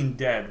Walking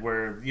Dead,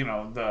 where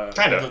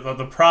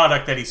the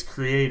product that he's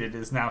created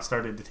is now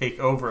started to take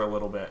over a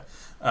little bit.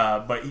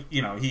 But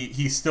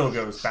he still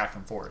goes back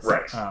and forth.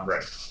 Right.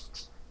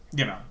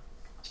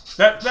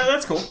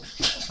 That's cool.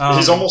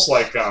 He's almost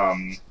like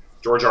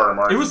George R. R.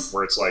 Martin,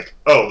 where it's like,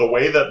 oh, the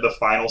way that the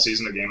final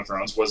season of Game of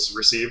Thrones was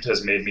received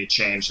has made me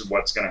change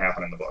what's going to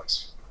happen in the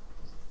books.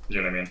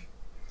 You know what I mean?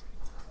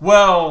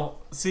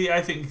 Well, see,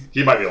 I think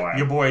he might be lying.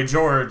 Your boy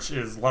George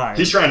is lying.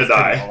 He's trying to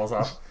die.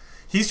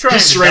 He's trying.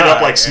 He's straight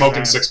up like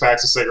smoking 6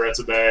 packs of cigarettes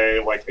a day,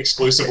 like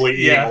exclusively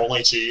eating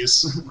only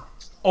cheese.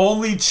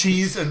 Only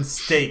cheese and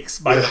steaks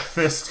by the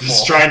fistful.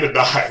 He's trying to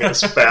die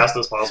as fast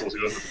as possible so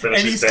he doesn't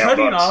finish his damn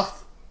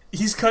books.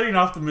 He's cutting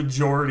off the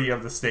majority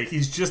of the steak.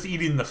 He's just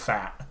eating the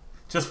fat.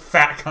 Just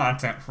fat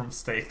content from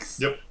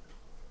steaks. Yep.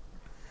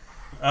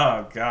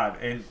 Oh,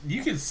 God. And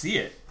you can see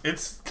it.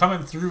 It's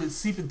coming through. It's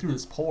seeping through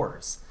his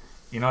pores.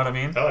 You know what I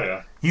mean? Oh,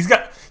 yeah. He's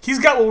got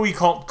what we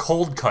call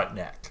cold cut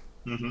neck.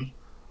 Mm-hmm.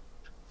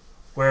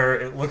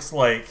 Where it looks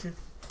like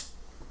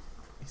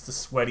he's a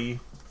sweaty,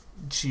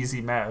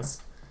 cheesy mess.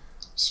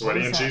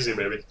 Sweaty and cheesy,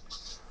 baby.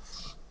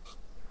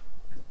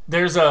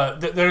 There's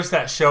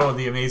that show,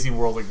 The Amazing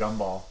World of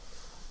Gumball,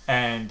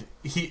 and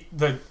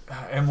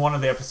in one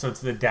of the episodes,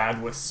 the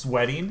dad was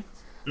sweating.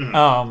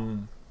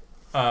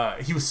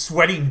 Mm-hmm. He was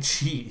sweating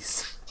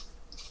cheese.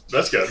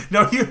 That's good.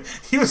 No,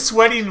 he was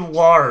sweating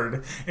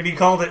lard, and he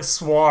called it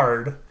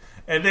sward,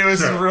 and it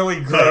was really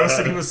gross,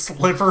 and he was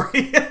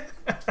slippery.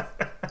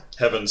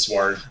 Heaven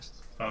sward.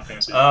 Oh,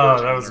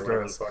 that was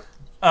gross.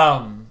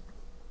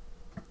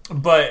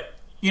 But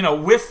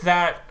with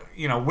that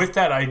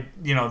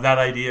that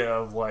idea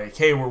of like,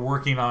 hey, we're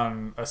working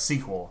on a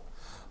sequel.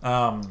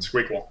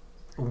 Squeakquel.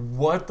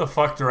 What the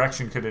fuck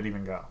direction could it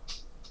even go?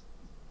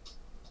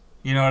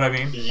 You know what I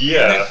mean?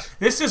 Yeah.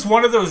 This is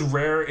one of those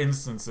rare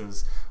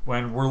instances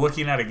when we're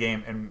looking at a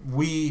game and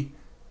we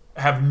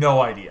have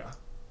no idea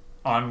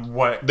on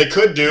what they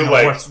could do.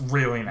 What's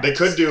really next. They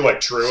could do like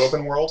true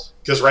open world,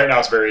 because right now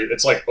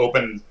it's like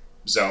open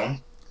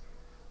zone.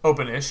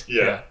 Open-ish.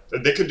 Yeah.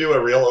 They could do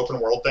a real open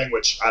world thing,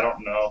 which I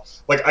don't know.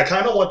 Like, I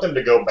kind of want them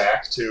to go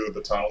back to the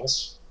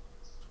tunnels,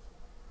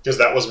 because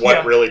that was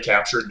what really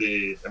captured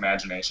the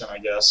imagination, I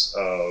guess,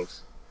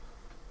 of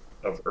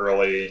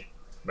early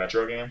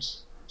Metro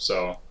games.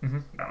 So,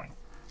 no.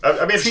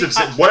 I mean,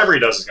 whatever he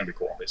does is going to be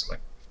cool, basically.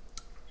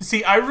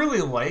 See, I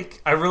really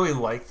like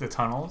the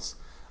tunnels.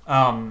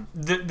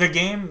 The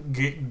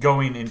game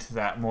going into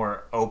that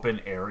more open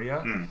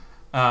area,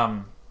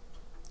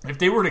 if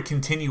they were to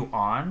continue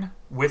on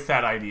with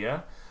that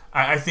idea,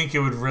 I think it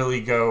would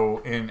really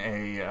go in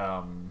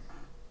a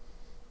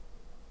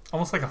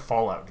almost like a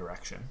Fallout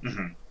direction.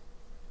 Mm-hmm.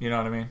 You know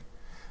what I mean?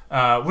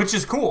 Which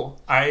is cool.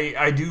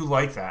 I do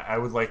like that. I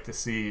would like to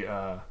see.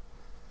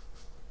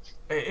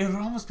 It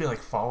would almost be like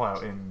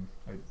Fallout in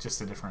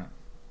just a different.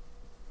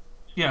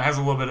 You know, it has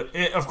a little bit.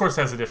 It of course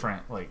has a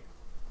different like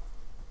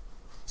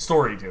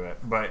story to it,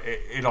 but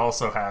it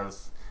also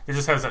has. It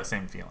just has that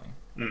same feeling.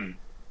 Mm.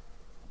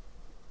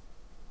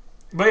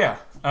 But yeah,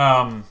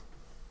 are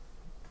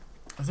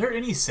there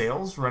any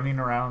sales running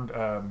around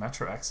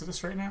Metro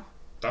Exodus right now?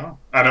 Don't know.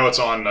 I know it's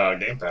on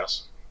Game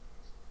Pass.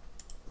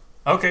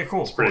 Okay,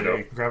 cool. It's pretty cool. dope.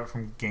 You can grab it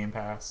from Game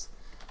Pass.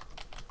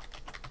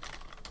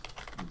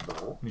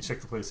 Let me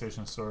check the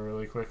PlayStation Store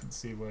really quick and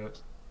see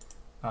what,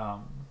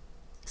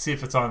 see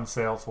if it's on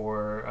sale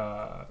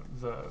for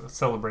the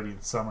celebrating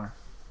the summer.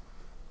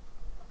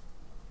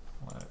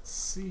 Let's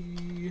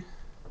see.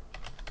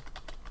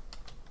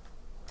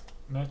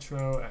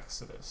 Metro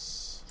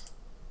Exodus.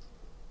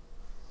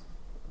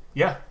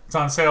 Yeah, it's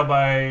on sale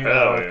by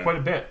quite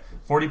a bit.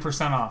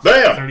 40% off.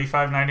 Damn!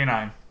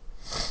 $35.99.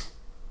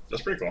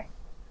 That's pretty cool.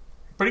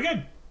 Pretty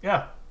good.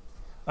 Yeah.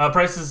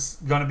 Price is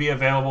going to be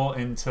available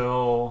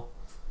until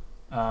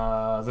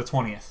the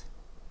 20th.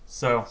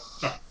 So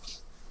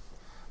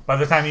by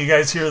the time you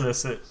guys hear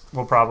this, it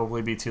will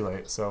probably be too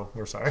late. So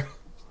we're sorry.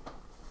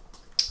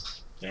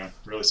 Yeah,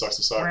 really sucks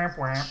to suck.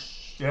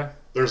 Yeah.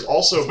 There's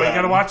also you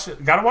gotta watch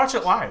it. Gotta watch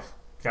it live.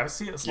 Gotta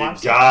see it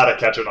live. You gotta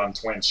catch it on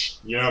Twitch.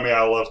 You know me,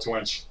 I love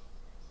Twitch.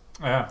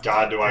 Yeah.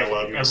 God, do I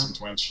love me some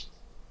Twitch.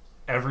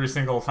 Every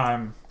single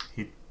time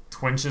he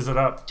twinches it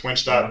up.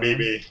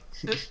 Twitch.bb.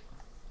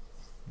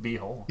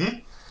 B-hole.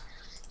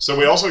 So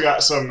we also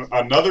got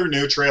another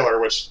new trailer,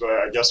 which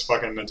I guess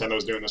fucking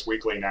Nintendo's doing this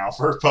weekly now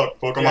for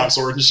Pokemon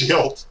Sword and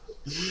Shield.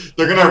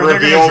 They're gonna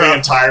reveal the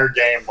entire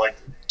game, like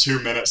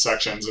 2-minute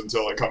sections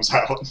until it comes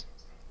out.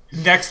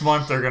 Next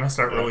month they're gonna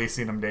start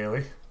releasing them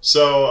daily.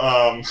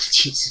 So,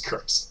 Jesus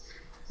Christ.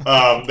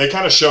 They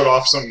kind of showed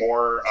off some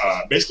more,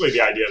 basically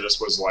the idea of this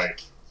was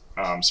like,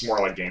 some more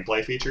like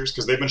gameplay features,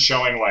 because they've been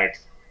showing like,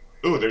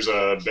 ooh, there's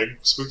a big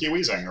spooky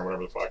Weezing or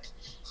whatever the fuck.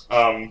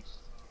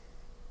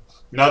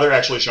 Now they're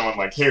actually showing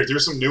like, hey,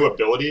 here's some new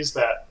abilities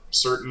that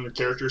certain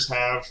characters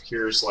have.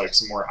 Here's like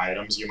some more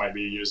items you might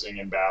be using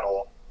in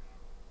battle.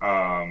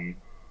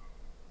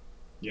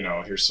 You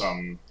know, here's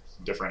some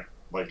different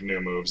like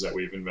new moves that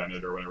we've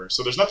invented or whatever.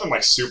 So there's nothing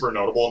like super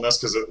notable in this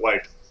because it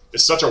like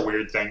it's such a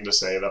weird thing to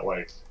say that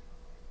like,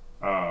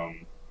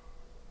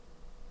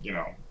 you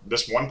know,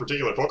 this one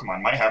particular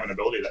Pokemon might have an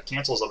ability that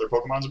cancels other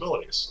Pokemon's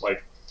abilities.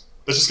 Like,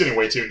 that's just getting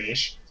way too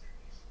niche.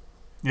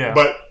 Yeah.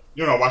 But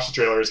you know, watch the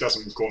trailer. It's got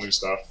some cool new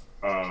stuff.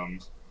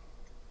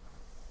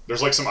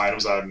 There's like some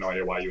items that I have no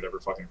idea why you would ever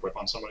fucking equip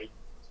on somebody.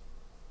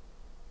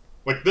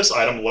 Like, this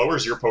item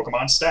lowers your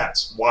Pokemon's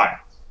stats. Why?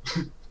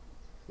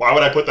 Why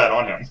would I put that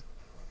on him?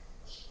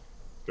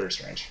 Very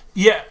strange.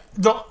 Yeah,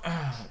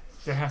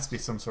 there has to be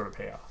some sort of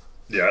payoff.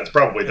 Yeah, it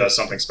probably does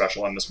something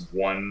special in this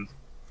one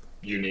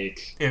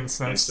unique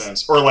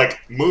instance. Or like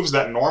moves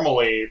that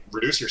normally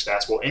reduce your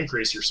stats will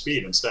increase your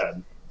speed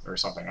instead, or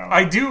something.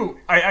 I do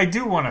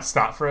want to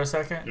stop for a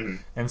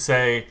second and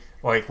say,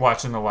 like,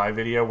 watching the live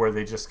video where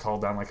they just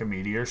called down like a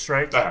meteor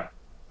strike.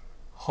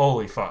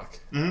 Holy fuck!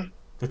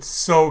 That's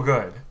so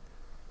good.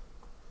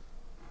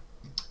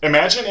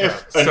 Imagine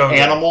if an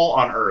animal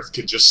on Earth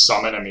could just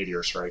summon a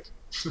meteor strike.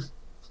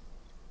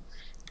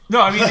 No,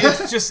 I mean,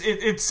 it's just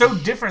it's so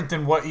different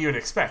than what you would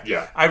expect.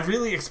 Yeah. I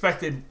really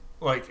expected,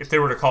 like, if they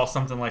were to call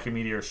something like a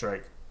meteor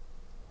strike,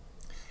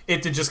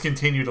 it to just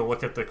continue to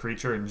look at the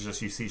creature and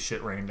just you see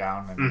shit rain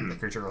down and the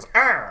creature goes,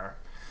 "Arr!"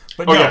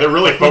 But yeah, they're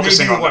really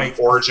focusing on like,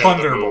 the origin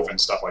of the move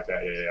and stuff like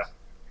that.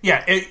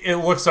 Yeah,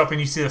 it looks up and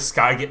you see the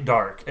sky get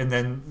dark, and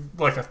then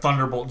like a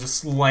thunderbolt just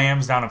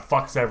slams down and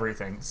fucks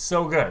everything.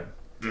 So good.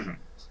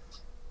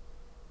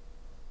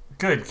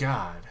 Good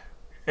God.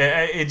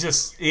 It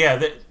just,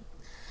 every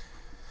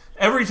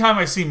time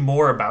I see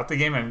more about the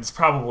game, and it's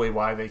probably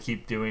why they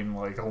keep doing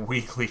like a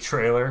weekly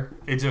trailer,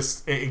 it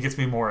gets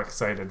me more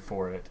excited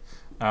for it.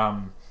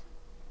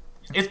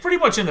 It's pretty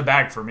much in the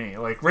bag for me.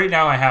 Like right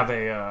now,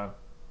 I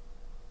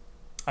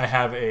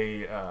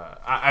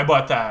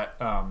bought that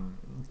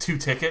 2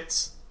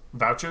 tickets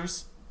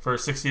vouchers for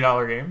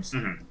 $60 games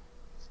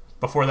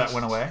before that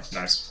went away.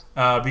 Nice.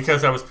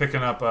 Because I was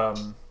picking up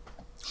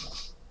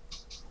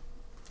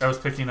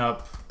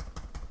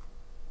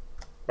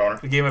Boner.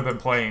 the game I've been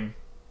playing,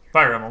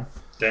 Fire Emblem.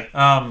 Okay.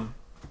 I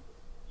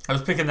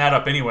was picking that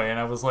up anyway, and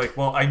I was like,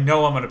 well, I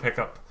know I'm going to pick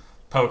up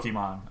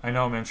Pokemon. I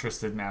know I'm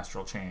interested in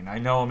Astral Chain. I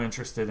know I'm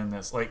interested in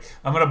this. Like,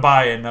 I'm going to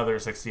buy another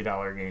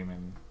 $60 game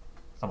in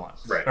a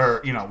month. Right.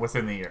 Or,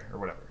 within the year or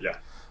whatever. Yeah.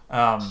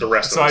 The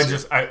rest of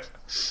it.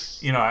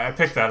 So I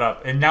picked that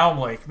up, and now I'm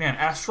like, man,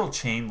 Astral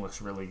Chain looks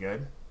really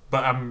good,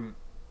 but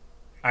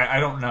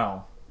I don't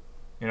know.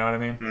 You know what I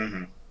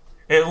mean?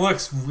 It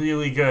looks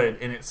really good,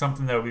 and it's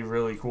something that would be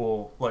really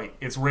cool. Like,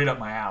 it's right up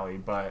my alley,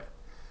 but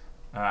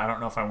I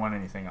don't know if I want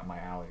anything up my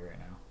alley right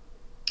now.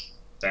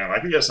 Damn, I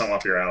can get something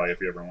up your alley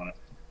if you ever want it.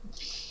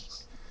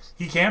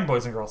 He can,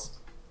 boys and girls.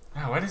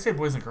 Oh, why did I say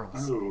boys and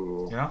girls?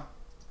 Ooh. You know?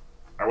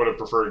 I would have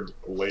preferred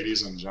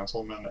ladies and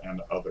gentlemen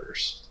and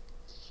others.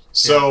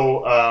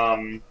 So,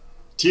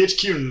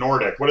 THQ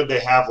Nordic, what did they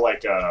have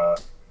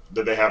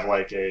did they have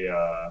like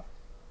a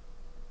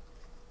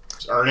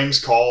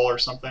earnings call or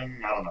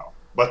something? I don't know.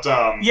 But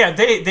yeah,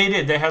 they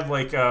did. They had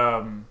like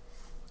a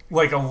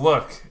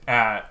look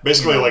at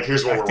basically like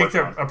here's what we're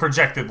working on. A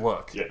projected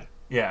look. Yeah.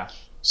 Yeah.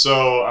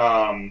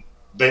 So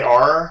they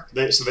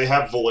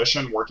have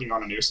Volition working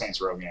on a new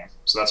Saints Row game.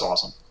 So that's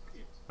awesome.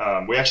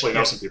 We actually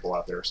know some people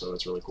out there, so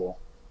that's really cool.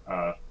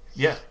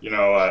 Yeah.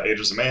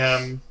 Ages of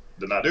Mayhem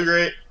did not do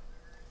great.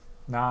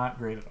 Not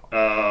great at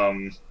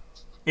all.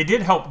 It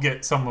did help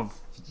get some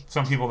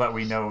people that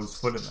we know's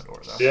foot in the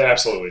door, though. Yeah,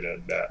 absolutely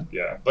did that.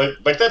 Yeah,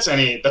 like that's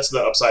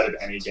the upside of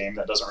any game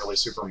that doesn't really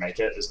super make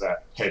it is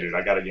that, hey, dude,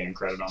 I got a game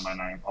credit on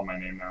my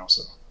name now,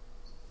 so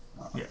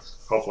yeah.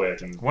 Hopefully I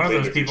can. One of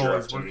those people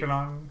is working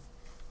on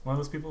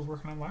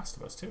Last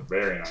of Us too.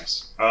 Very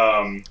nice.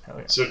 Hell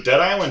yeah. So Dead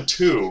Island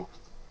 2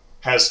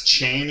 has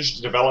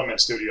changed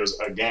development studios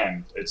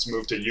again. It's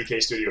moved to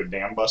UK studio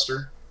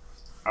Dambuster.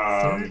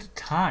 Third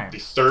time. The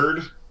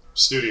third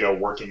studio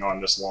working on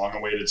this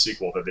long-awaited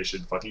sequel that they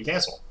should fucking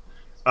cancel.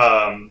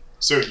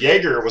 So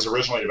Jaeger was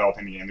originally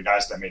developing the game, the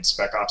guys that made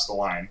Spec Ops: The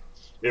Line.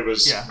 They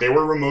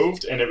were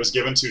removed, and it was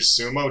given to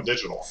Sumo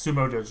Digital.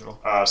 Sumo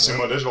Digital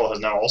Digital has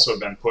now also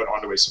been put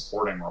onto a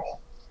supporting role.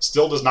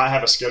 Still does not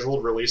have a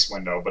scheduled release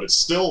window, but it's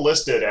still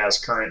listed as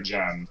current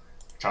gen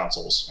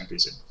consoles and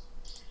PC.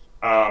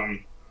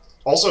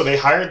 Also, they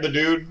hired the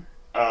dude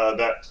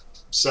that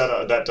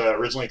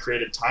originally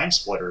created Time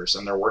Splitters,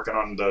 and they're working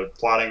on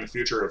plotting the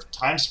future of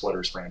Time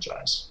Splitters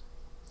franchise.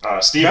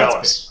 Steve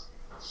Ellis.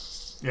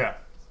 Big. Yeah.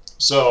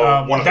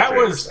 So one of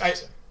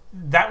the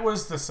that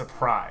was the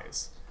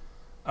surprise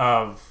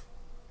of,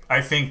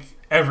 I think,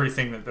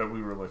 everything that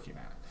we were looking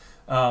at.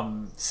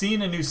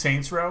 Seeing a new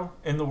Saints Row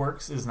in the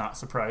works is not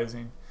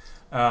surprising.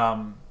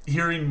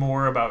 Hearing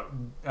more about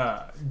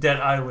Dead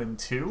Island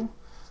 2.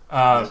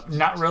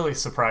 Not really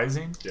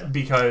surprising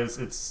because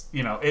it's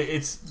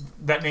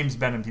that name's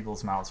been in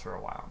people's mouths for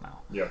a while now.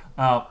 Yeah.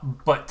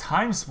 But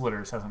Time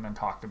Splitters hasn't been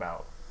talked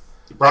about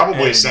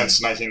probably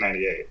since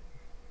 1998.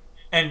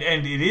 And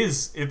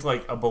it's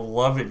like a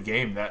beloved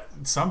game that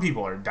some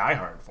people are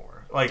diehard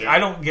for. Like I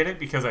don't get it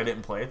because I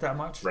didn't play it that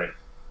much. Right.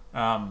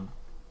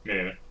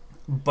 Yeah.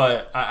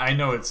 But I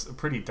know it's a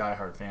pretty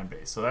diehard fan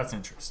base, so that's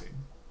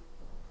interesting.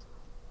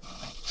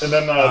 And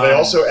then they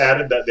also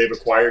added that they've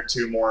acquired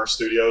 2 more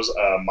studios,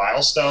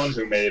 Milestone,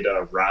 who made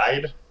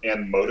Ride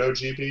and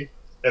MotoGP.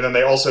 And then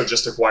they also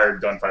just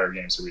acquired Gunfire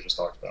Games, who we just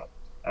talked about.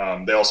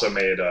 They also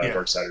made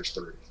Darksiders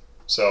 3.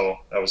 So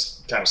that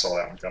was kind of saw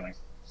that one coming.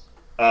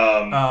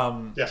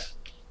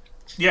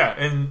 Yeah,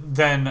 and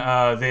then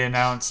they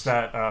announced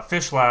that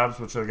Fish Labs,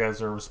 which the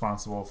guys are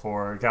responsible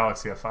for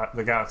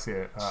the Galaxy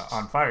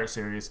on Fire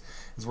series,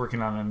 is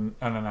working on an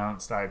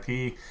unannounced IP.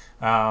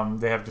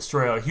 They have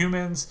Destroy All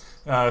Humans,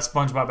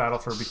 SpongeBob Battle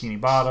for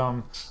Bikini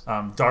Bottom,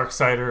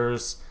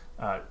 Darksiders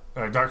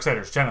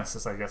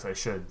Genesis. I guess I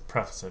should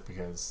preface it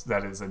because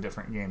that is a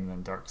different game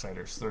than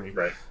Darksiders 3.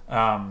 Right.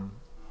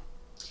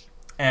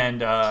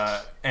 And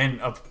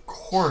of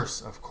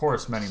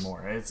course, many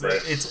more. It's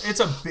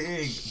a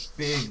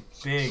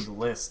big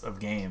list of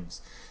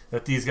games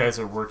that these guys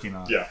are working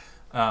on. Yeah.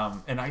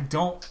 And I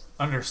don't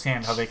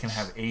understand how they can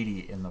have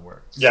 80 in the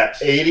works. Yeah,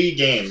 80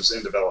 games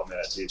in development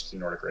at THQ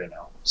Nordic right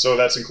now. So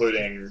that's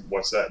including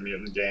what's that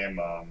mutant game?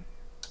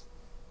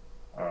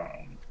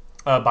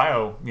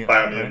 Biomutant.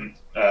 Right?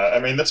 I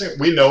mean,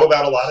 we know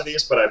about a lot of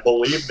these, but I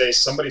believe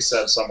somebody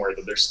said somewhere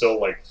that there's still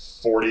like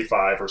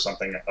 45 or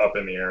something up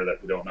in the air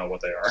that we don't know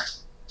what they are.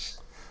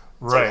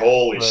 Right. Like,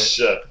 holy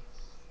shit.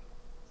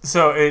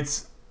 So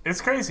it's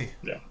crazy.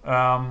 Yeah.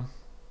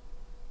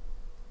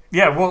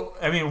 Yeah. Well,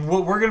 I mean,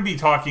 we're going to be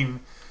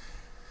talking.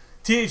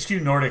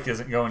 THQ Nordic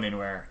isn't going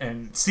anywhere,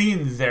 and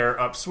seeing their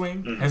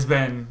upswing has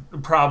been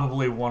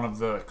probably one of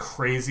the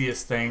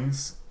craziest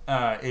things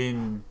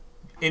in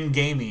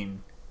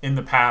gaming in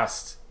the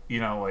past,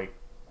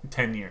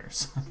 10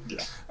 years.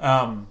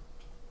 Yeah.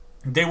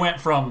 They went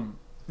from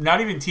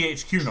not even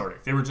THQ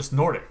Nordic; they were just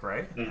Nordic,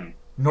 right? Mm-hmm.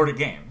 Nordic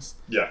Games.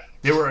 Yeah.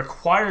 They were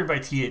acquired by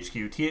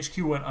THQ.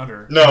 THQ went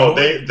under. No,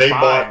 they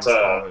bought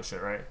all this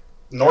shit, right?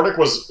 Nordic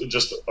was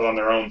just on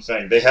their own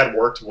thing. They had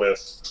worked with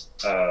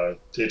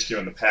THQ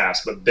in the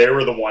past, but they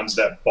were the ones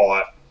that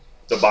bought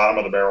the bottom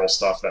of the barrel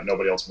stuff that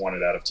nobody else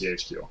wanted out of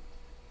THQ.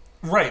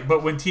 Right,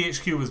 but when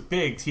THQ was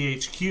big,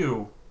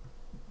 THQ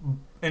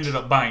ended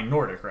up buying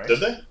Nordic, right? Did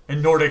they?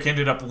 And Nordic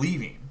ended up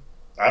leaving.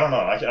 I don't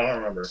know. I don't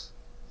remember.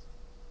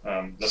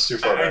 That's too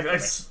far back.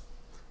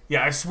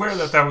 I swear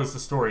that was the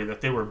story,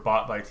 that they were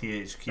bought by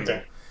THQ.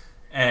 Okay.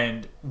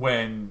 And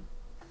when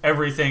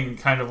everything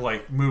kind of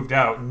like moved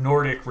out,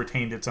 Nordic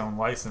retained its own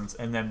license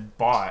and then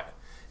bought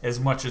as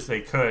much as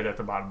they could at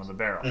the bottom of the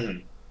barrel. Mm-hmm.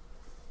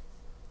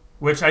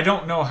 which I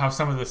don't know how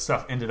some of this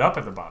stuff ended up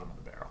at the bottom of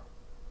the barrel.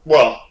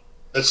 Well,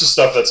 it's just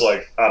stuff that's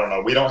like, I don't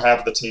know. We don't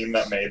have the team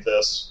that made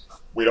this.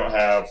 We don't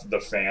have the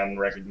fan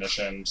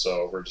recognition,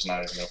 so we're just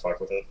not even gonna fuck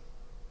with it.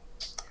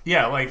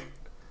 Yeah, like,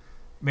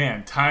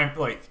 man,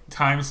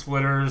 time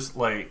splitters.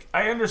 Like,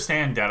 I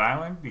understand Dead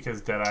Island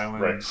because Dead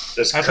Island, right.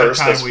 It's at that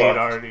time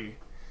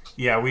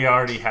we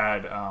already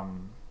had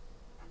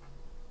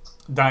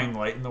Dying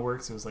Light in the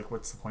works. It was like,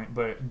 what's the point?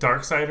 But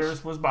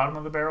Darksiders was bottom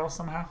of the barrel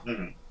somehow,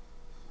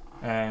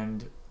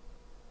 and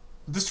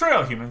Destroy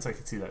All Humans. I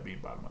could see that being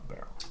bottom of the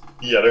barrel.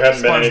 Yeah, there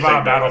hadn't been anything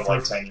Battle in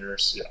like 10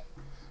 years.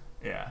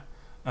 Yeah.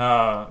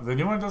 Yeah. The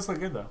new one does look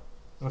good though.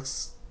 It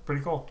looks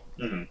pretty cool.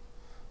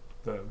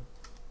 The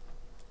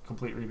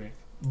complete remake,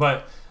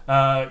 but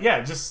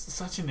yeah, just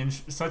such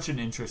an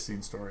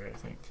interesting story. I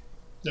think.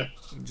 Yeah.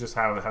 Just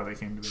how they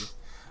came to be.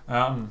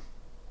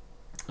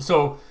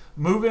 So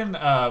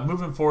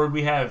moving forward,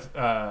 we have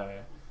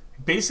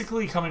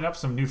basically coming up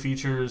some new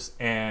features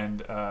and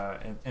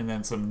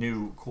then some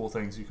new cool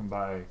things you can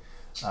buy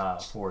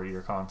for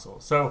your console.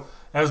 So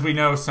as we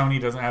know,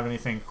 Sony doesn't have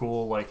anything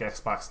cool like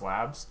Xbox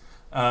Labs,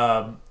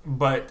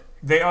 but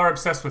they are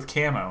obsessed with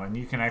camo, and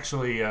you can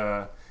actually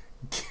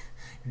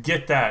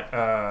get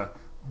that.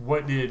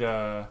 What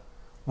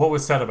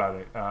was said about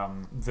it?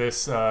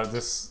 This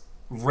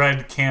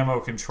red camo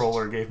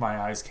controller gave my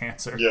eyes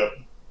cancer. Yep.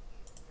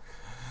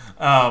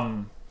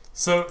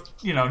 So,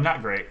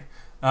 not great.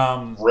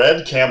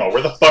 Red camo.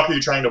 Where the fuck are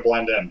you trying to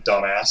blend in,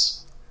 dumbass?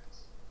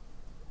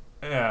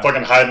 Yeah.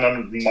 Fucking hiding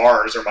under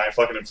Mars or my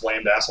fucking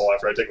inflamed asshole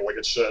after I take a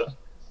wicked shit.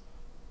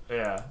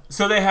 Yeah.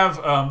 So they have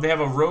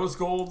a rose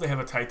gold, they have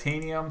a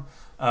titanium,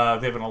 they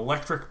have an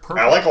electric purple.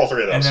 I like all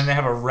three of those. And then they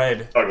have a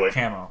red ugly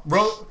camo.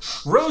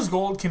 Rose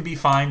gold can be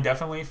fine,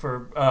 definitely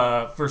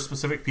for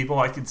specific people.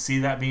 I could see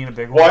that being a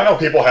big one. Well, I know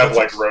people have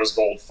like rose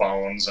gold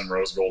phones and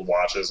rose gold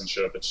watches and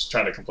shit, but just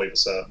trying to complete the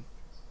set.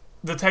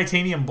 The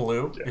titanium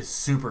blue is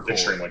super cool.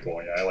 Extremely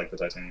cool. Yeah, I like the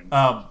titanium.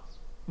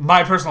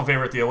 My personal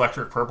favorite, the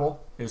electric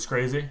purple, is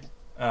crazy.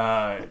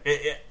 I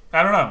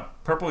don't know.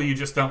 Purple, you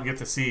just don't get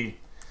to see,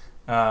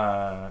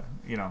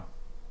 highlighted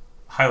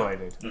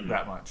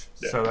that much.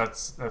 Yeah. So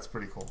that's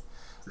pretty cool.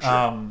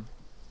 Sure.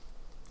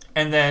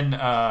 And then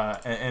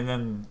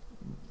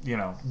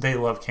they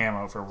love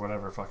camo for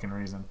whatever fucking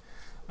reason.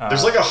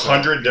 There's like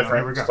 100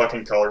 different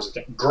fucking colors.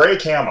 Gray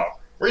camo.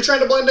 Where are you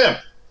trying to blend in?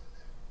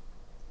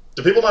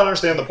 Do people not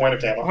understand the point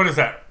of camo? What is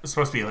that? It's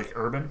supposed to be like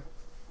urban?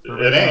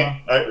 It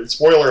ain't.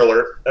 Spoiler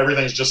alert.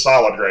 Everything's just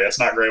solid gray. It's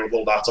not gray with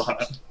little dots on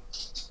it.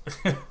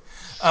 It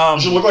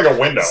should look like a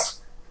window.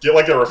 Get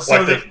like a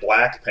reflective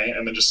black paint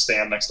and then just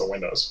stand next to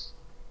windows.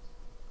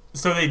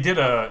 So they did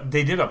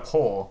a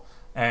poll,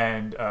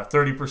 and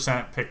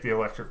 30% picked the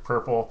electric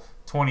purple,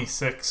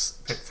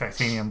 26% picked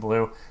titanium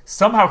blue.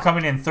 Somehow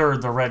coming in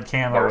third, the red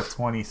camo with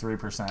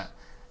 23%,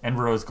 and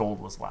rose gold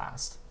was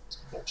last.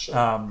 Bullshit.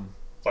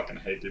 Fucking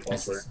hate people on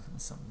Twitter.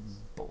 Some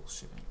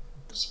bullshit.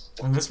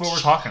 And this is what we're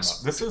talking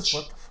about. This is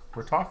what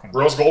we're talking about.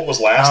 Rose gold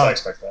was last. I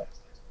expect that.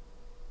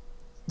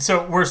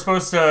 So we're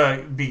supposed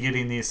to be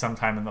getting these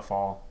sometime in the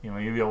fall. You'll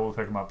be able to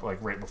pick them up like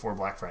right before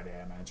Black Friday,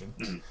 I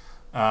imagine.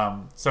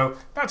 So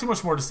not too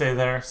much more to say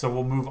there. So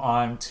we'll move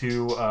on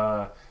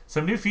to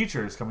some new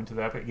features coming to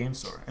the Epic Game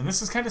Store. And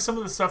this is kind of some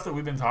of the stuff that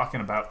we've been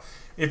talking about.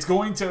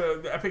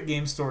 The Epic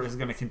Game Store is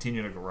going to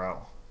continue to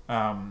grow.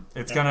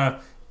 It's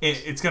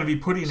gonna be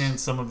putting in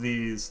some of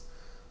these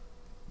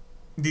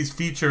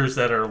features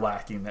that are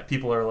lacking, that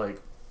people are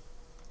like,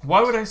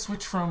 why would I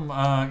switch from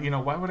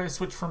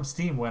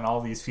Steam when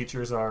all these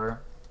features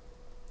are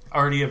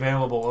already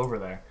available over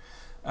there?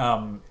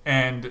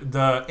 And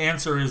the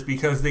answer is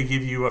because they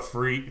give you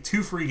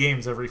two free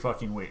games every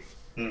fucking week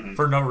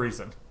for no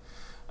reason.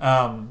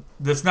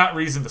 That's not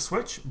reason to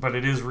switch, but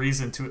it is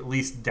reason to at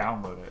least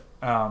download it.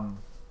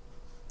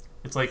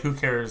 It's like, who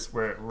cares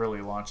where it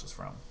really launches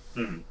from?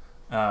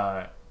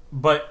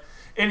 But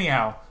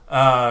anyhow,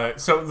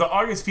 so the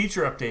August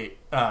feature update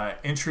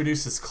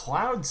introduces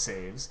cloud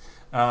saves,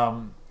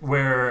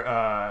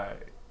 where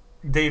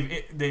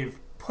they've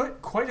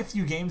put quite a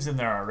few games in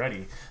there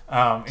already,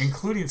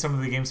 including some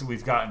of the games that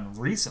we've gotten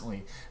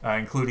recently,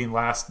 including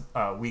last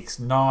week's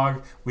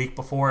Nog, week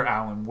before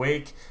Alan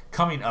Wake,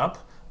 coming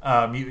up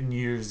Mutant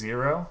Year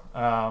Zero,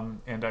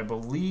 and I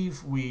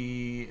believe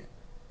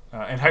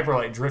and Hyper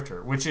Light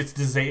Drifter, which is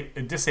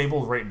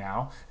disabled right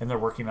now, and they're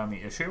working on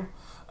the issue.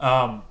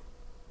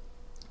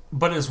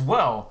 But as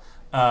well,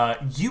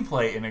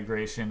 Uplay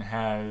integration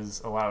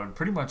has allowed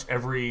pretty much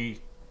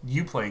every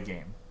Uplay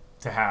game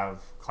to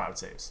have cloud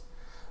saves.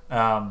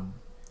 And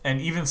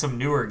even some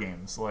newer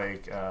games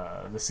like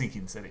The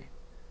Sinking City.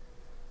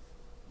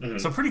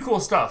 So pretty cool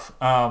stuff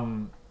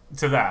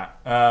to that.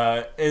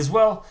 As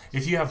well,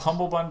 if you have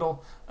Humble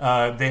Bundle,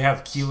 they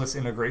have keyless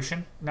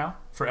integration now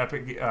for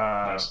Epic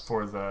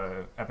for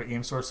the Epic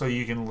Game Store. So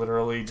you can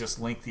literally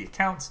just link the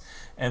accounts,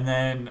 and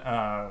then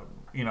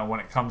when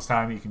it comes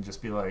time, you can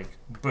just be like,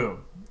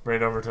 boom,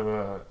 right over to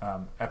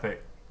the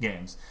Epic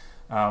Games.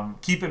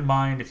 Keep in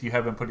mind, if you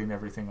have been putting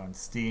everything on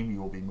Steam,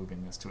 you will be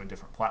moving this to a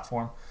different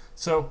platform.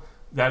 So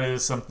that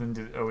is something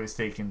to always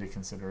take into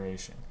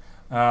consideration.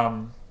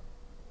 And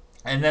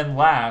then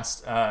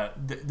last,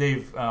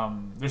 they're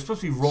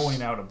supposed to be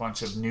rolling out a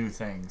bunch of new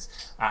things.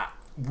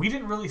 We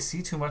didn't really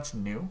see too much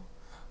new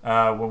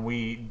when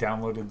we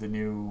downloaded the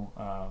new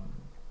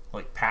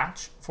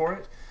patch for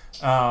it.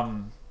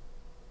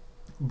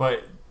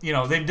 But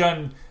they've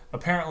done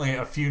apparently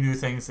a few new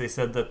things. They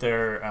said that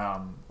their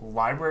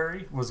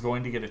library was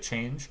going to get a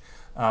change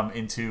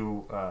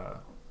into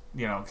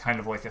kind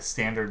of like a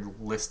standard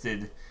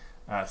listed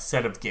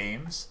set of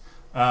games.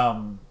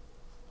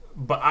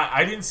 But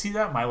I didn't see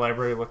that. My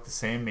library looked the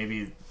same.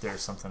 Maybe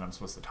there's something I'm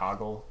supposed to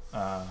toggle.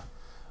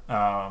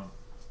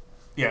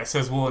 It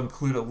says we'll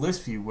include a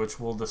list view, which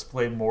will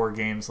display more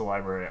games in the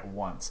library at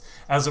once.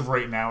 As of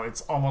right now,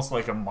 it's almost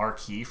like a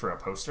marquee for a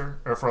poster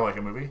or for like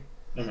a movie.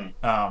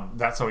 Mm-hmm.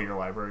 That's how your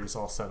library is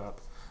all set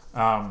up.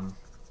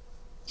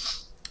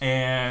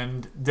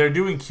 And they're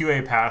doing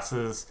QA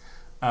passes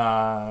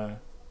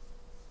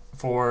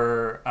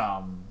for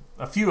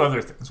a few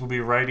other things. We'll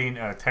be writing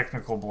a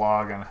technical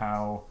blog on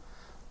how...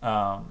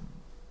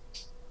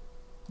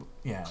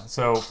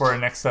 So for our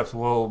next steps,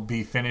 we'll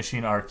be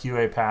finishing our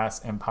QA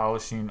pass and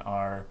polishing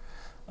our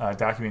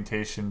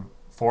documentation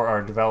for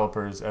our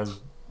developers as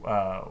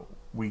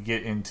we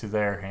get into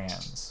their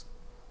hands.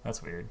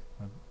 That's weird.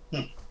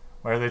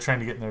 Why are they trying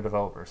to get in their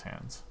developers'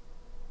 hands?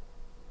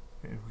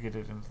 We get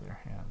it into their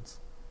hands.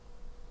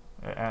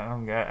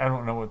 I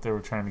don't know what they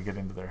were trying to get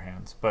into their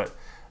hands, but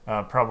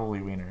probably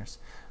wieners.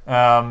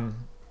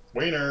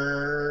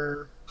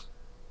 Wiener,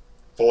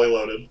 fully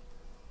loaded.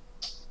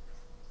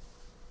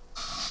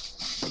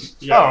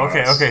 Yeah,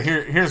 okay.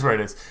 Here's where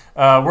it is.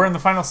 We're in the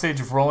final stage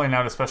of rolling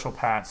out a special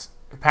patch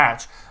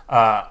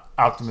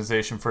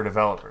optimization for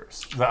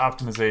developers. The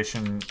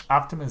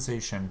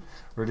optimization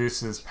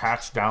reduces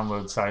patch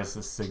download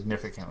sizes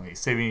significantly,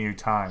 saving you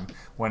time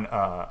when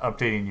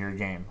updating your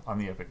game on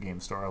the Epic Game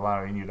Store,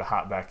 allowing you to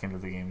hop back into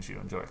the games you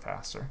enjoy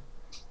faster.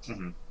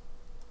 Mm-hmm.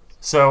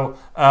 So,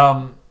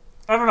 I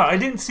don't know. I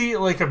didn't see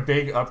like a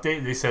big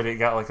update. They said it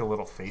got like a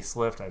little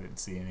facelift. I didn't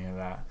see any of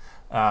that.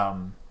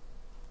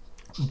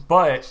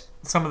 But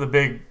some of the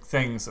big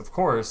things, of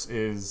course,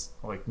 is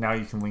like now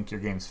you can link your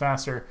games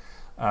faster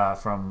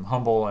from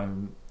Humble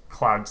and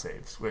Cloud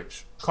Saves,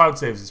 which Cloud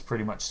Saves is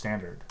pretty much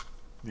standard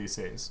these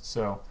days.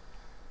 So,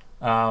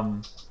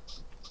 not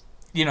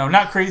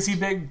crazy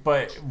big,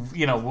 but,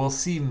 we'll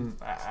see.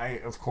 I,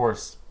 of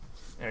course,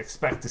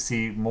 expect to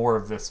see more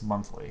of this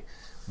monthly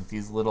with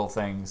these little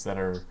things that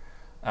are,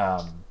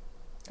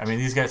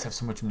 these guys have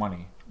so much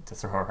money to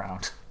throw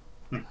around.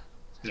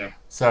 Yeah.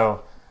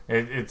 So...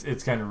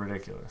 It's kind of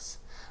ridiculous.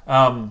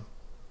 But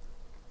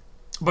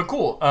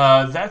cool.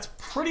 That's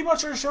pretty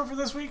much our show for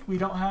this week. We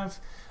don't have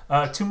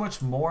too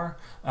much more.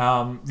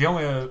 The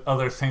only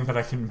other thing that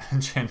I can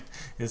mention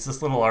is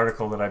this little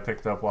article that I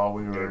picked up while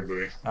we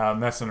were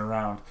messing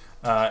around.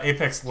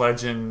 Apex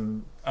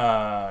Legend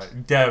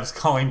devs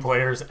calling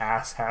players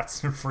ass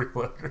hats and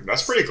freeloaders.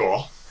 That's pretty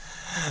cool.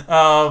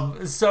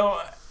 So...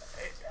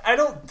 I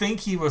don't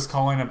think he was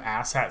calling them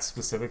asshats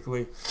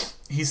specifically.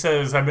 He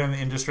says, I've been in the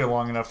industry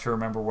long enough to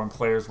remember when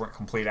players weren't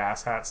complete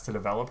asshats to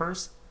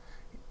developers.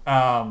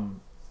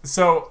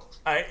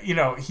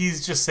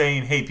 He's just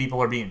saying, hey, people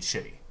are being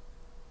shitty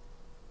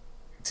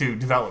to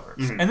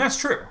developers. Mm-hmm. And that's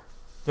true.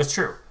 That's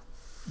true.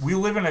 We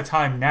live in a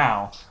time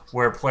now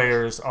where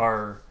players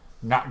are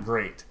not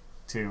great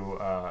to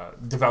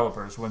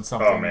developers when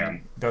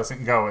something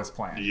doesn't go as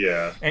planned.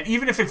 Yeah. And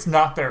even if it's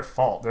not their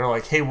fault, they're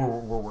like, hey, we're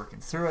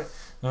working through it.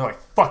 They're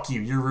like, fuck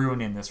you, you're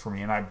ruining this for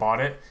me, and I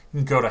bought it. You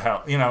can go to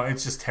hell.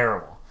 It's just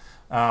terrible.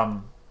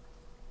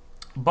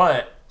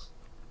 But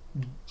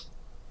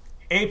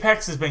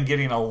Apex has been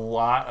getting a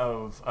lot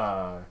of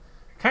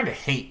kind of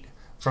hate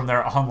from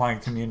their online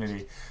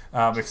community,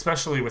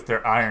 especially with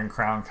their Iron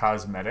Crown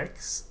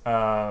Cosmetics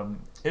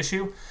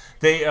issue.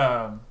 They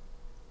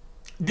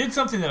did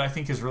something that I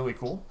think is really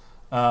cool,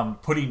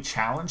 putting a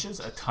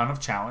ton of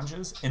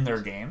challenges in their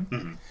game.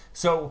 Mm-hmm.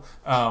 So...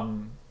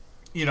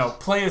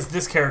 play as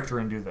this character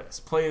and do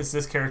this. Play as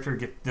this character,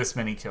 get this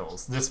many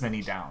kills, this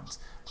many downs.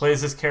 Play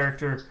as this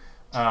character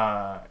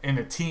in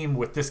a team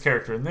with this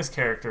character and this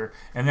character,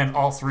 and then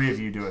all three of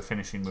you do a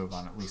finishing move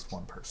on at least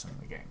one person in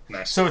the game.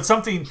 Nice. So it's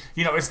something,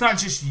 it's not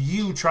just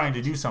you trying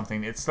to do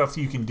something. It's stuff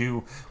you can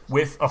do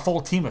with a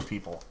full team of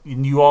people.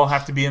 And you all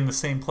have to be in the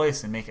same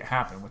place and make it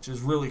happen, which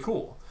is really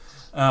cool.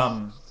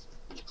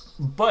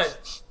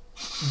 But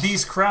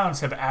these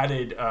crowns have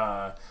added...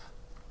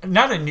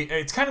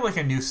 it's kind of like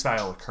a new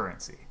style of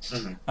currency.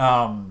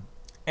 Mm-hmm.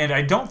 And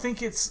I don't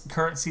think it's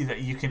currency that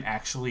you can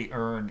actually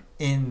earn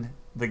in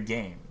the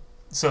game.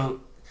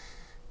 So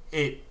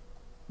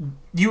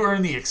you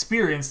earn the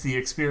experience. The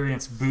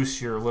experience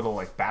boosts your little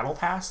battle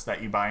pass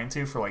that you buy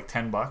into for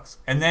 $10.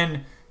 And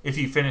then if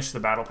you finish the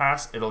battle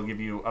pass, it'll give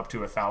you up to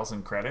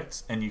 1,000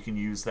 credits, and you can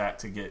use that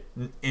to get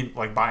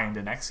buy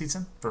into next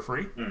season for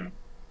free.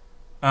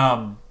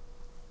 Mm.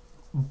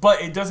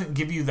 But it doesn't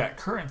give you that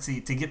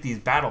currency to get these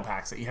battle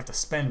packs that you have to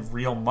spend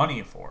real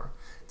money for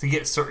to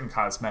get certain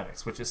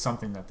cosmetics, which is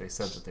something that they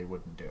said that they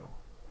wouldn't do.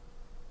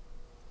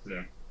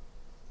 Yeah.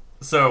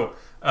 So,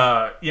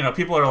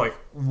 people are like,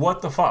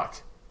 what the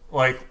fuck?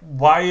 Like,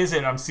 why is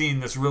it I'm seeing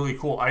this really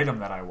cool item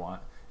that I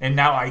want, and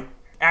now I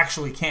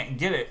actually can't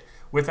get it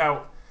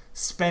without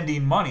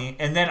spending money,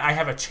 and then I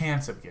have a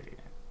chance of getting it.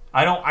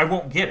 I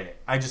won't get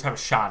it. I just have a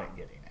shot at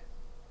getting it.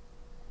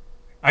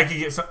 I could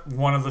get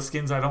one of the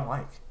skins I don't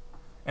like.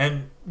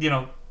 And,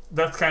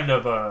 that's kind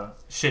of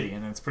shitty,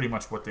 and it's pretty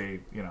much what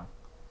they,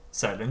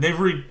 said. And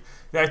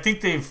I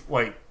think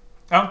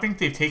I don't think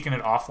they've taken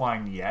it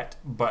offline yet,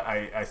 but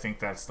I think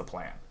that's the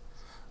plan.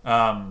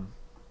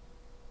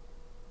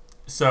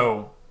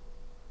 So,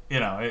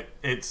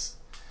 it's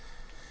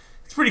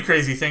pretty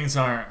crazy. Things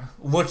aren't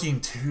looking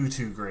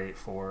too great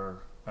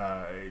for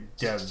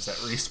devs at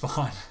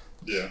Respawn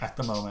at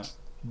the moment.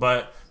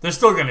 But they're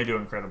still going to do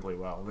incredibly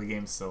well. The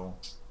game's still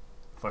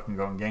fucking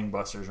going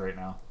gangbusters right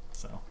now.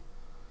 So,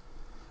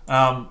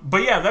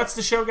 but yeah, that's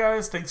the show,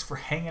 guys. Thanks for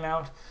hanging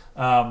out.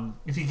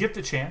 If you get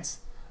the chance,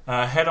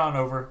 head on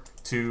over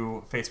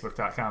to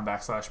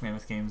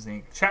facebook.com/Mammoth Games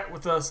Inc. Chat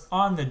with us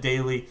on the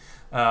daily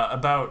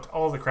about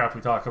all the crap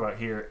we talk about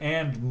here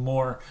and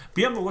more.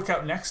 Be on the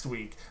lookout next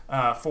week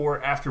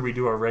for after we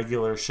do our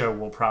regular show.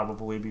 We'll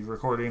probably be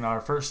recording our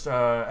first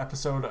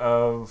episode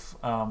of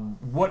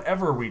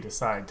whatever we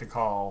decide to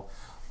call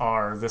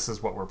our This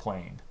Is What We're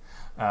Playing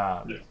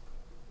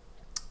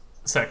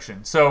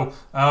section. So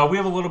we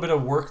have a little bit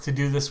of work to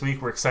do this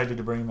week. We're excited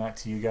to bring that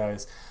to you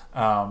guys.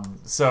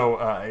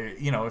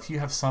 If you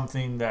have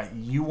something that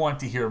you want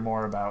to hear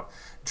more about,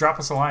 drop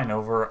us a line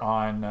over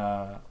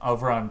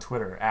on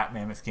Twitter at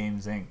Mammoth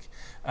Games Inc.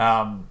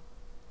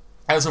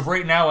 As of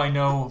right now, I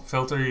know,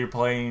 Filter, you're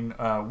playing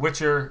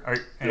Witcher,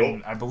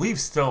 and I believe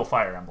still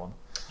Fire Emblem.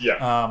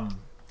 Yeah.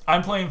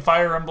 I'm playing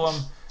Fire Emblem,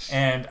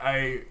 and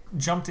I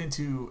jumped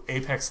into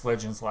Apex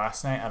Legends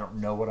last night. I don't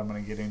know what I'm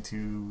going to get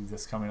into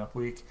this coming up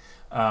week.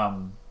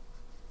 I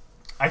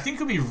think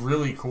it would be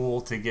really cool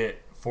to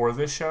get, for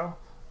this show,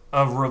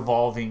 a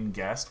revolving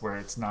guest where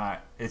it's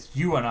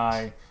you and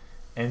I,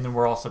 and then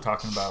we're also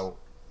talking about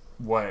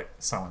what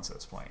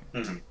so-and-so's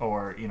playing,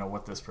 or,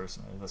 what this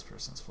person or this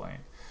person's playing.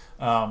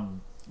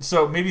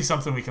 So maybe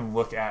something we can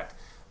look at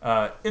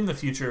in the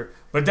future,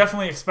 but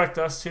definitely expect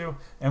us to,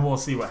 and we'll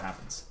see what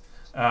happens.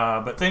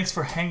 But thanks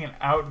for hanging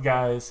out,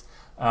 guys.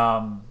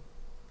 And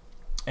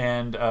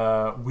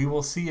we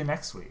will see you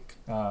next week.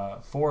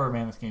 For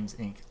Mammoth Games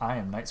Inc., I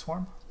am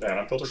Nightswarm. And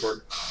I'm Filter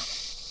Cord.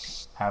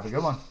 Have a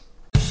good one.